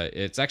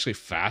 It's actually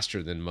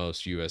faster than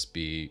most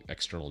USB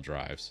external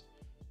drives.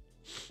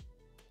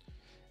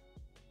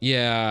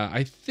 Yeah,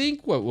 I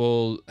think what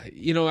will,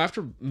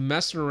 after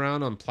messing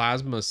around on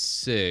Plasma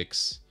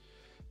 6,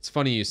 it's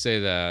funny you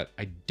say that.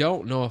 I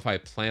don't know if I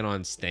plan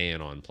on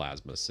staying on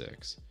Plasma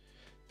 6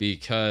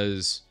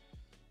 because,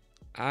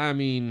 I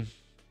mean,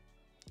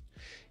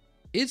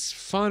 it's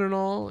fun and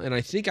all, and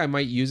I think I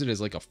might use it as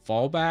like a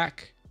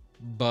fallback,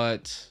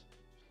 but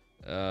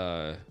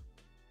I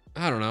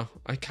don't know.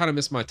 I kind of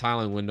miss my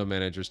tiling window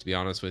managers, to be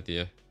honest with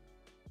you.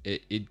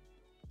 It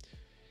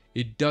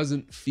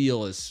doesn't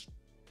feel as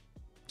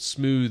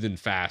smooth and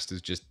fast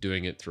as just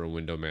doing it through a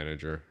window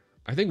manager.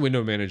 I think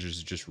window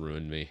managers just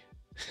ruined me.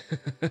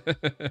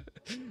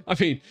 I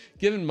mean,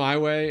 given my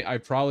way, I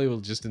probably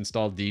will just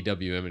install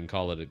DWM and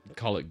call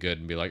it good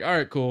and be like, all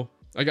right, cool.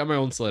 I got my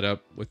own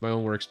setup with my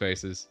own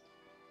workspaces.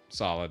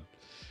 Solid.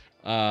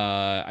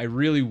 I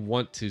really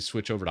want to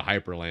switch over to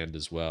Hyperland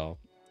as well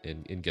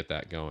and get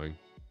that going.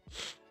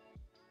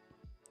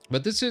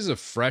 But this is a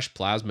fresh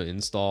Plasma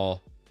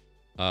install,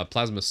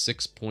 Plasma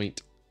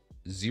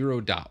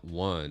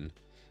 6.0.1.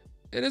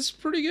 And it's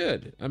pretty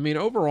good. I mean,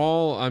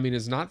 overall,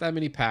 it's not that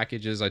many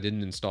packages. I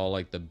didn't install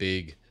like the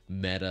big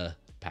meta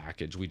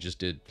package. We just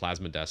did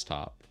Plasma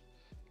Desktop.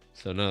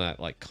 So none of that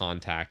like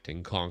Contact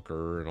and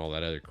Conqueror and all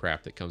that other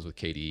crap that comes with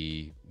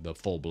KDE, the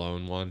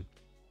full-blown one.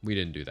 We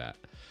didn't do that.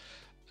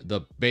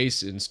 The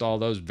base install,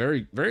 those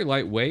very, very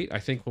lightweight. I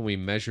think when we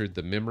measured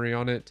the memory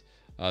on it,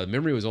 the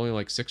memory was only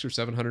like 600 or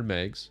 700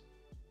 megs.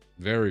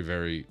 Very,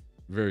 very,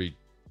 very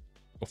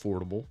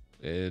affordable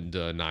and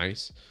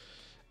nice.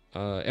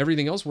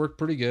 Everything else worked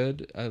pretty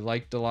good. I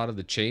liked a lot of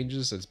the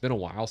changes. It's been a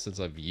while since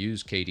I've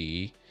used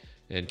KDE,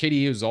 and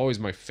KDE was always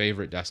my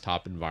favorite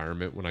desktop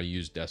environment when I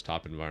used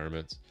desktop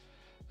environments.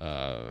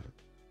 But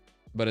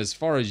as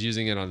far as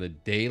using it on a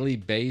daily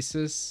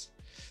basis,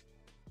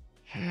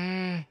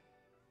 I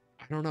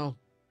don't know.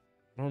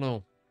 I don't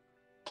know.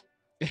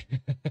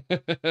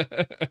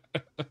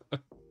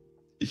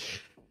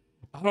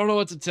 I don't know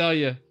what to tell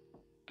you.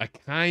 I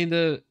kind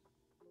of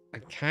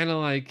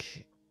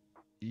like,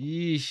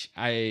 yeesh,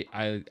 I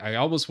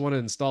almost want to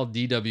install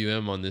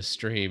DWM on this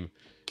stream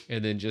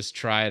and then just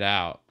try it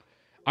out.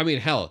 I mean,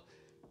 hell,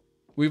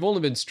 we've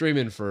only been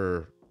streaming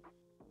for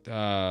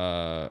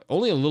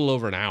only a little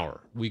over an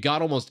hour. We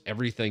got almost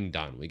everything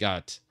done.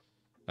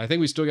 I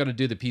think we still got to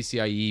do the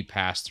PCIe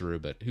pass-through,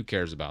 but who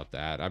cares about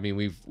that? I mean,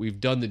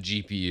 we've done the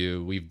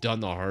GPU, we've done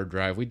the hard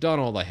drive, we've done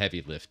all the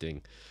heavy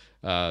lifting.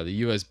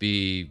 The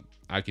USB,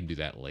 I can do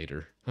that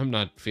later. I'm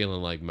not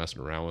feeling like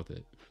messing around with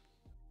it.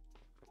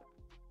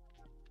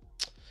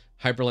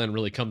 Hyperland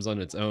really comes on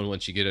its own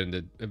once you get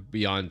into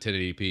beyond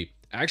 1080p.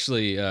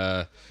 Actually,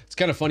 it's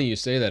kind of funny you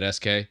say that,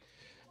 SK.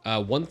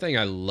 One thing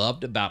I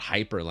loved about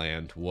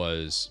Hyperland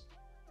was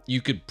you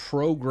could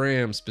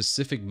program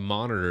specific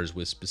monitors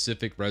with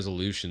specific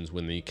resolutions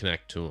when you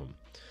connect to them.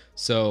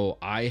 So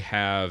I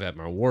have at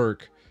my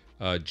work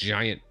a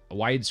giant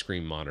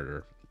widescreen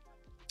monitor,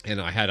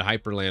 and I had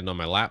Hyperland on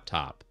my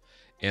laptop,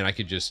 and I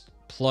could just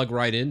plug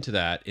right into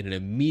that, and it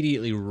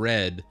immediately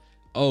read,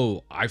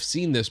 oh, I've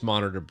seen this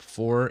monitor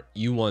before.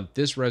 You want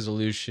this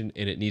resolution,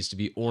 and it needs to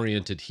be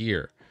oriented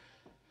here.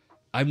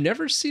 I've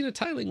never seen a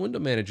tiling window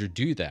manager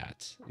do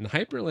that, and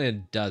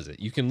Hyperland does it.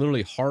 You can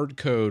literally hard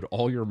code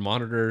all your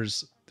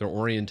monitors, their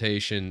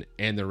orientation,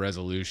 and their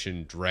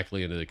resolution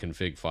directly into the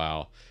config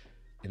file,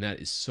 and that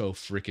is so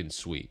freaking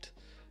sweet.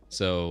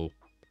 So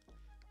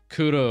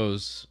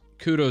kudos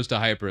to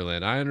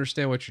Hyperland. I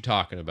understand what you're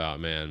talking about,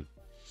 man.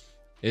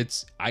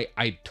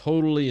 I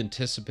totally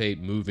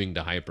anticipate moving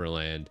to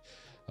Hyperland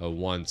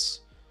once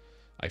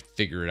I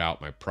figured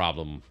out my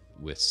problem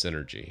with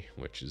Synergy,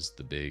 which is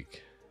the big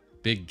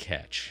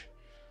catch,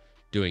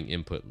 doing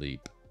input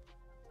leap.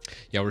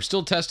 Yeah, we're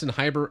still testing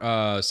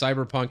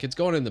Cyberpunk. It's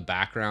going in the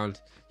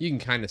background. You can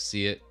kind of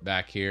see it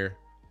back here.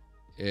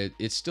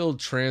 It's still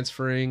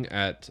transferring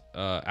at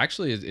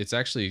actually it's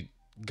actually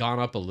gone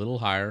up a little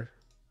higher.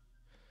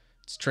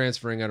 It's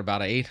transferring at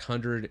about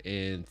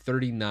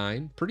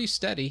 839, pretty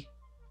steady.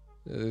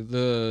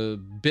 The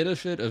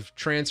benefit of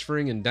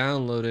transferring and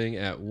downloading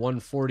at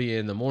 1:40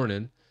 in the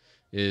morning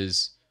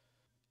is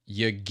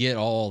you get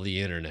all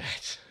the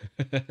internet.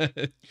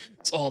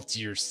 It's all to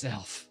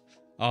yourself.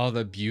 All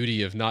the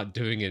beauty of not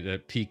doing it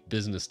at peak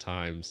business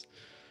times.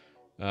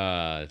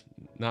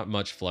 Not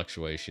much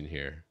fluctuation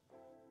here.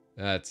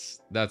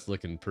 That's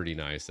looking pretty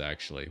nice,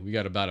 actually. We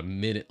got about a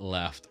minute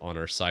left on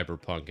our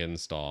Cyberpunk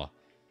install.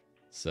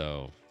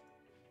 So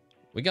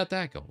we got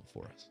that going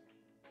for us.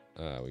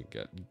 We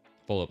got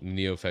pull up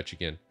NeoFetch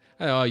again.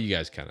 Oh, you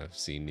guys kind of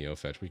seen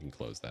NeoFetch. We can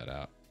close that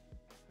out.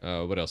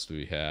 What else do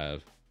we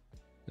have?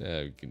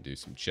 We can do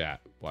some chat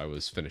while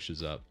this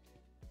finishes up.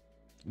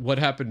 What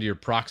happened to your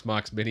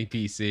Proxmox mini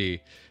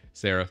PC,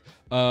 Sarah?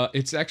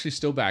 It's actually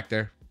still back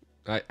there.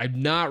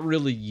 I'm not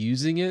really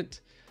using it.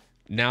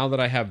 Now that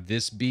I have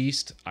this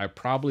beast, I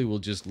probably will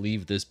just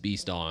leave this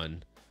beast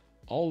on.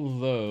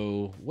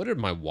 Although, what are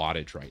my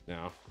wattage right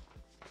now?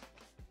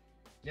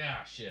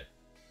 Yeah, shit.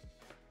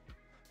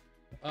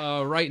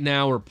 Right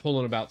now we're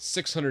pulling about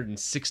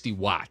 660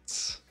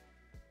 watts.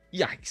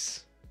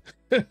 Yikes.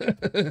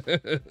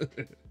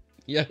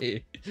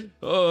 Yay.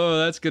 Oh,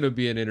 that's gonna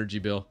be an energy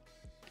bill.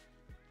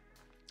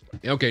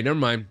 Okay, never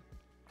mind.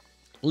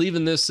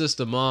 Leaving this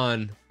system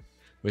on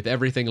with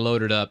everything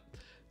loaded up,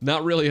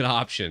 not really an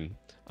option.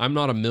 I'm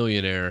not a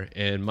millionaire,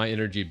 and my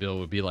energy bill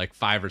would be like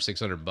 $500 or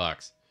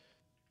 $600.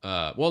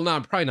 Well,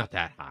 no, probably not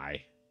that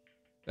high.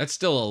 That's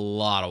still a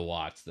lot of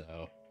watts,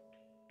 though.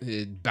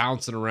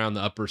 Bouncing around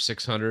the upper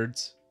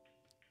 600s.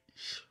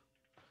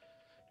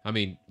 I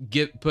mean,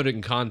 put it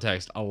in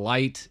context. A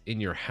light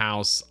in your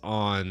house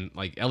on,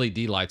 like,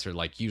 LED lights are,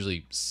 like,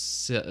 usually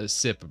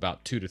sip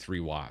about 2 to 3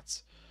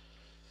 watts.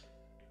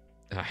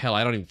 Hell,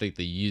 I don't even think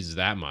they use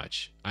that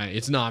much.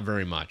 It's not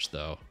very much,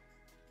 though.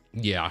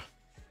 Yeah.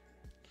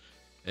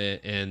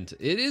 And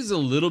it is a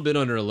little bit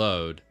under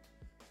load,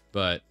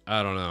 but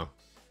I don't know.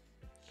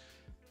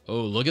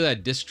 Oh, look at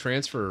that disk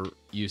transfer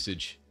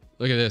usage.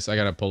 Look at this. I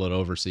got to pull it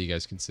over so you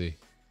guys can see.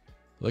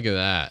 Look at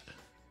that.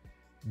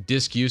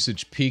 Disk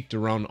usage peaked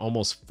around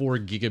almost 4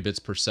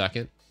 gigabits per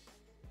second.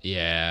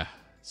 Yeah.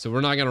 So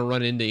we're not going to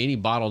run into any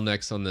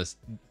bottlenecks on this.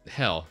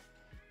 Hell,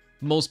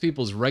 most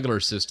people's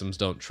regular systems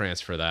don't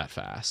transfer that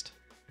fast.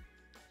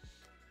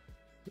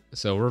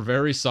 So we're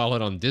very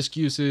solid on disk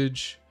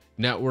usage,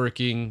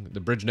 networking. The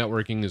bridge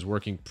networking is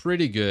working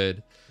pretty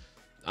good.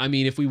 I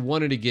mean, if we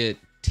wanted to get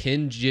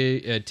 10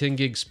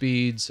 gig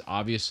speeds,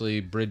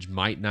 obviously bridge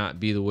might not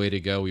be the way to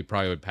go. We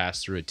probably would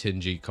pass through a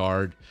 10G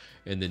card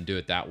and then do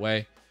it that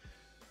way.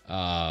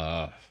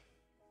 But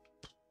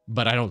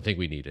I don't think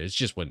we need it. It's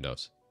just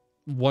Windows.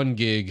 1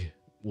 gig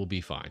will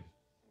be fine.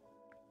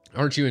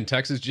 Aren't you in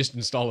Texas? Just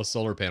install a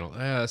solar panel.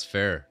 That's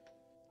fair.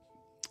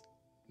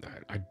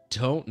 I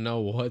don't know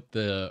what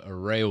the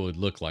array would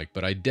look like,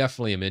 but I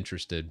definitely am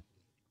interested.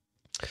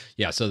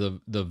 Yeah, so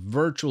the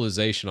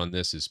virtualization on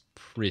this is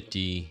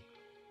pretty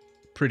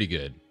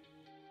good.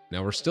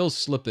 Now we're still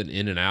slipping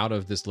in and out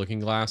of this looking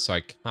glass, so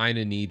I kind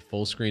of need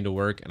full screen to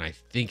work, and I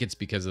think it's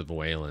because of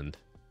Wayland.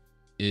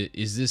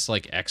 Is this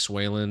like X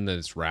Wayland that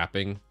it's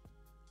wrapping?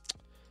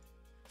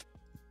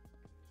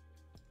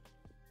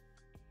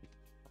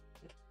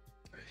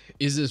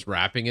 Is this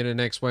wrapping it in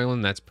X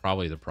Wayland? That's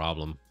probably the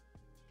problem.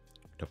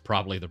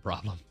 Probably the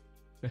problem.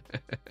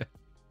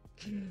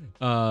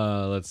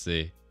 Let's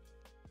see.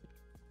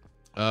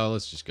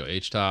 Let's just go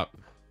H-top.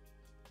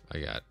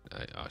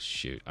 Oh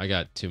shoot. I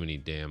got too many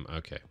damn.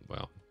 Okay,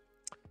 well.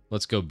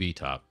 Let's go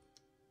B-top.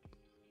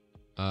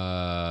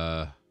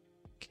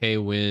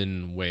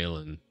 K-Win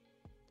Wayland.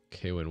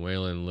 K-Win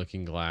Wayland,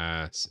 Looking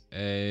Glass,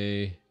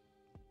 A.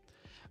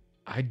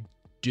 I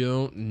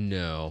don't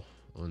know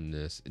on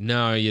this.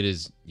 No, it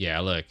is. Yeah,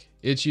 look.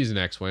 It's using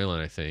X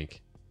Wayland, I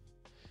think.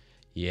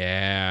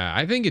 Yeah,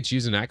 I think it's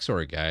using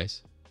Xorg,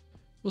 guys.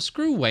 Well,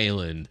 screw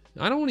Wayland.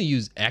 I don't want to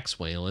use X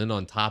Wayland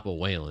on top of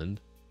Wayland.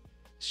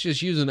 It's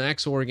just using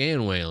Xorg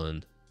and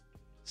Wayland.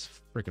 It's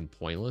freaking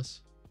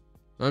pointless.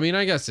 I mean,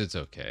 I guess it's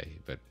okay,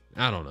 but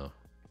I don't know.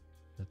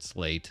 It's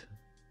late.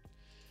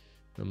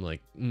 I'm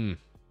like,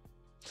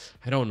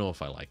 I don't know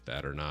if I like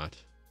that or not.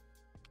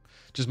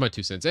 Just my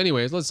 2 cents.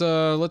 Anyways, let's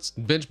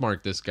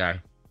benchmark this guy.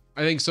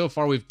 I think so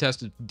far we've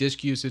tested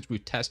disk usage,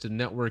 we've tested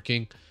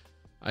networking.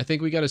 I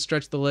think we got to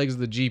stretch the legs of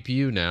the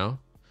GPU now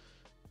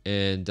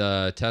and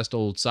test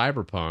old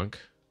Cyberpunk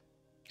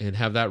and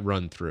have that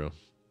run through.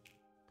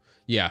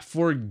 Yeah,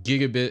 4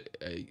 gigabits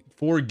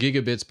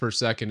per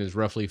second is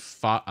roughly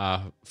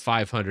 500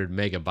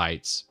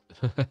 megabytes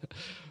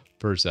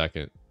per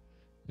second.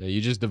 You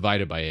just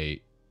divide it by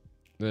 8.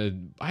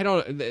 I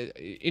don't.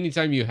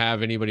 Anytime you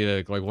have anybody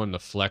that like wanting to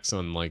flex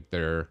on like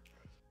their,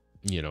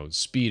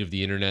 speed of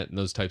the internet and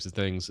those types of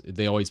things,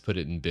 they always put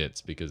it in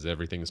bits because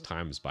everything's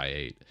times by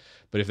 8.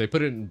 But if they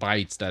put it in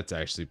bytes, that's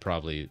actually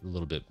probably a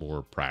little bit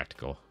more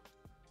practical. All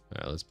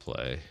right, let's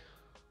play.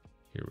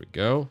 Here we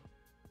go.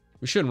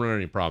 We shouldn't run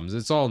any problems.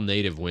 It's all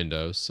native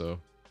Windows, so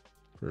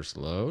first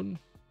load.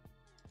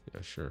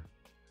 Yeah, sure.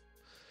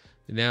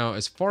 Now,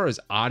 as far as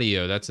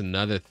audio, that's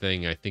another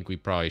thing I think we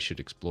probably should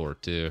explore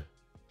too.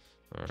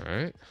 All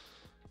right.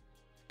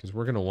 Because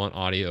we're going to want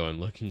audio and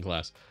Looking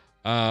Glass.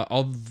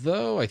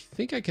 Although I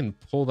think I can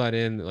pull that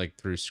in like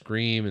through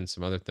Scream and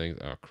some other things.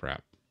 Oh,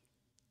 crap.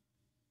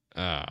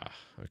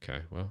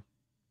 Okay. Well,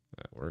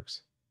 that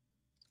works.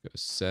 Go to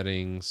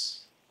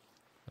settings.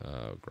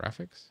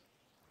 Graphics.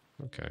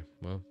 Okay.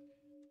 Well,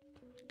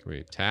 can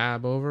we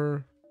tab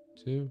over?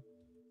 2.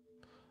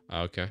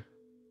 Okay.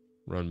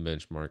 Run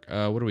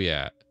benchmark. What are we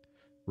at?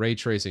 Ray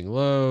tracing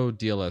low,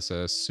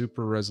 DLSS,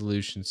 super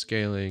resolution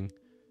scaling.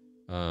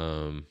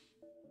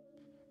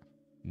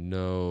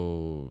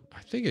 No,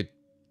 I think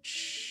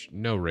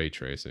no ray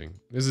tracing.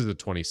 This is a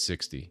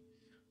 2060.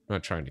 I'm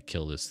not trying to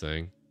kill this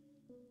thing.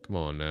 Come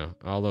on now.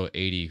 Although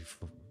 80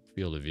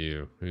 field of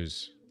view.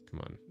 Come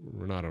on.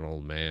 We're not an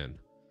old man.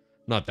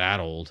 Not that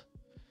old.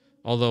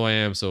 Although I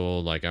am so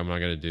old, like I'm not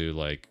going to do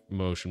like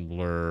motion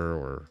blur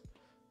or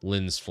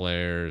lens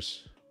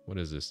flares. What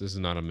is this? This is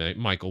not a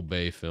Michael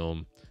Bay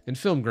film. And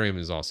film grain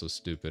is also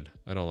stupid.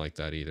 I don't like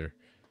that either.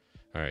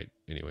 All right.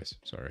 Anyways,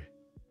 sorry.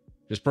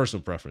 Just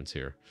personal preference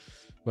here.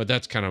 But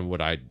that's kind of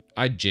what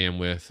I'd jam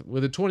with.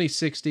 With a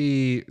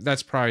 2060,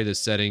 that's probably the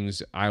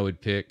settings I would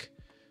pick.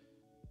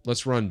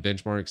 Let's run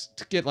benchmarks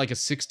to get like a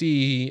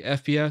 60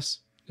 FPS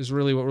is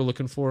really what we're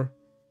looking for.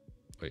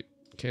 Wait,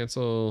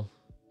 cancel.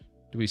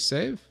 Do we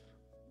save?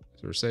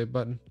 Is there a save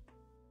button?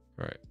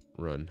 All right,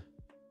 run.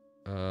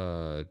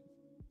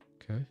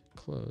 Okay,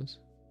 close.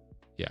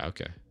 Yeah,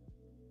 okay.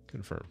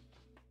 Confirm.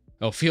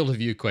 Oh, field of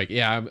view Quake.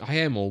 Yeah, I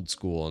am old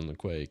school on the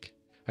Quake.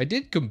 I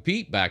did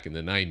compete back in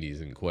the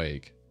 90s in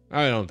Quake.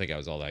 I don't think I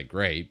was all that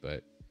great,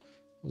 but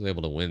I was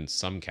able to win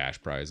some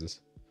cash prizes.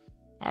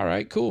 All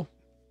right, cool.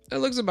 That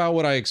looks about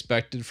what I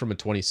expected from a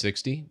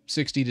 2060.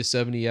 60 to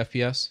 70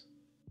 FPS.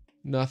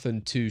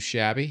 Nothing too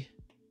shabby.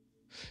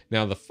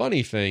 Now, the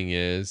funny thing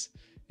is,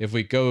 if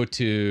we go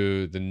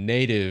to the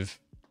native,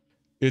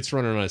 it's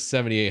running on a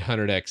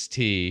 7800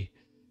 XT,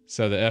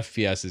 so the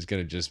FPS is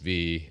going to just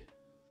be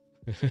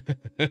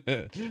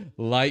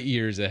light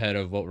years ahead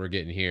of what we're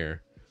getting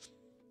here.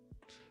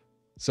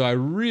 So I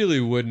really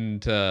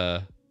wouldn't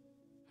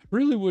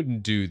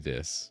do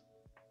this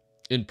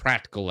in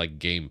practical like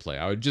gameplay.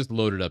 I would just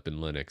load it up in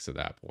Linux at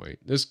that point.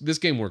 This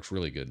game works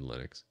really good in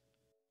Linux.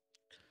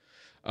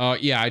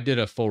 Yeah, I did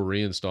a full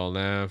reinstall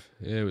nav.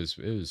 It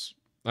was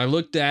I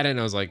looked at it and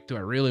I was like, do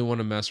I really want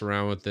to mess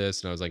around with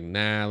this? And I was like,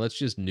 nah, let's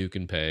just nuke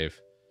and pave.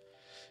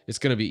 It's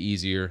going to be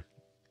easier.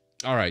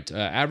 All right,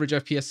 average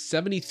FPS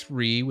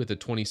 73 with a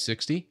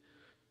 2060.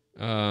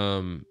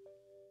 Everything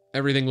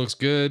looks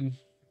good.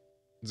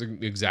 It's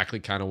exactly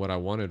kind of what I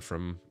wanted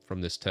from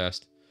this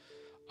test.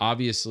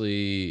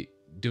 Obviously,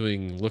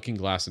 doing looking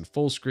glass and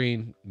full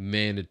screen,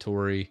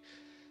 mandatory.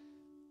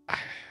 I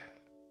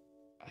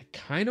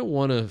kind of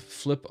want to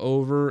flip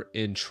over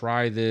and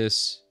try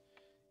this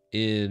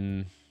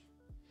in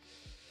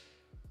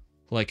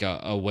like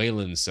a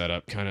Wayland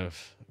setup kind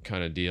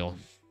of deal,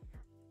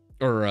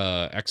 or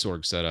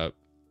Xorg setup.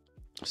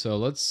 So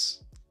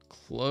let's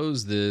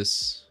close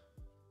this,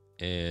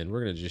 and we're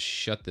gonna just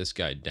shut this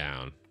guy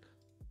down.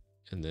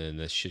 And then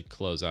this should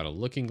close out a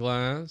looking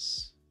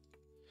glass.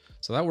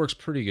 So that works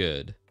pretty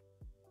good.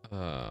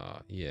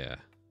 Yeah,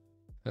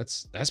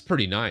 that's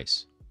pretty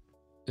nice.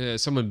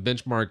 Someone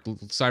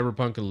benchmarked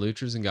Cyberpunk and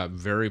Lutras and got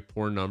very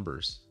poor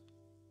numbers.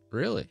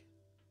 Really?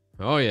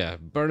 Oh yeah,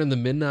 burning the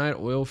midnight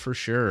oil for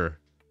sure.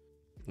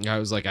 I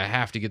was like, I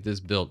have to get this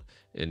built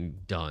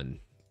and done.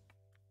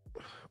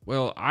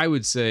 Well, I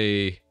would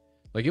say,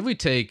 like if we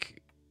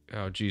take,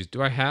 oh geez,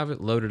 do I have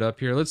it loaded up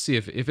here? Let's see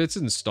if it's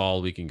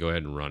installed, we can go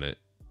ahead and run it.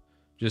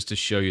 Just to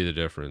show you the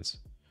difference.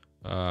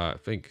 I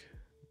think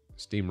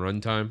Steam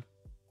runtime.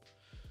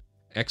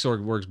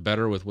 Xorg works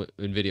better with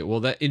NVIDIA. Well,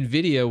 that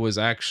NVIDIA was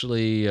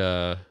actually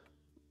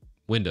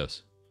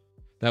Windows.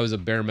 That was a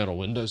bare metal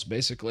Windows,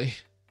 basically.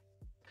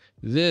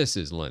 This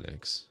is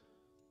Linux.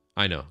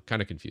 I know,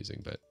 kind of confusing,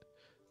 but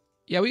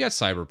yeah, we got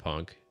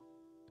Cyberpunk.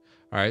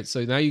 All right,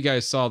 so now you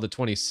guys saw the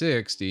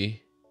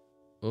 2060.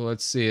 Well,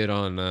 let's see it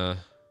on... I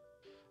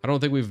don't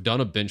think we've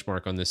done a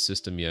benchmark on this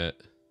system yet.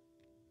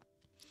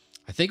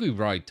 I think we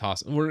probably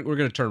toss. We're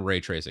gonna turn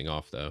ray tracing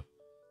off though,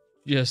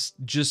 just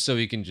so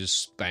we can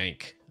just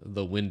spank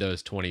the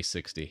Windows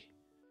 2060.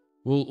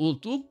 We'll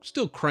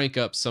still crank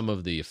up some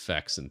of the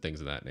effects and things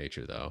of that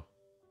nature though.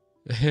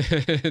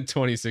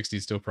 2060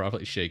 still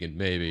probably shaking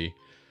maybe.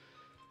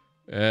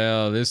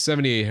 This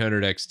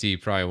 7800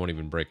 XT probably won't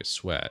even break a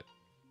sweat.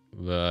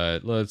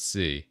 But let's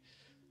see.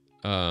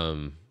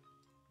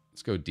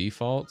 Let's go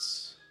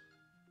defaults.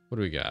 What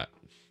do we got?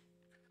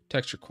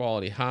 Texture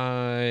quality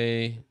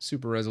high,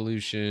 super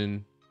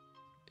resolution,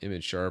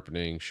 image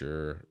sharpening,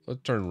 sure.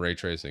 Let's turn ray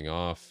tracing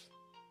off.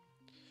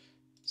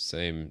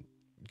 Same,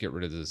 get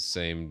rid of the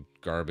same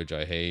garbage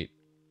I hate.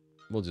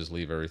 We'll just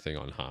leave everything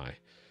on high.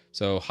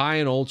 So high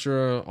and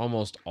ultra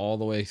almost all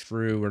the way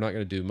through. We're not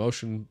going to do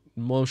motion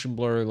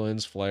blur,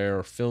 lens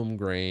flare, film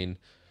grain,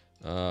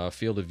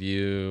 field of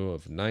view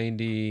of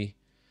 90,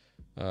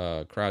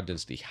 crowd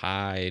density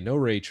high, no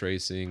ray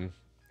tracing,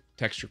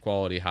 texture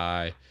quality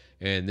high.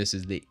 And this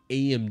is the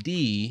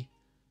AMD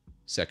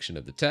section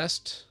of the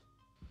test.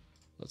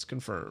 Let's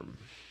confirm.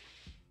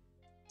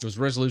 Was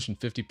resolution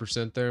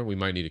 50% there? We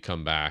might need to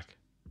come back.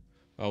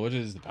 Oh, what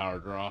is the power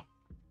draw?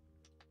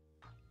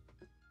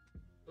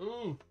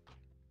 Ooh.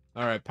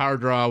 All right, power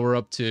draw, we're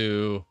up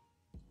to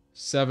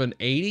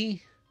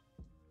 780.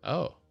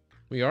 Oh,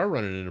 we are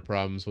running into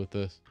problems with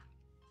this.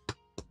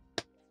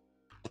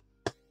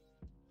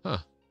 Huh.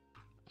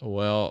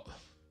 Well,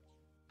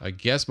 I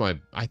guess I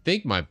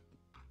think my,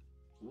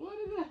 what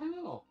in the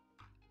hell?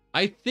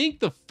 I think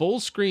the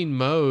full screen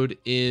mode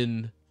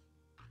in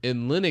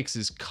Linux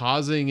is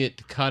causing it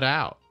to cut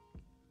out.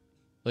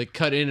 Like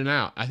cut in and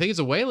out. I think it's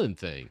a Wayland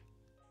thing.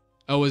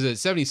 Oh, is it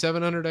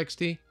 7700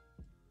 XT?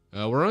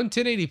 We're on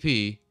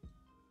 1080p.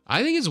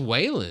 I think it's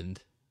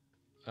Wayland.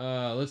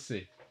 Let's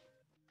see.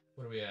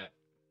 What are we at?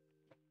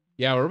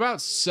 Yeah, we're about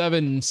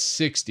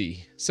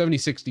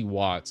 70-60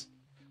 watts.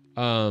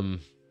 Well,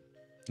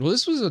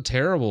 this was this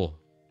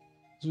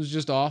was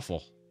just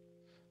awful.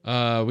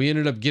 We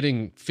ended up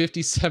getting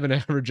 57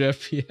 average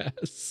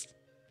FPS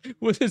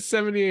with a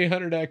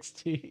 7800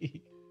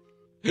 XT.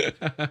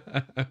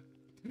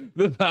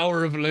 The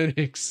power of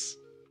Linux.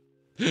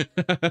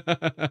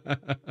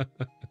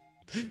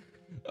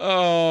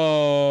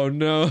 Oh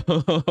no.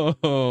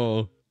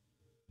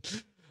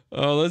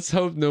 Oh, let's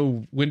hope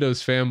no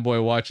Windows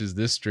fanboy watches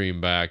this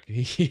stream back.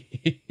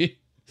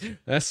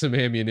 That's some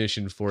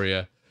ammunition for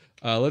you.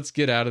 Let's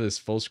get out of this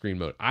full screen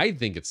mode. I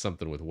think it's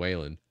something with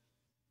Wayland.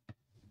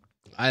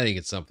 Let's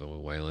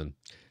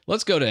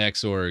go to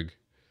Xorg.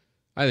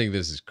 I think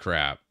this is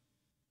crap.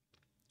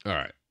 All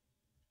right.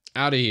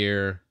 Out of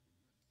here.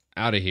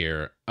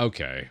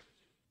 Okay.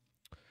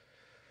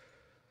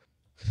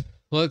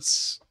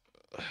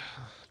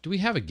 Do we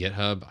have a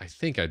GitHub? I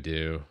think I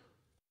do.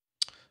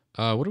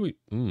 What do we,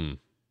 all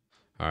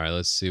right,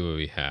 let's see what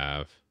we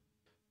have.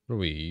 What are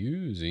we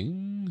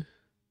using?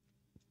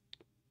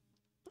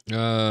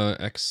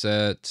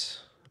 Xset,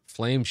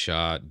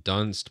 Flameshot,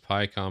 Dunst,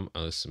 PyCom.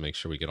 Oh, let's make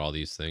sure we get all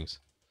these things.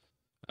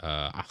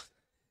 Been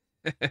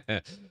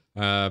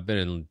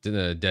in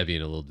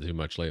Debian a little too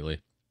much lately.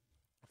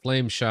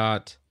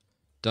 Flameshot,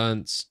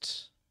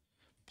 Dunst,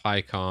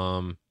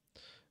 PyCom,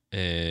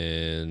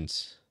 and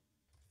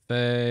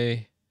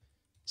Fey,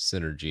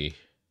 Synergy.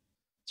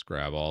 Let's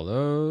grab all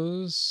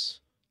those.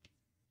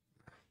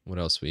 What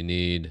else we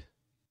need?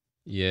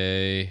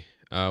 Yay.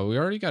 We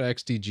already got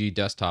XDG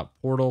desktop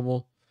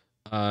portable.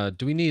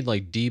 Do we need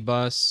like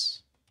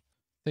dbus? I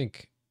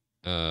think,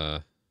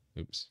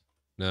 oops.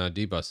 No,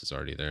 dbus is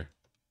already there.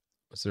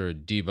 Was there a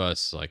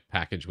dbus like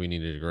package we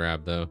needed to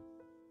grab though?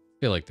 I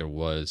feel like there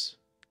was.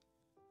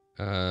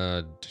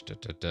 Dbus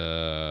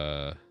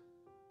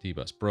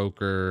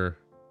broker.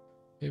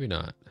 Maybe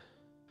not.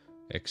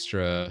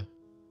 Extra.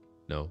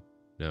 No.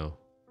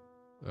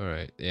 All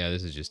right. Yeah,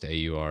 this is just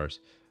AURs.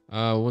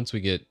 Once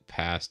we get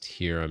past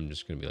here, I'm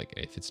just going to be like,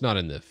 if it's not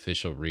in the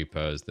official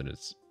repos, then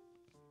it's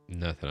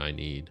nothing I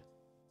need.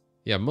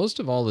 Yeah, most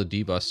of all the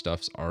dbus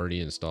stuff's already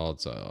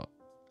installed, so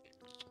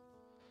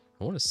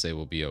I want to say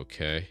we'll be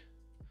okay.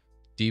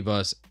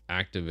 Dbus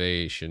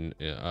activation,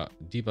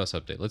 dbus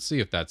update. Let's see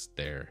if that's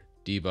there.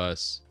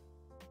 Dbus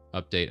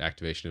update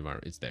activation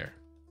environment. It's there.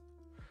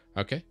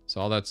 Okay,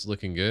 so all that's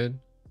looking good.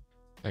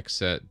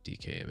 Xset,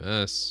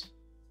 DKMS.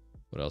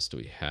 What else do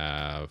we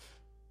have?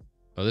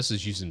 Oh, this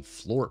is using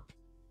Florp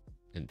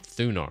and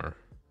Thunar.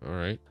 All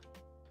right.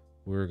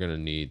 We're going to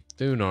need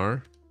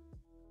Thunar.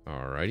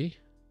 Alrighty.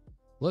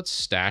 Let's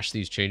stash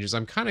these changes.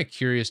 I'm kind of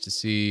curious to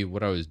see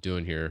what I was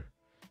doing here.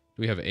 Do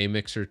we have a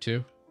mixer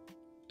too?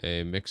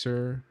 A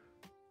mixer.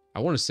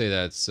 I want to say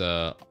that's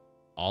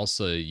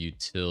also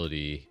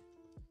utility.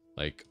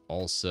 Like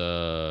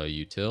also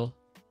util.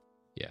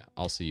 Yeah,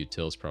 also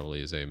utils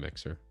probably is a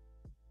mixer.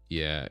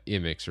 Yeah,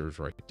 mixer is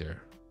right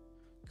there.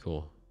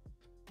 Cool.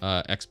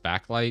 X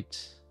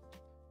backlight,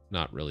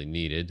 not really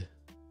needed.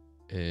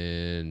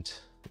 And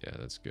yeah,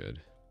 that's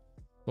good.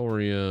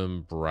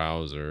 Thorium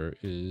browser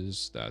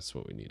that's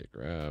what we need to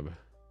grab.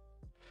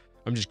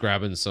 I'm just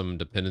grabbing some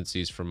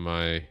dependencies from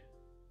my,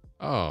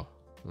 all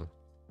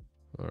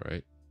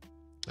right.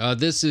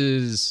 This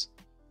is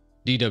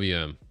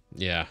DWM.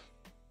 Yeah.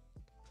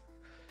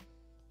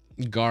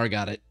 Gar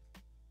got it.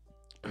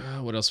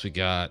 What else we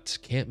got?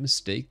 Can't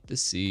mistake the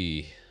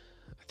sea.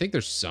 I think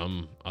there's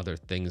some other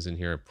things in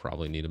here I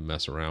probably need to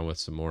mess around with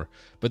some more.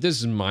 But this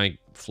is my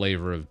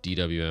flavor of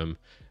DWM.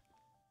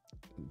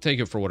 Take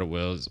it for what it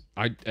was.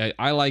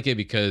 I like it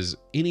because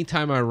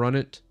anytime I run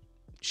it,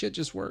 shit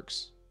just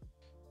works.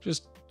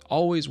 Just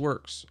always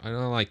works. I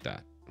don't like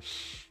that.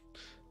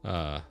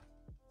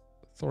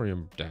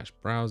 Thorium dash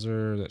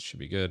browser. That should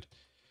be good.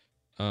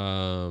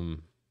 Probably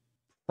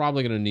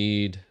gonna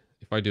need,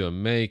 if I do a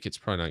make, it's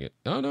probably not good.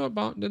 Oh no, it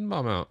didn't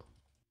bomb out.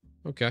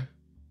 Okay.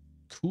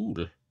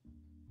 Cool.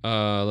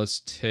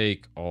 Let's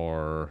take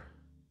our,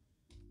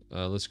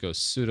 let's go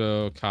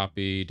sudo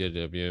copy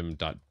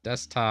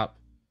dwm.desktop.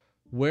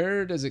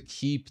 Where does it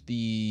keep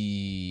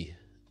the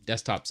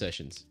desktop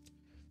sessions?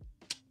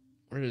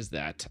 Where is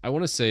that? I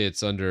want to say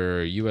it's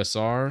under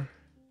USR,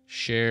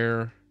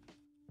 share,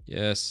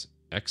 yes,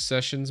 X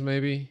sessions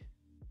maybe?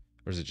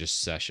 Or is it just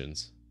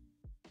sessions?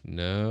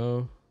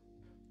 No.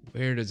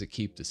 Where does it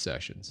keep the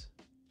sessions?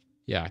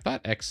 Yeah, I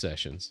thought X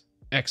sessions.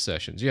 X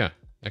sessions, yeah,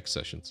 X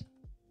sessions.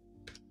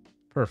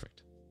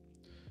 Perfect.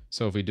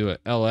 So if we do an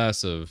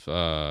LS of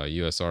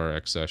USR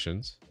X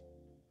sessions,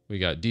 we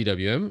got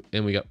DWM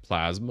and we got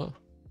Plasma.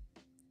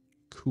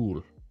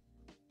 Cool.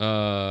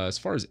 As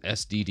far as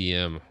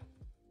SDDM,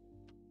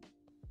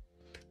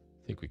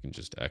 I think we can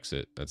just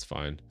exit. That's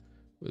fine.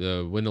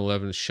 The Win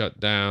 11 is shut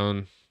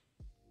down.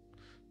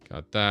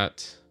 Got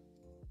that.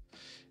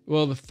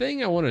 Well, the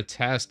thing I want to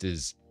test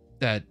is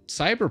that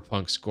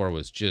Cyberpunk score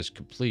was just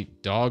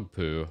complete dog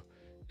poo.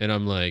 And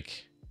I'm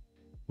like,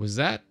 was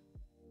that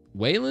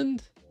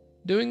Wayland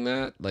doing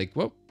that? Like,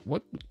 what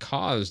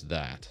caused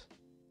that?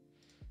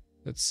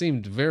 That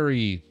seemed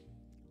very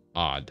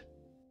odd.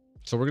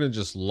 So we're going to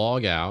just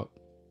log out,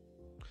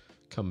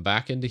 come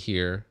back into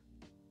here,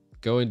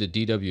 go into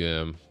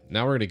DWM.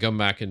 Now we're going to come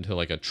back into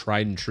like a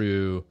tried and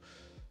true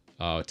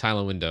tile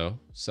and window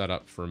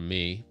setup for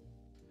me.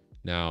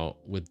 Now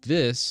with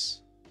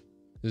this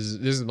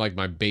is like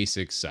my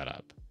basic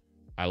setup.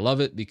 I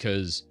love it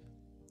because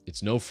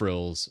it's no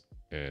frills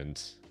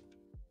and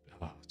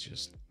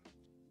just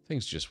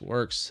things just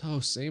work so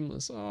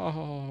seamless.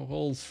 Oh,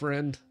 old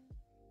friend.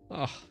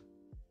 Oh,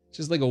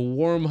 just like a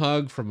warm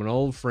hug from an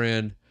old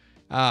friend.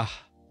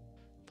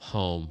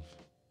 Home.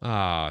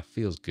 It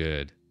feels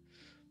good.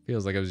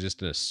 Feels like I was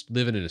just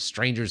living in a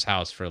stranger's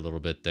house for a little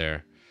bit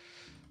there.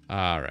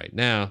 All right,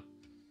 now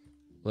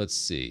let's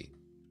see.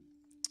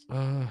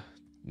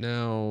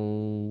 Now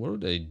what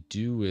did I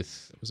do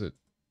with? Was it?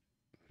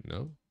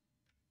 No.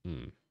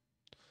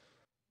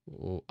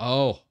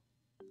 Oh,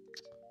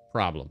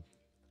 problem.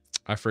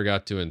 I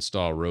forgot to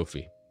install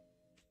Rofi.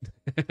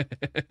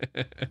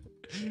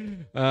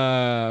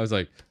 I was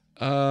like,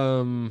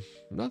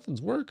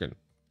 nothing's working.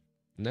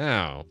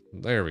 Now,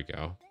 there we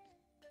go.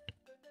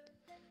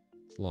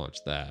 Let's launch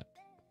that.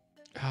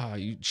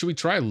 Should we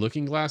try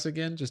Looking Glass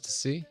again just to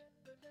see?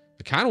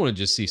 I kind of want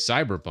to just see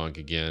Cyberpunk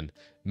again,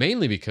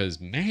 mainly because,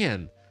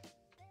 man,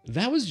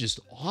 that was just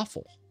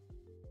awful.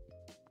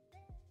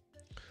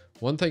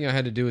 One thing I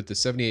had to do with the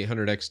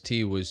 7800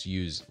 XT was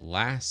use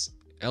LACT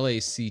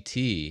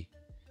to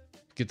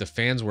get the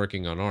fans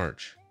working on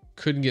Arch.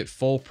 Couldn't get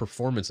full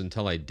performance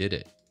until I did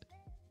it.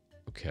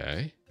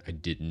 Okay, I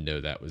didn't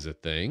know that was a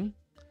thing.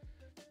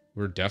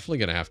 We're definitely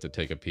going to have to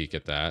take a peek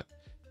at that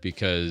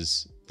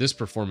because this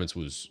performance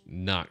was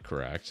not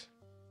correct.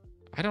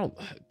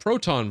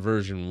 Proton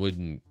version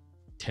wouldn't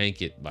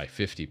tank it by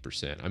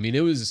 50%. I mean,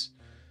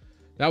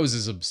 that was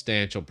a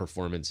substantial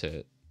performance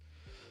hit.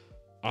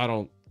 I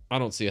don't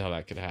see how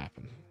that could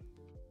happen.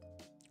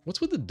 What's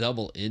with the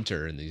double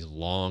enter in these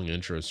long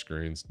intro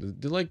screens?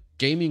 Do like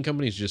gaming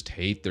companies just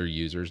hate their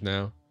users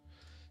now?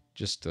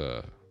 Just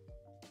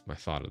my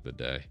thought of the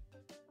day.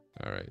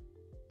 All right.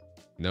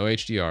 No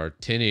HDR,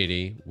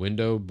 1080,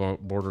 window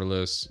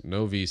borderless,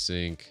 no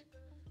VSync.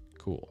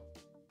 Cool.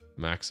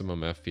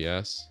 Maximum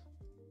FPS.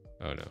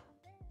 Oh no,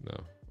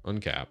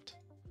 uncapped.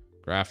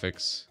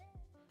 Graphics.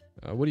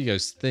 What do you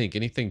guys think?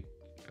 Anything?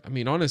 I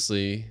mean,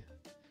 honestly,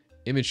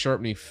 image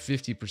sharpening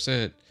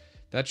 50%.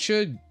 That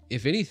should,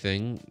 if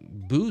anything,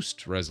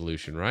 boost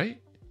resolution, right?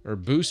 Or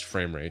boost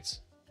frame rates.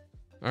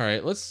 All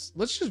right, let's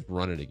just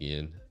run it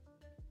again,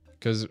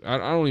 because I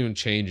don't even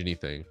change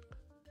anything.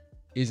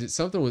 Is it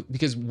something with,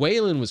 because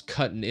Wayland was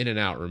cutting in and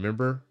out,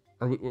 remember?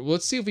 Or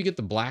let's see if we get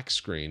the black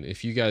screen.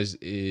 If you guys,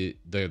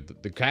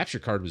 the capture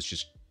card was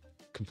just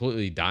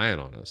completely dying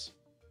on us.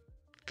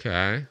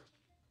 Okay.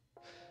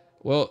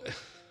 Well,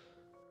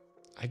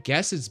 I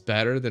guess it's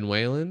better than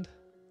Wayland.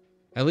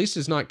 At least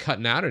it's not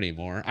cutting out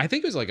anymore. I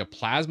think it was like a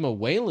Plasma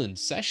Wayland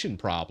session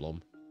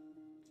problem,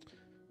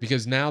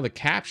 because now the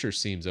capture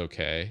seems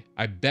okay.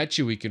 I bet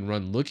you we can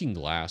run Looking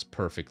Glass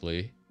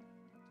perfectly.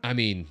 I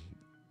mean,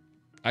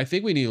 I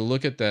think we need to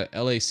look at the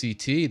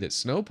LACT that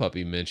Snow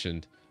Puppy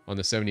mentioned on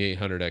the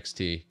 7800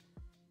 XT.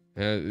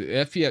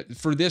 FPS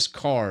for this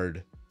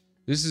card,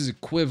 this is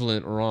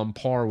equivalent or on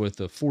par with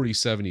the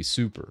 4070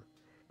 Super.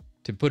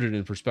 To put it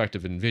in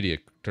perspective in NVIDIA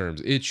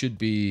terms, it should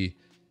be,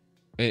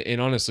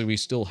 and honestly, we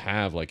still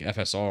have like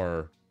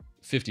FSR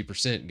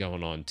 50%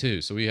 going on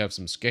too. So we have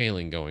some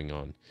scaling going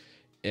on.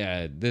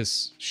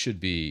 This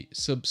should be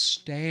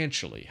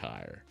substantially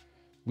higher.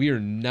 We are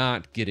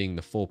not getting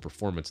the full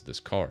performance of this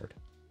card.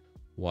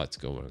 What's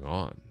going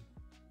on?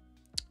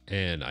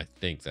 And I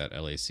think that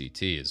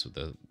LACT is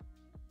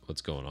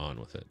what's going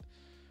on with it.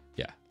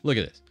 Yeah, look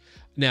at this.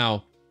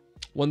 Now,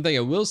 one thing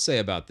I will say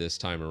about this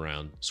time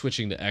around,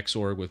 switching to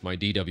Xorg with my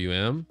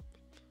DWM,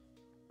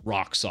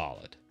 rock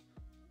solid.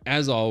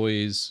 As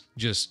always,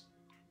 just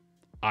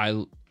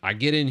I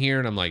get in here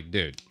and I'm like,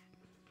 dude,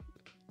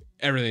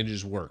 everything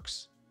just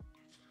works.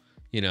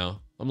 You know,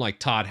 I'm like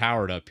Todd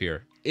Howard up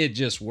here. It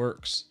just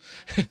works.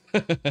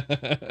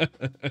 I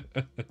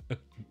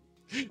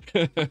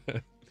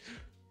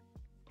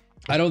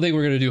don't think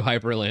we're gonna do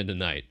Hyperland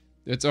tonight.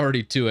 It's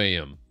already 2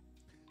 a.m.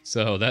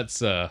 So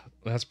that's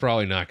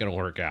probably not gonna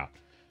work out.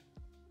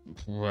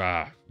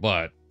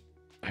 But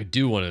I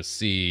do want to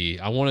see.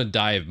 I want to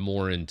dive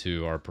more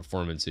into our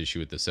performance issue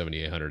with the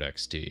 7800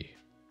 XT.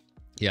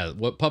 Yeah,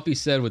 what Puppy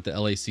said with the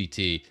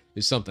LACT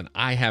is something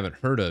I haven't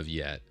heard of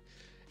yet,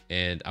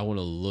 and I want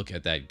to look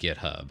at that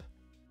GitHub.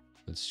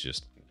 Let's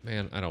just,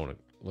 man, I don't want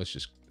to. Let's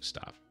just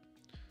stop.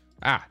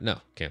 No,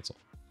 cancel.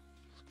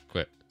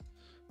 Quit.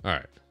 All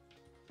right.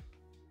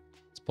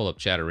 Let's pull up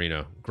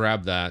Chatterino.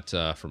 Grab that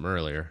from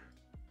earlier.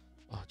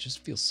 Oh, it just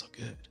feels so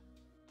good.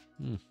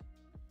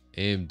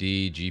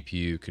 AMD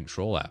GPU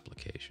control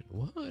application.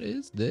 What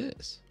is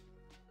this?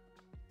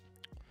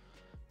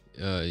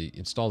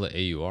 Install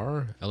the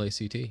AUR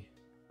LACT.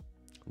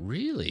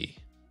 Really?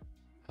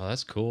 Oh,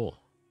 that's cool.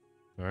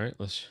 All right,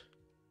 let's.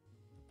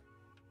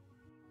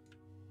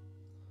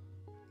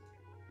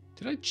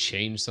 Did I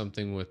change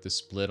something with the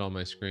split on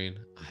my screen?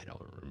 I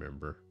don't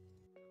remember.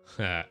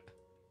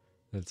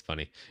 That's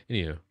funny.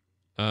 Anywho,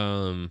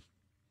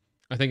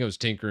 I think I was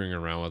tinkering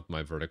around with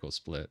my vertical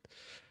split.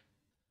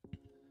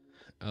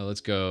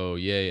 Let's go.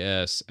 Yay,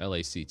 S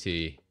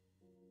LACT.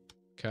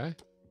 Okay.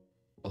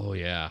 Oh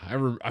yeah,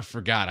 I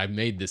forgot. I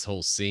made this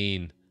whole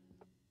scene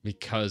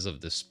because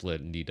of the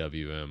split in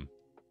DWM.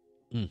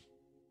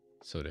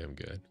 So damn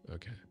good.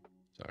 Okay,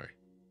 sorry,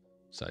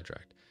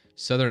 sidetracked.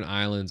 Southern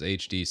Islands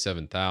HD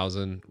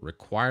 7000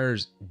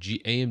 requires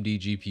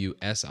AMD GPU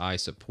SI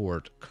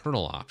support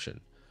kernel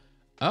option.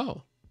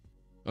 Oh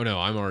no,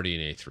 I'm already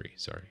in A3.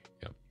 Sorry.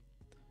 Yep.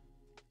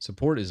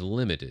 Support is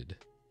limited.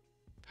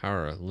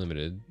 Power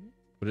limited,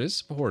 but it is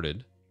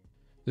supported.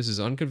 This is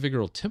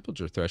unconfigurable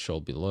temperature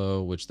threshold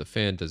below which the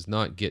fan does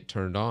not get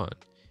turned on.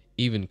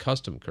 Even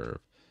custom curve.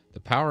 The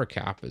power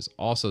cap is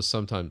also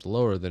sometimes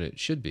lower than it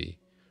should be.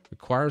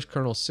 Requires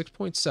kernel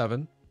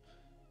 6.7.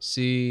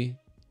 See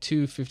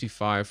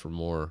 255 for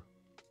more.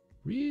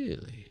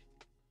 Really?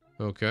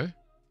 Okay.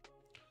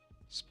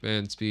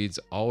 Span speeds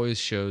always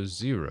shows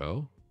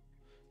 0.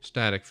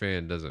 Static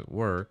fan doesn't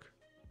work.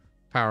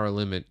 Power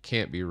limit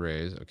can't be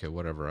raised. Okay,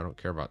 whatever. I don't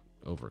care about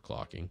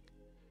overclocking.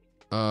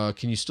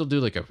 Can you still do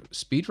like a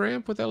speed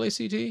ramp with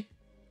LACT?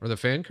 Or the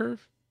fan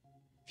curve?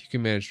 If you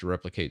can manage to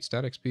replicate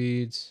static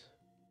speeds.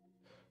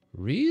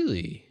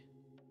 Really?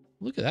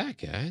 Look at that,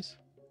 guys.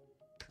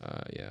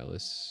 Yeah,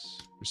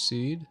 let's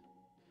proceed.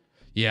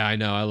 Yeah, I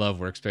know. I love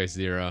Workspace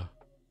 0.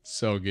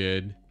 So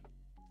good.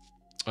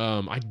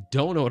 I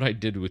don't know what I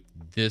did with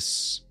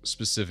this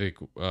specific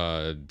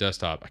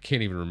desktop. I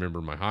can't even remember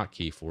my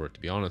hotkey for it, to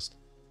be honest.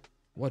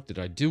 What did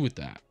I do with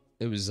that?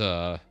 It was,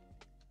 let's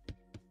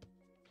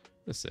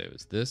say it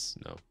was this.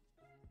 No.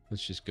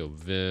 Let's just go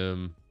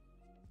Vim.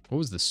 What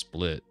was the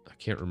split? I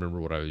can't remember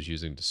what I was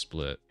using to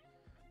split.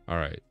 All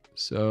right.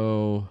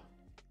 So,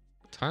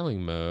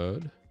 tiling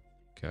mode.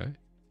 Okay.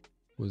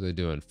 What was I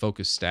doing?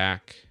 Focus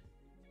stack.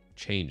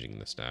 Changing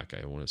the stack,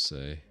 I want to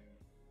say.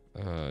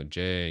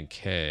 J and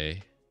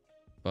K.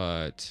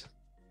 But,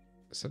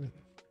 is that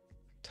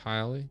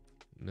tiling?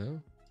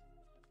 No?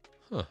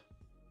 Huh.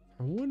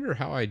 I wonder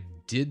how I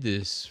did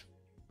this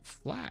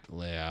flat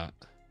layout.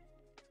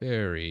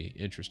 Very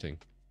interesting.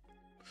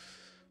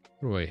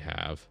 What do I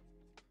have?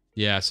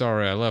 Yeah,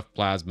 sorry, I left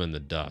plasma in the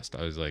dust.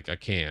 I was like, I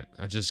can't.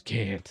 I just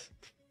can't.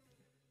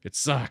 It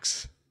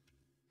sucks.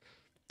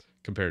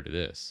 Compared to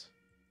this.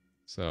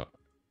 So,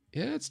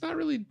 yeah, it's not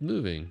really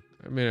moving.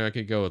 I mean, I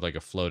could go with like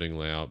a floating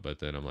layout, but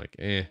then I'm like,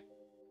 eh.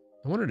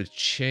 I wanted to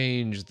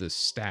change the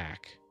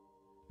stack.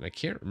 And I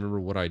can't remember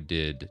what I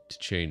did to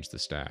change the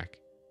stack.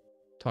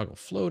 Toggle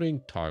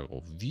floating,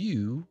 toggle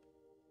view.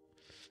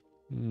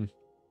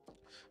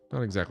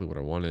 Not exactly what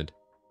I wanted.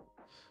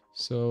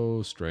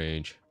 So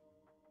strange.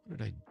 What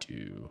did I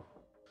do?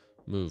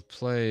 Move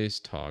place,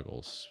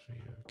 toggles.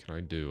 Can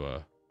I do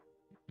a...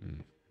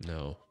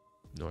 No.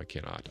 No, I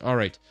cannot. All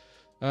right.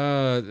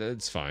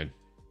 That's fine.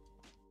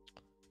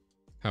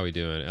 How we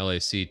doing?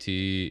 LACT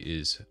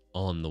is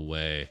on the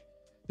way.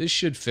 This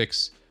should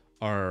fix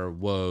our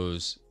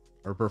woes,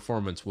 our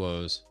performance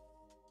woes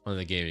on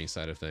the gaming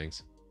side of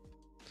things.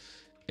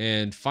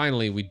 And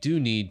finally, we do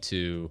need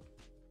to...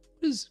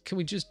 Can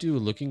we just do a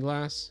looking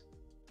glass?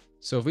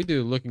 So if we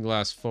do looking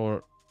glass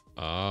for...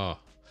 Oh,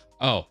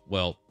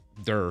 well,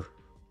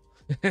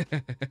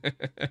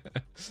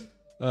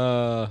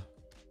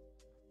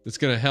 it's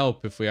going to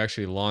help if we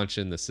actually launch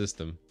in the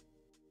system.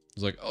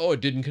 It's like, oh,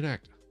 it didn't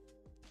connect.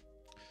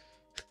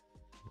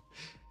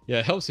 Yeah,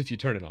 it helps if you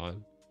turn it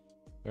on.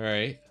 All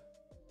right.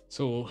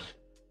 So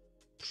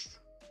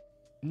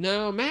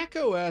no, Mac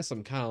OS,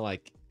 I'm kind of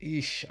like,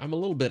 eesh, I'm a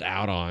little bit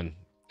out on.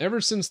 Ever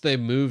since they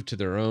moved to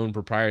their own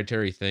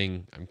proprietary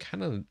thing, I'm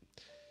kind of,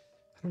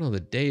 I don't know, the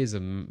days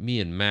of me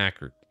and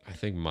Mac are, I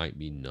think, might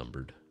be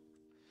numbered.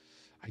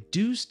 I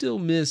do still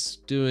miss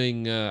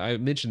doing, I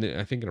mentioned it,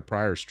 I think, in a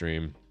prior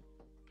stream.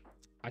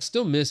 I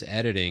still miss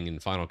editing in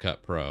Final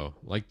Cut Pro.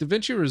 Like,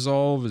 DaVinci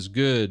Resolve is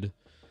good,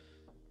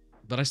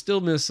 but I still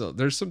miss,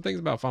 there's some things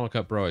about Final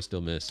Cut Pro I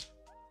still miss.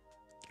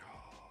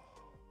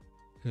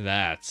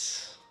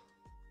 That's,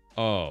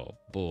 oh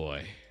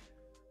boy.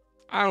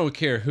 I don't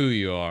care who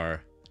you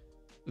are.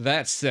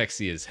 That's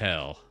sexy as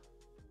hell.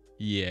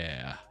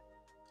 Yeah.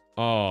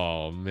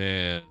 Oh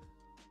man.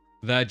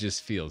 That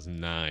just feels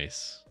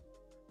nice.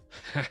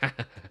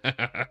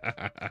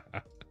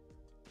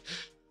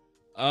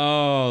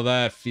 Oh,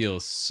 that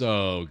feels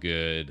so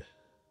good.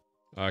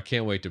 I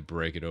can't wait to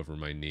break it over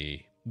my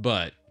knee.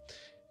 But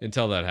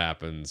until that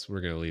happens,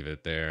 we're going to leave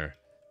it there.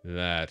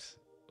 That,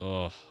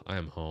 oh, I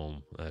am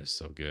home. That is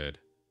so good.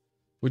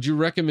 Would you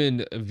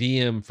recommend a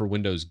VM for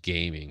Windows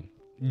gaming?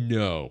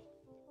 No.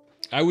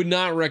 I would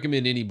not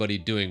recommend anybody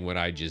doing what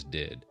I just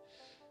did.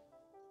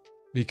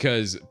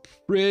 because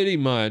pretty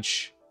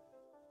much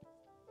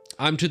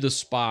I'm to the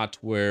spot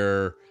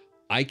where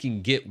I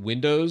can get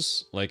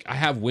Windows. Like I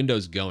have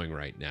Windows going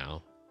right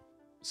now.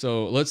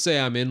 So let's say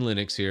I'm in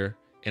Linux here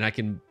and I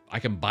can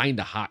bind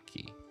a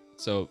hotkey.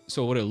 So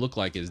what it'll look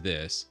like is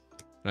this.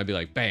 And I'd be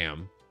like,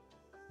 bam.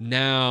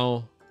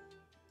 Now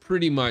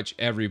pretty much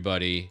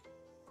everybody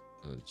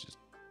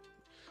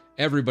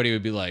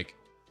would be like,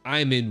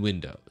 I'm in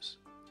Windows.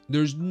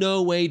 There's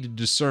no way to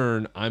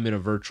discern I'm in a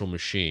virtual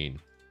machine.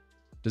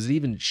 Does it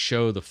even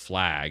show the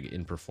flag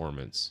in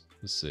performance?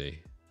 Let's see.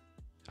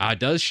 It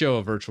does show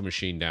a virtual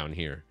machine down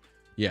here.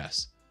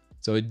 Yes.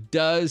 So it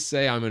does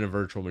say I'm in a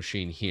virtual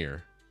machine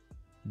here.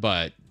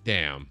 But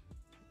damn.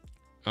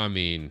 I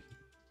mean,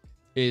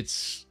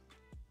 it's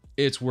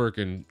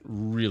working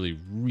really,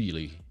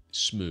 really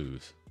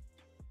smooth.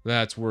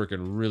 That's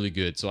working really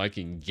good. So I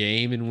can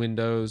game in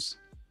Windows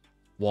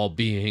while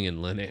being in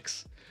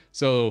Linux.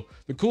 So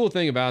the cool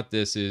thing about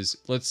this is,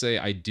 let's say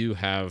I do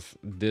have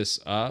this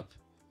up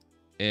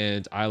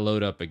and I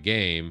load up a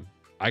game.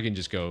 I can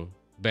just go,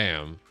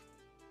 bam.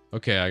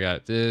 Okay, I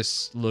got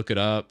this, look it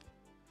up,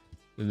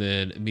 and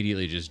then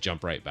immediately just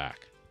jump right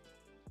back.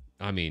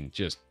 I mean,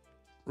 just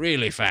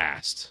really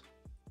fast.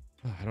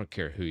 Oh, I don't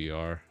care who you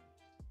are.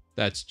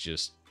 That's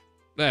just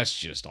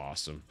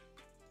awesome.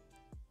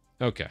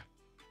 Okay.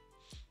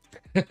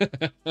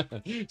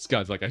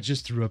 Scott's like, I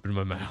just threw up in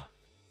my mouth.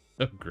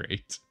 Oh,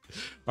 great.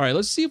 All right,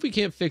 let's see if we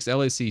can't fix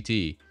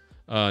LACT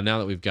now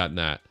that we've gotten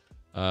that.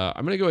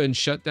 I'm going to go ahead and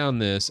shut down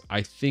this.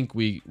 I think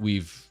we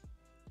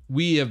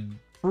have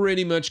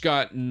pretty much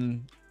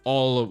gotten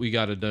all that we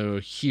got to do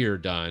here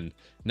done.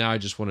 Now I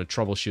just want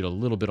to troubleshoot a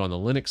little bit on the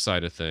Linux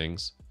side of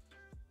things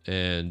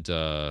and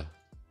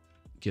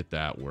get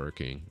that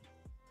working.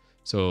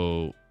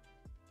 So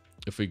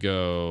if we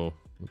go,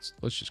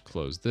 let's just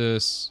close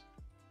this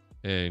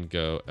and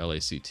go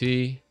LACT.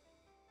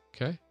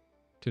 Okay.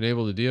 To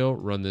enable the deal,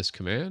 run this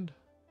command.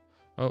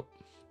 Oh,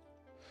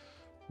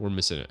 we're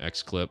missing an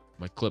X clip.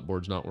 My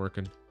clipboard's not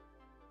working.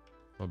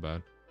 My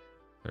bad.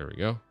 There we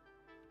go.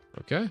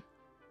 Okay.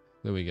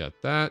 Then we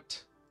got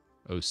that.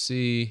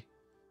 OC.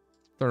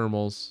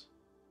 Thermals.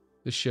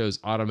 This shows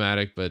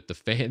automatic, but the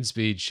fan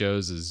speed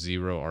shows as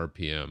 0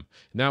 RPM. And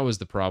that was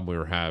the problem we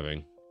were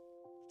having.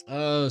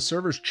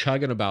 Server's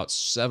chugging about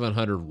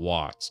 700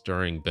 watts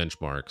during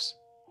benchmarks.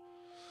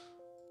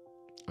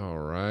 All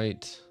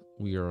right.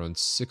 We are on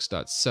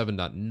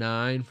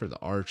 6.7.9 for the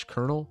Arch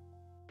kernel.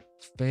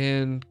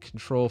 Fan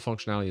control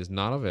functionality is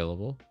not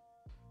available.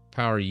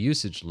 Power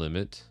usage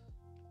limit.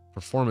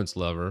 Performance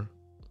lever.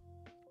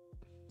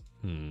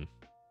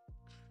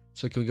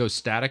 So can we go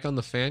static on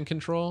the fan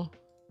control?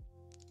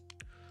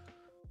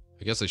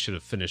 I guess I should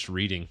have finished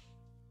reading.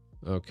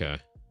 Okay.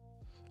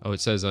 Oh, it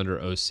says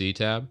under OC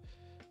tab.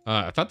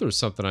 I thought there was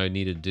something I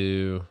needed to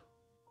do.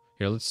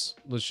 Here, let's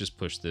just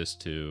push this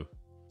to...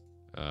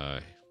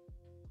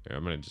 Here,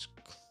 I'm going to just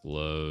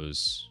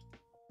close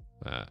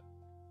that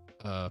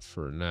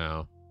for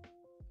now.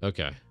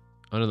 Okay.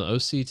 Under the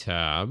OC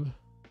tab,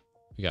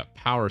 we got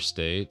power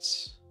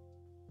states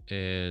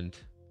and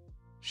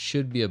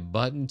should be a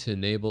button to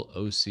enable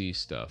OC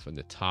stuff in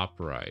the top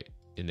right.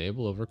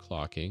 Enable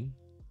overclocking.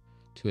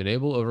 To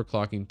enable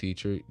overclocking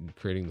feature,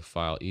 creating the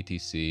file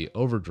etc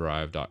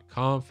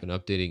overdrive.conf and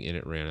updating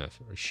init ran or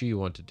you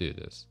want to do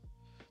this.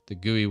 The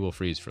GUI will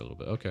freeze for a little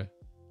bit. Okay.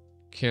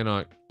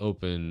 Cannot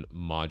open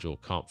module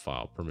comp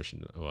file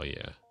permission. Well,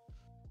 yeah.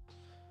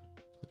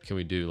 Can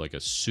we do like a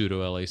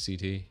sudo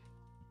LACT?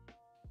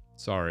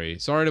 Sorry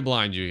to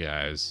blind you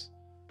guys.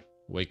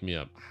 Wake me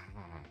up.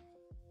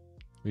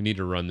 We need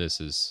to run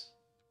this as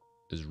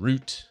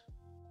root.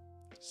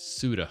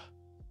 Sudo.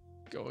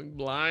 Going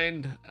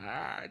blind.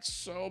 It's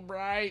so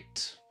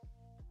bright.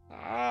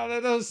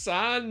 The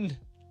sun.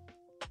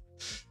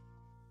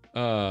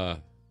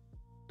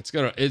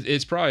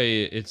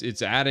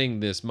 It's adding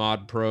this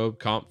mod probe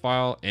comp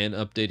file and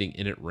updating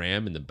init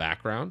RAM in the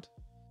background.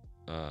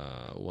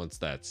 Once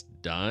that's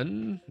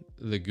done,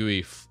 the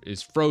GUI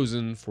is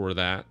frozen for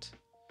that.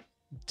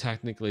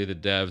 Technically, the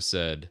dev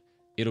said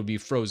it'll be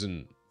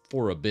frozen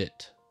for a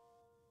bit.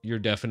 Your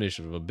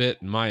definition of a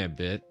bit and my a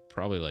bit,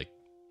 probably like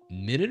a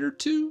minute or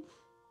two.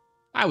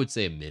 I would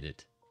say a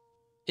minute.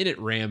 Init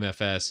RAM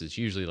FS is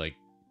usually like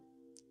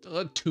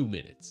 2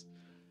 minutes.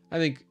 I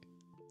think,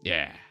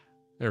 yeah,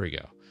 there we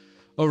go.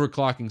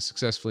 Overclocking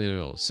successfully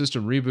enabled.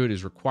 System reboot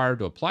is required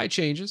to apply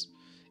changes.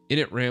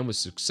 Init RAM was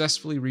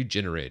successfully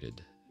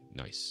regenerated.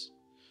 Nice.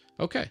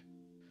 Okay.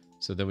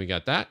 So then we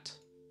got that.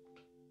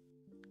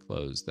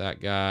 Close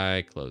that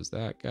guy. Close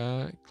that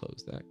guy.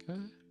 Close that guy.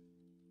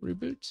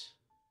 Reboot.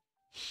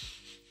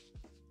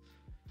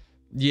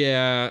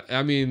 Yeah,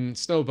 I mean,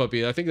 Snow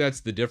Puppy, I think that's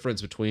the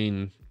difference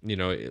between, you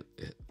know,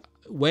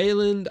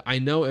 Wayland, I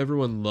know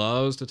everyone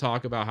loves to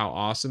talk about how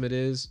awesome it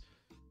is,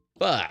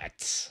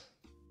 but,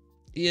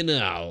 you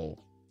know,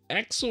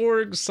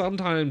 Xorg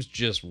sometimes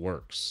just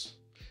works.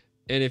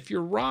 And if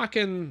you're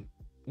rocking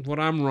what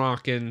I'm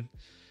rocking,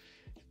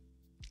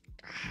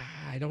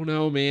 I don't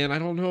know, man. I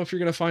don't know if you're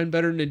going to find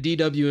better in a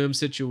DWM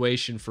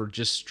situation for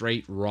just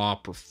straight raw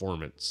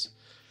performance.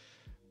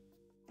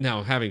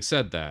 Now, having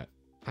said that,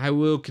 I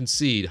will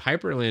concede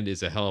Hyperland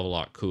is a hell of a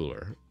lot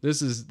cooler.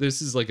 This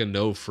is like a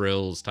no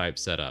frills type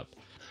setup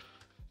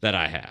that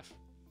I have.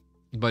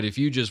 But if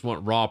you just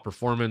want raw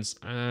performance,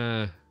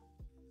 I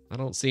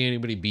don't see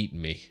anybody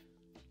beating me.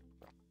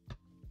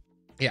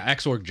 Yeah,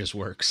 Xorg just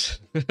works.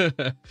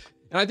 And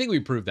I think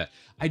we proved that.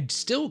 I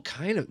still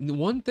kind of,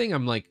 one thing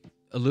I'm like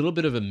a little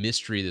bit of a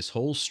mystery this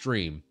whole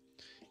stream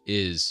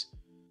is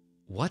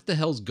what the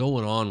hell's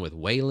going on with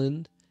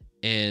Wayland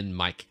and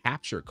my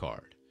capture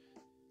card?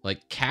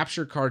 Like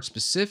capture card,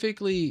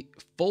 specifically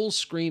full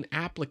screen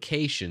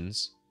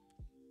applications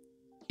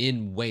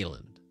in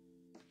Wayland.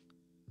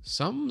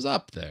 Something's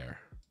up there.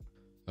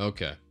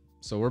 Okay,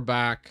 so we're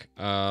back.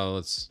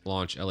 Let's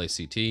launch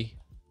LACT.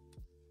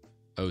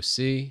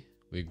 OC.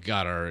 We've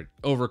got our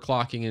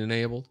overclocking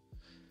enabled.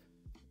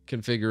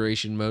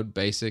 Configuration mode,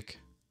 basic.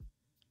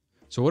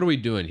 So what are we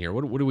doing here?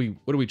 What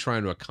are we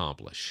trying to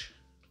accomplish?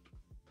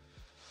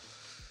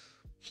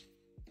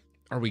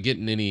 Are we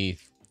getting any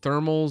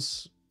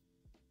thermals?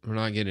 We're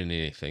not getting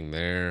anything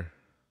there.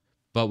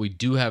 But we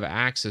do have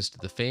access to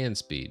the fan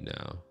speed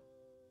now.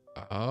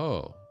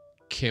 Oh.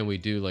 Can we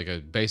do like a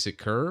basic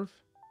curve?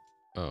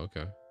 Oh,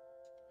 okay.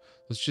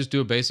 Let's just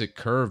do a basic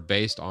curve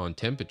based on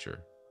temperature.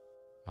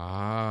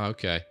 Ah,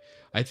 okay.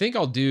 I think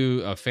I'll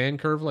do a fan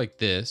curve like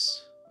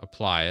this.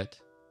 Apply it.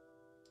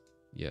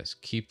 Yes,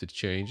 keep the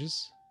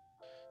changes.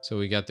 So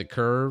we got the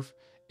curve.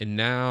 And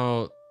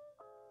now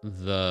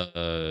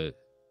the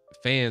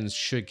fans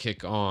should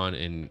kick on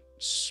and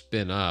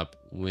spin up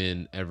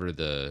whenever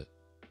the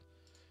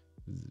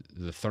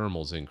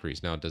thermals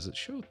increase. Now, does it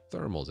show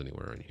thermals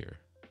anywhere in here?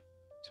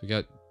 So we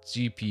got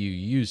GPU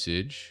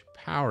usage,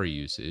 power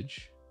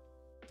usage,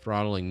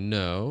 throttling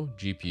no,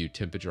 GPU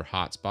temperature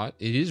hotspot.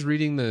 It is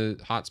reading the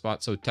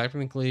hotspot, so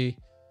technically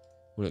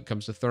when it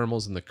comes to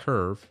thermals and the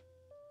curve,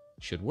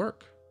 it should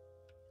work.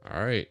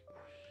 All right.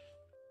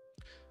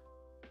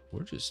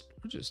 We're just,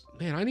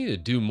 man, I need to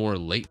do more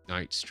late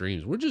night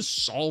streams. We're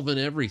just solving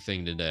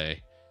everything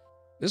today.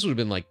 This would have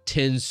been like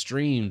 10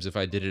 streams if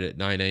I did it at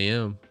 9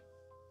 a.m.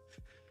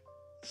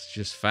 It's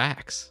just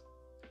facts.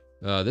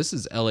 This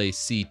is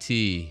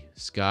LACT,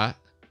 Scott.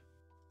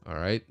 All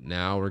right,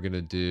 now we're going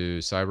to do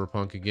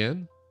Cyberpunk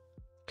again.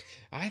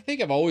 I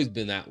think I've always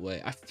been that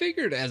way. I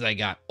figured as I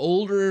got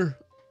older,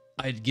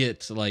 I'd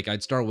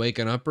start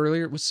waking up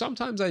earlier. Which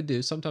sometimes I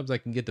do. Sometimes I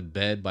can get to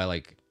bed by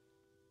like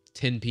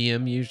 10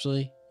 p.m.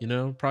 usually. You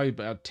know, probably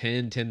about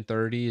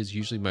 10:30 is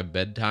usually my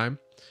bedtime.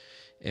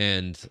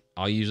 And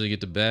I'll usually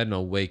get to bed and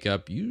I'll wake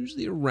up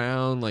usually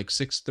around like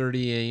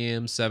 6:30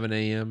 a.m., 7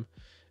 a.m.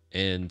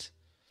 and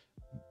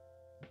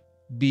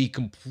be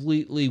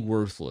completely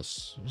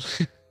worthless.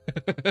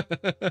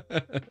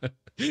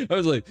 I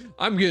was like,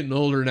 I'm getting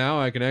older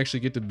now. I can actually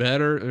get to bed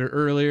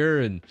earlier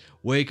and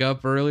wake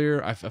up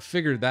earlier. I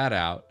figured that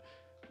out,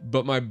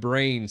 but my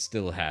brain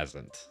still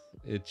hasn't.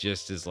 It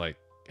just is like,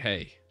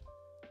 hey,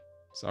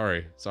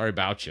 sorry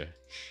about you.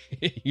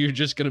 You're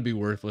just going to be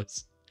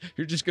worthless.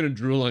 You're just going to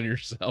drool on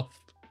yourself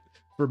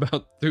for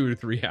about 2 to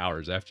 3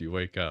 hours after you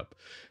wake up.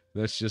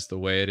 That's just the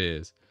way it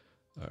is.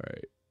 All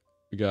right.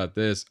 We got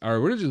this. All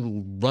right, we're gonna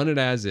just run it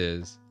as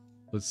is.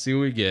 Let's see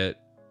what we get.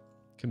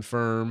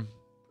 Confirm.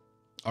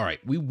 All right,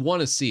 we want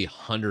to see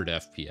 100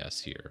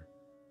 FPS here.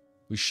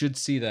 We should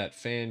see that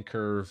fan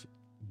curve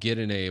get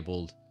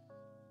enabled.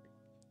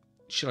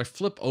 Should I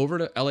flip over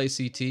to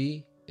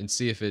LACT and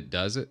see if it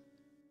does it?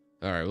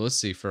 All right, well, let's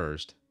see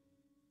first.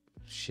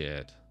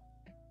 Shit.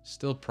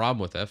 Still problem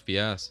with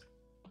FPS.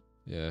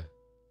 Yeah.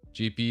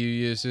 GPU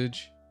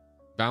usage.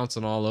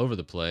 Bouncing all over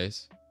the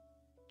place.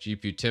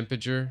 GPU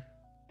temperature.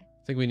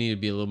 I think we need to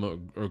be a little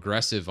more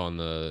aggressive on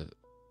the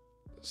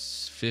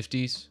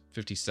 50s,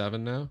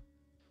 57 now.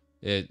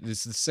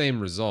 It's the same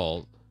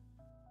result.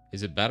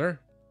 Is it better?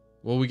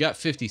 Well, we got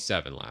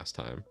 57 last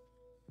time.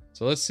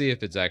 So let's see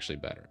if it's actually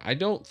better. I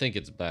don't think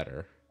it's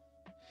better.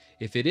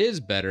 If it is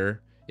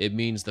better, it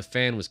means the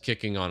fan was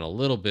kicking on a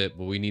little bit,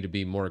 but we need to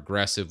be more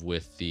aggressive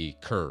with the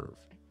curve.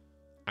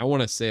 I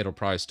want to say it'll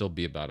probably still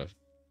be about a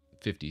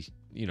 50,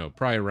 you know,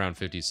 probably around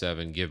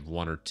 57, give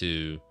 1 or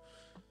 2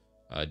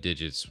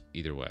 digits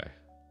either way.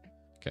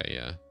 Okay,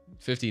 yeah,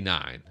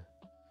 59.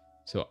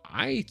 So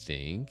I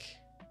think,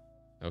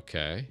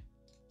 okay,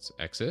 let's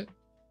exit.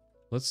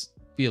 Let's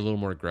be a little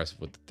more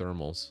aggressive with the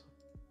thermals.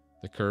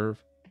 The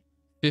curve,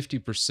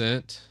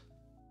 50%.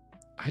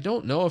 I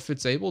don't know if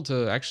it's able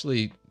to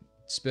actually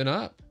spin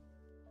up.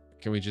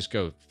 Can we just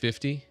go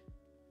 50?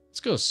 It's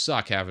gonna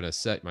suck having to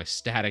set my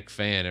static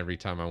fan every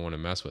time I want to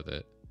mess with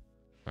it.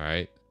 All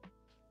right,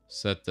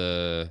 set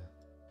the,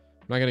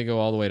 I'm not gonna go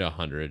all the way to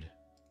 100.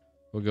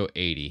 We'll go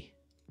 80.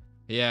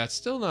 Yeah, it's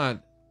still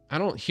not, I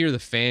don't hear the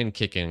fan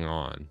kicking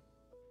on.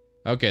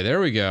 Okay,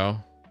 there we go.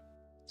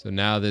 So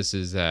now this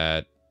is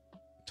at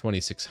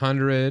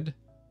 2600.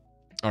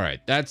 All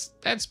right, that's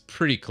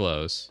pretty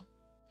close.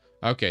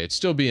 Okay, it's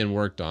still being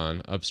worked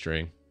on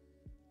upstream.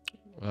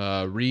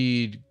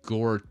 Read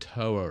Gore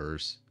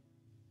Towers.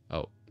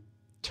 Oh,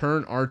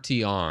 turn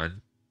RT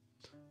on,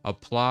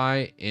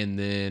 apply, and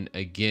then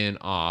again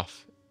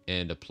off.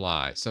 and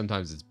apply.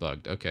 Sometimes it's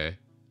bugged. Okay.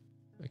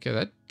 Okay,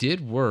 that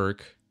did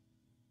work.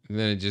 And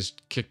then it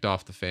just kicked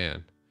off the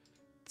fan.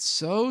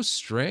 So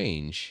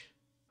strange.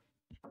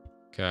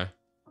 Okay.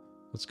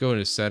 Let's go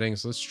into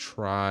settings. Let's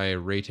try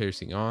ray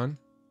tracing on.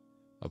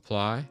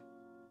 Apply.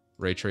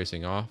 Ray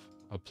tracing off.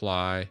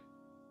 Apply.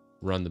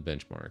 Run the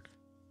benchmark.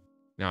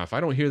 Now, if I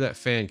don't hear that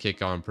fan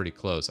kick on pretty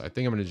close, I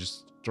think I'm going to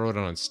just throw it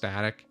on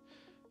static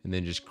and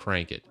then just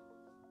crank it.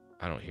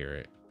 I don't hear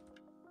it.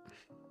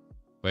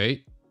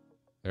 Wait.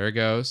 There it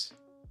goes.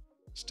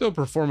 Still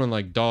performing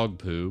like dog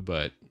poo,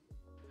 but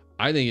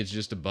I think it's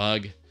just a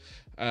bug.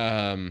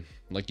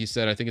 Like you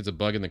said, I think it's a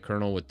bug in the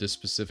kernel with this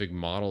specific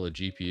model of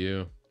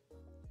GPU.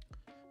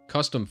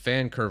 Custom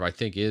fan curve, I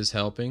think, is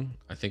helping.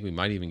 I think we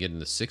might even get in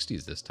the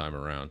 60s this time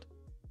around.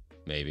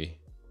 Maybe.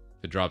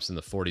 If it drops in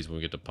the 40s when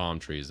we get to palm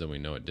trees, then we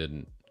know it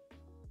didn't.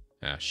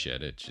 Ah,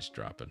 shit, it's just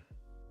dropping.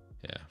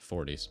 Yeah,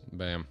 40s.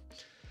 Bam.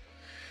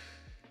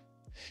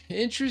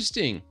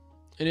 Interesting.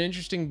 An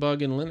interesting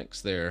bug in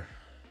Linux there.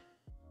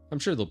 I'm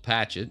sure they'll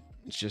patch it.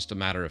 It's just a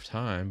matter of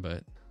time,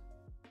 but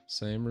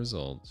same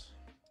results.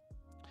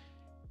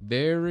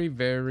 Very,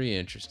 very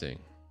interesting.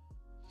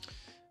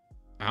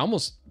 I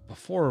almost,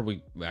 before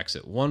we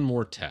exit, one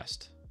more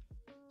test.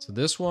 So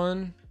this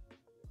one,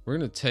 we're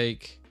going to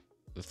take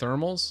the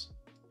thermals.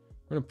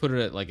 We're going to put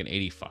it at like an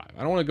 85.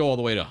 I don't want to go all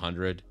the way to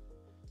 100.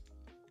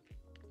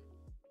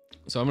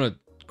 So I'm going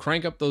to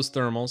crank up those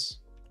thermals.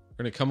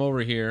 We're going to come over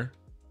here.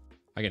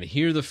 I can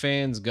hear the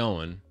fans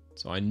going.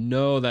 So I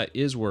know that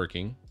is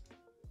working.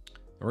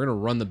 And we're going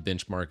to run the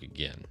benchmark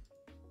again.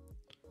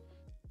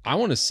 I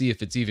want to see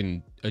if it's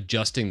even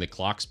adjusting the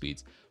clock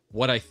speeds.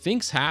 What I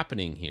think's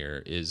happening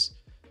here is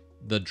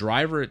the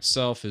driver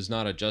itself is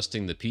not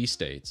adjusting the P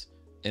states,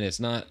 and it's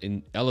not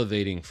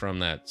elevating from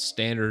that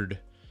standard,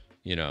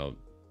 you know,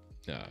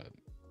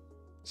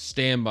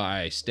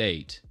 standby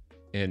state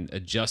and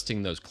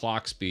adjusting those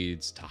clock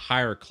speeds to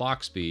higher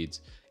clock speeds.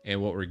 And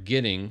what we're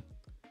getting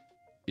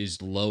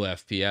is low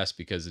FPS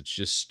because it's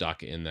just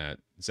stuck in that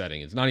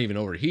setting. It's not even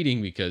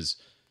overheating because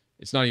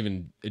it's not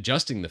even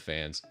adjusting the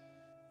fans.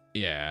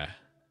 Yeah,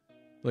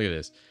 look at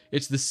this.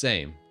 It's the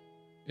same.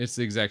 It's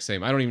the exact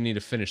same. I don't even need to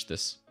finish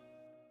this.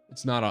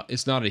 It's not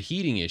a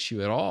heating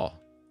issue at all.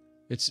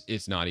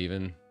 It's not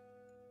even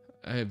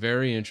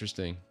very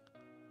interesting.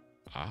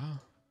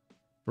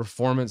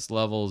 Performance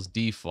levels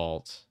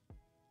default,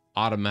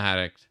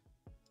 automatic,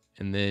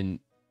 and then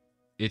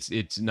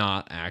it's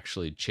not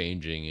actually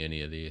changing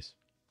any of these.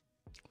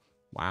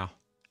 Wow.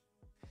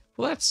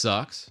 Well, that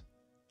sucks.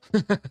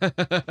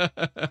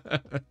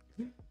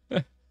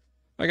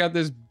 I got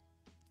this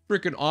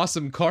freaking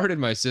awesome card in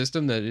my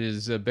system that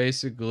is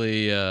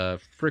basically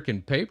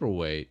freaking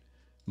paperweight.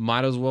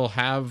 Might as well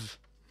have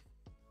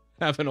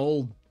an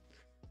old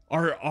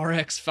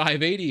RX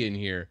 580 in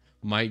here.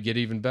 Might get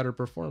even better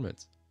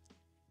performance.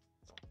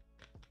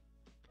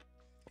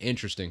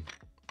 Interesting.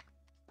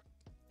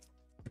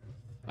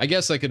 I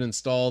guess I could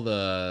install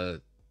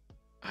the...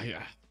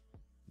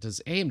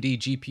 does AMD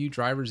GPU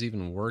drivers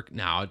even work?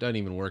 No, it doesn't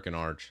even work in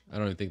Arch. I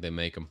don't even think they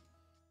make them.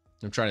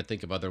 I'm trying to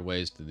think of other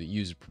ways to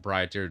use a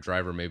proprietary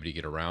driver maybe to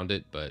get around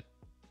it, but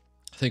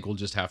I think we'll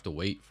just have to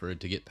wait for it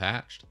to get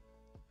patched.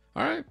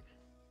 All right.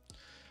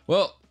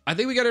 Well, I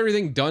think we got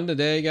everything done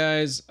today,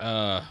 guys.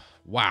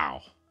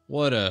 Wow.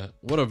 What a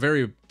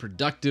very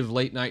productive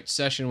late night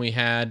session we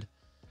had.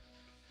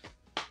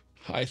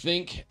 I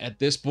think at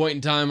this point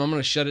in time, I'm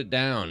going to shut it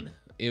down.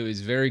 It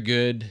was very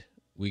good.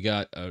 We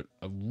got a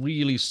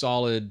really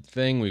solid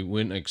thing. We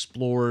went and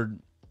explored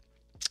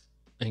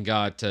and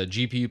got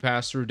GPU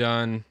pass-through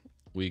done.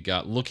 We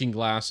got Looking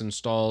Glass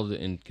installed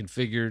and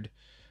configured.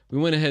 We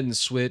went ahead and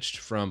switched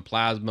from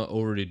Plasma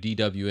over to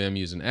DWM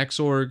using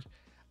Xorg.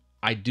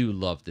 I do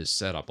love this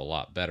setup a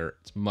lot better.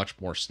 It's much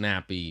more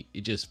snappy.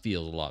 It just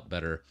feels a lot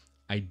better.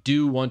 I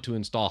do want to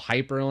install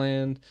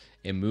Hyperland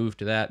and move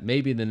to that.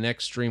 Maybe in the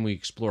next stream we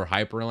explore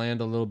Hyperland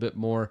a little bit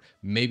more.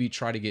 Maybe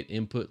try to get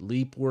Input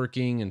Leap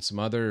working and some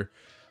other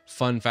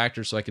fun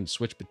factors so I can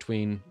switch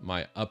between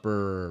my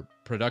upper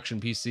production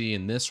PC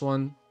and this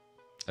one.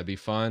 That'd be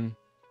fun.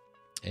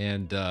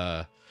 And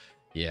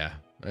yeah,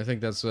 I think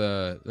that's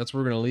where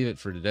we're gonna leave it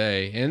for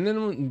today. And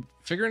then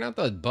figuring out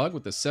the bug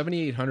with the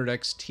 7800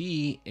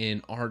 XT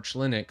in Arch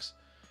Linux.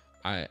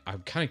 I'm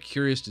kind of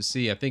curious to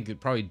see. I think that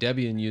probably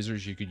Debian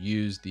users, you could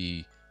use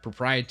the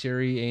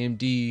proprietary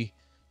AMD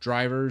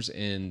drivers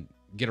and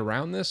get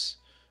around this.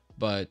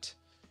 But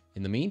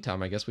in the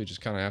meantime, I guess we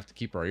just kind of have to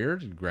keep our ear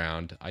to the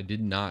ground. I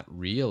did not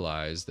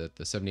realize that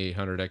the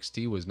 7800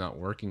 XT was not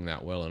working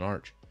that well in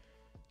Arch.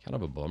 Kind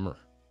of a bummer.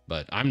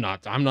 But I'm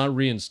not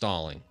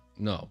reinstalling.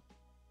 No,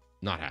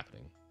 not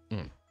happening.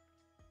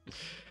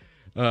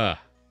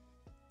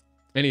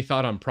 Any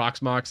thought on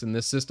Proxmox in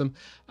this system?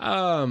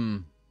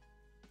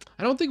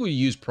 I don't think we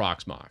use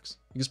Proxmox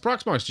because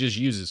Proxmox just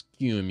uses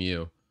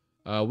QEMU.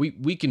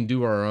 We can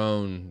do our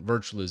own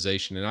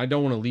virtualization, and I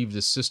don't want to leave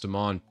this system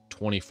on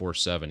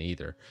 24/7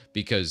 either,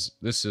 because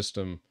this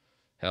system,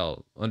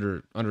 hell,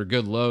 under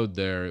good load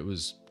there, it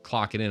was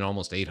clocking in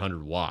almost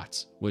 800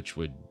 watts, which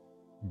would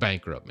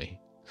bankrupt me.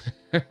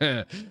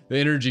 The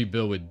energy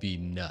bill would be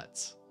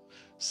nuts.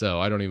 So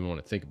I don't even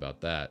want to think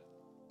about that.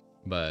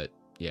 But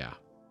yeah.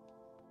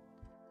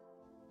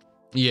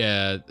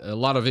 Yeah, a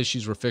lot of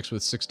issues were fixed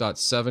with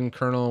 6.7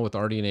 kernel with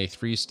RDNA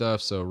 3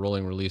 stuff, so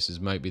rolling releases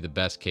might be the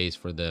best case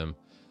for them.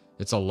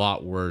 It's a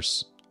lot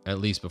worse, at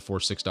least before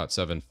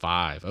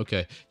 6.75.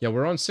 Okay, yeah,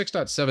 we're on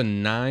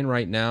 6.79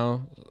 right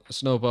now,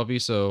 Snow Puppy,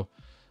 so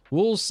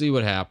we'll see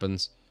what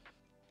happens.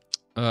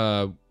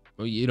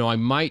 You know, I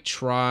might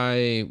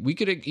try, we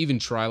could even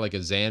try like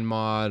a Zan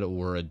mod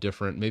or a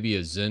different, maybe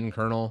a Zen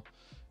kernel,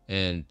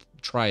 and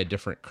try a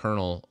different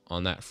kernel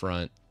on that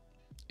front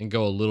and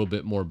go a little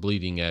bit more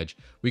bleeding edge.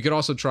 We could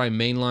also try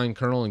mainline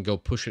kernel and go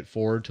push it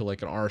forward to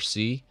like an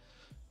RC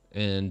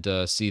and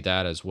see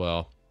that as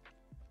well.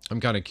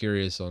 I'm kind of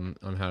curious on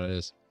how it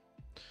is.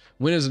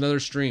 When is another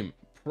stream?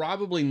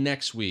 Probably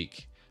next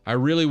week. I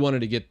really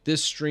wanted to get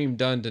this stream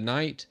done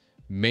tonight,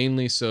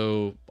 mainly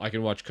so I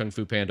can watch Kung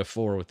Fu Panda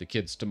 4 with the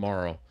kids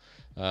tomorrow.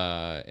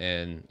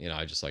 And, you know,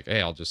 I just like,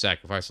 hey, I'll just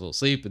sacrifice a little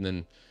sleep and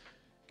then,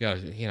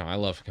 you know, I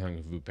love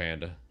Kung Fu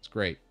Panda. It's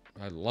great.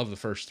 I love the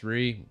first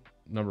 3.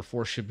 Number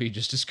 4 should be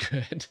just as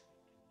good.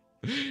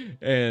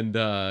 And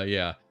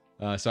yeah,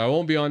 so I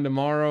won't be on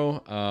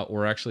tomorrow,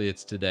 or actually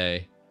it's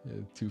today,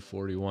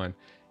 2:41,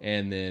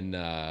 and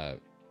then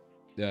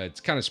it's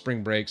kind of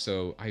spring break,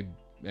 so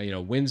you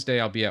know,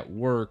 Wednesday I'll be at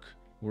work.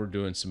 We're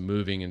doing some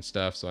moving and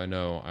stuff, so I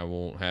know I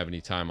won't have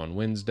any time on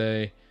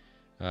Wednesday.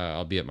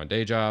 I'll be at my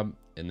day job,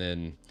 and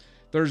then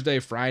Thursday,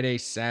 Friday,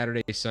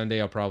 Saturday,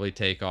 Sunday I'll probably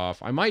take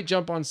off. I might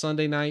jump on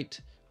Sunday night.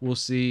 We'll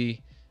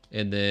see.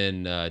 And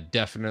then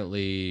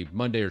definitely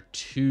Monday or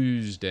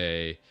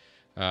Tuesday.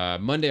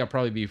 Monday I'll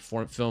probably be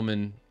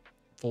filming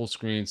full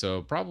screen,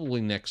 so probably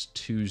next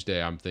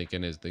Tuesday I'm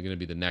thinking is going to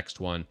be the next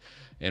one,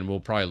 and we'll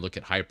probably look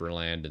at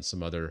Hyperland and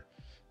some other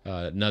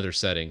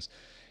settings.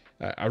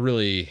 I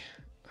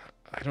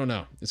don't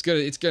know. It's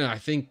gonna. I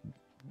think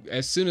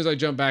as soon as I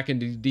jump back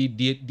into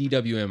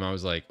DWM, I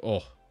was like,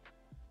 oh,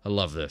 I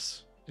love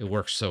this. It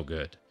works so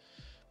good,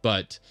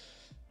 but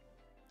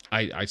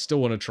I still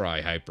want to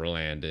try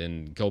Hyperland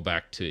and go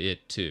back to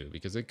it too,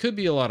 because it could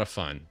be a lot of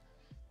fun.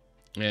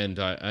 And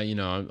you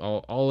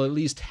know, I'll at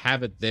least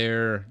have it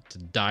there to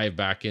dive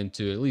back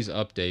into, at least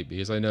update,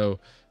 because I know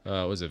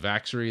was it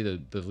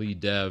Vaxery, the lead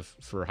dev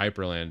for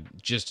Hyperland,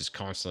 just is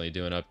constantly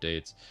doing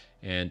updates,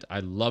 and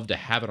I'd love to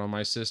have it on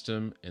my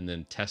system and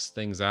then test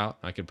things out.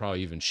 I could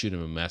probably even shoot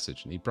him a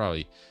message, and he'd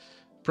probably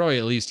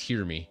at least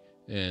hear me.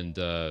 And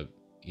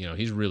you know,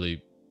 he's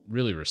really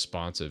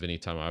responsive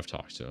anytime I've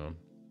talked to him.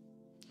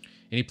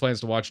 Any plans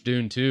to watch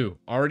Dune 2?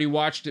 Already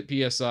watched it,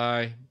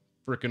 PSI.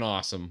 Freaking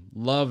awesome.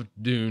 Loved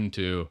Dune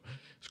 2.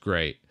 It's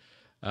great.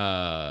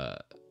 It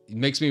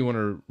makes me want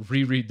to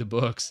reread the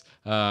books.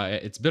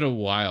 It's been a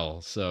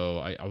while, so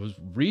I was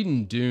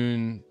reading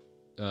Dune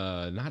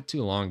not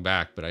too long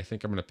back, but I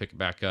think I'm going to pick it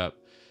back up.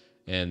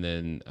 And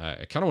then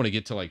I kind of want to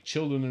get to like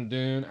Children of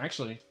Dune.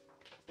 Actually,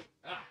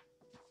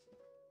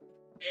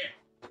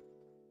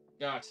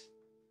 got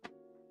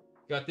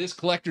this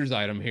collector's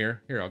item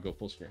here. Here, I'll go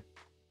full screen.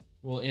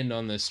 We'll end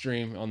on this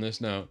stream on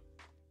this note.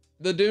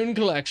 The Dune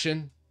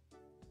collection.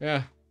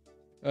 Yeah.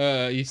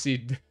 You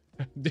see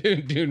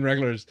Dune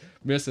regulars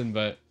missing,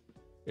 but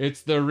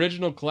it's the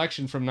original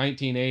collection from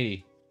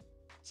 1980.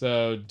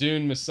 So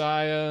Dune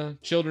Messiah,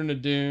 Children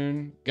of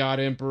Dune,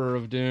 God Emperor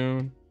of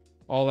Dune,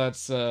 all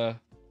that's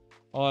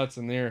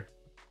in there.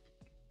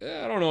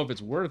 I don't know if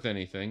it's worth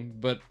anything,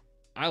 but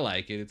I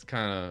like it. It's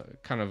kind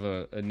of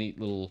a neat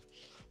little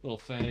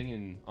thing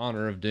in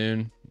honor of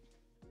Dune.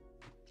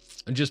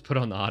 And just put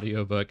on the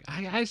audiobook.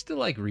 I still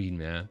like reading,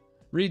 man.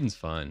 Reading's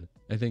fun.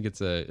 I think it's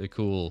a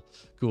cool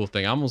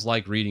thing. I almost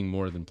like reading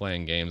more than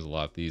playing games a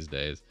lot these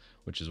days,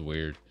 which is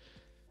weird.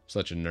 I'm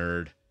such a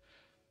nerd.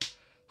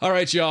 All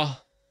right, y'all.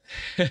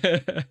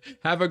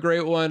 Have a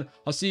great one.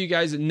 I'll see you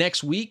guys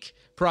next week,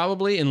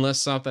 probably, unless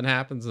something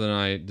happens and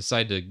I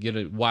decide to get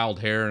a wild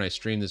hair and I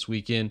stream this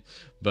weekend.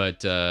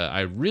 But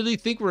I really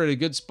think we're at a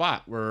good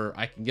spot where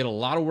I can get a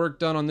lot of work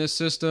done on this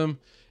system,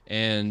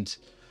 and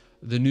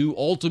the new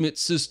Ultimate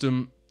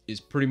system is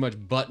pretty much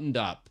buttoned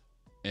up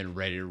and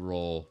ready to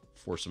roll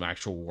for some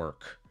actual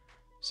work.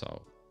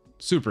 So,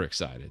 super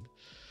excited.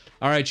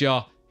 All right,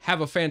 y'all.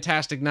 Have a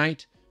fantastic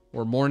night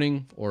or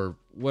morning or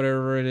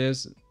whatever it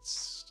is.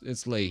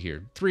 It's late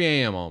here. 3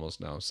 a.m.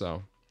 almost now,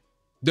 so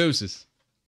deuces.